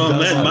yeah, you know,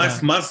 man,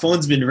 my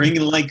phone's been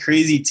ringing like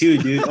crazy too,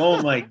 dude. Oh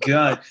my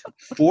god,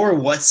 4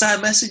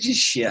 WhatsApp messages.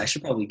 Shit, I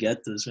should probably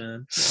get this,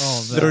 man.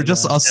 Oh, man, they're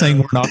just us saying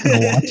we're not gonna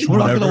watch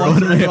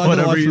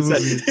whatever you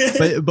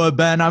said. But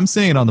Ben, I'm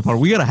saying it on the part.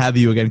 We gotta have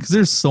you again because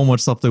there's so much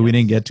stuff that we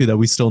didn't get to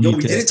that we still need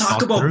we to didn't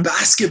talk about through.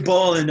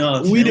 Basketball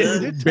enough. We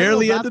didn't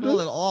barely ended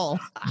at all.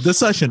 The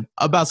session,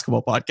 a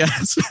basketball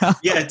podcast.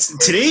 Yeah,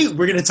 today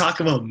we're gonna talk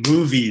about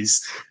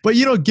movies. But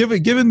you know,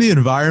 given the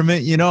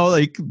environment, you know,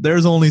 like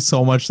there's only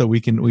so much that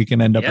we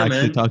can end up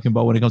actually talking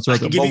about when it comes to. I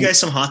can give you guys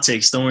some hot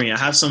takes. Don't worry, I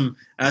have some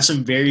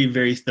very,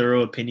 very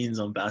thorough opinions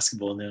on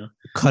basketball now.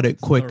 Cut it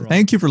quick.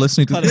 Thank you for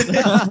listening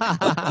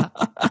to.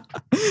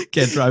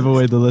 Can't drive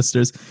away the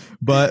listeners,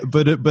 but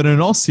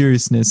in all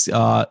seriousness,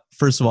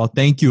 first of all,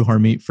 thank you,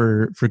 Harmit,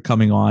 for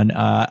coming on.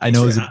 I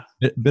know it was a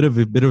bit of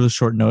a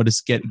short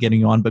notice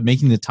getting on, but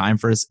making the time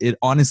for us, it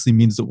honestly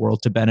means the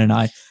world to Ben and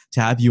I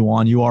to have you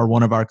on. You are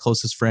one of our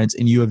closest friends,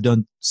 and you have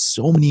done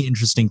so many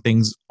interesting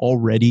things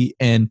already.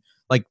 And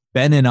like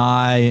Ben and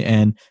I,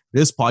 and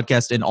this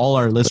podcast, and all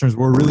our listeners,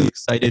 we're really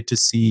excited to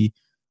see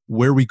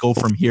where we go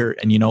from here,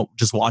 and you know,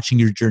 just watching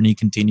your journey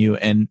continue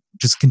and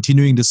just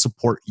continuing to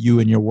support you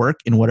and your work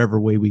in whatever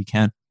way we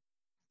can.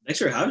 Thanks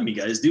for having me,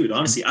 guys. Dude,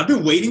 honestly, I've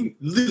been waiting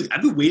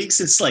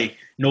since like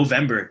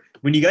November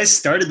when you guys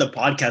started the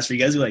podcast. Where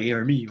you guys were like, "Hey,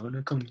 Harmit, you want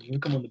to come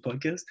on the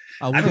podcast?"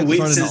 I've been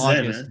waiting since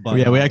then, man. But,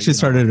 yeah, we actually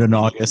started in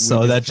August,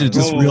 so that's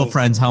just real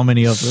friends. How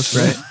many of us,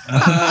 right?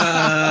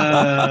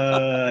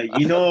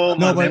 You know,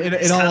 no, but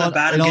in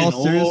all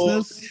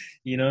seriousness,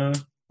 you know.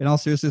 In all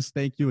seriousness,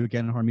 thank you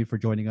again, Harmit, for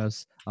joining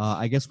us.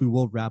 I guess we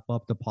will wrap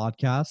up the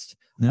podcast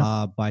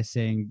by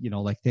saying, you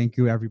know, like, thank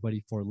you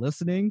everybody for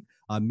listening.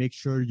 Make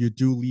sure you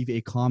do leave a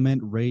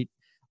comment, rate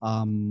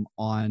on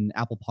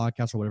Apple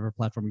Podcasts or whatever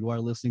platform you are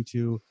listening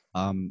to.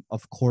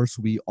 Of course,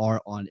 we are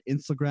on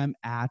Instagram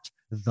at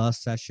The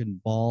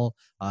Session Ball.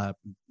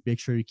 Make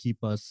sure you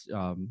keep us,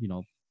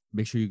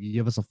 make sure you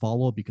give us a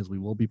follow because we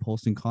will be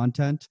posting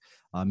content,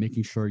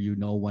 making sure you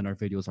know when our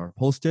videos are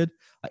posted.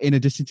 In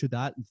addition to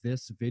that,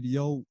 this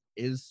video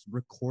is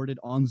recorded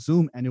on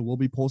Zoom and it will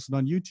be posted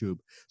on YouTube.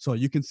 So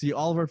you can see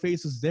all of our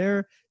faces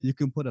there. You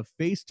can put a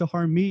face to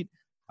Harmit.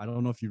 I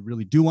don't know if you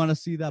really do want to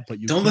see that,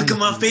 but you don't look at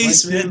my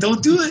face, man.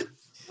 Don't do it.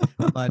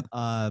 But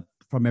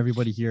from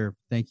everybody here,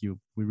 thank you.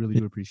 We really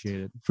do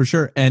appreciate it. For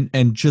sure.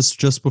 And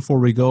just before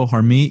we go,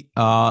 Harmit,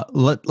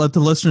 let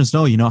the listeners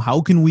know, you know, how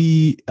can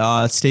we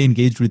stay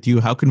engaged with you?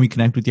 How can we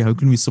connect with you? How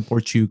can we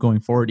support you going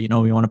forward? You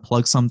know, we want to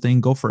plug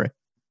something, go for it.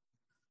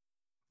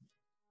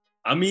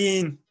 I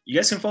mean, you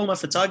guys can follow my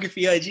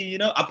photography IG, you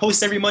know. I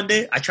post every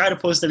Monday. I try to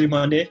post every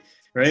Monday,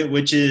 right?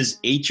 Which is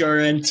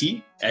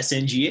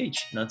HRMTSNGH.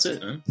 That's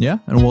it, man. Yeah,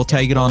 and we'll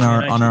tag it on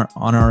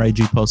our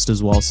IG post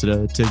as well,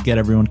 so to get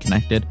everyone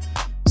connected.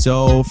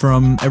 So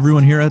from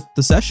everyone here at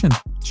the session,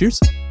 cheers.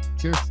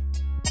 Cheers.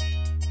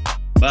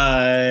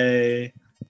 Bye.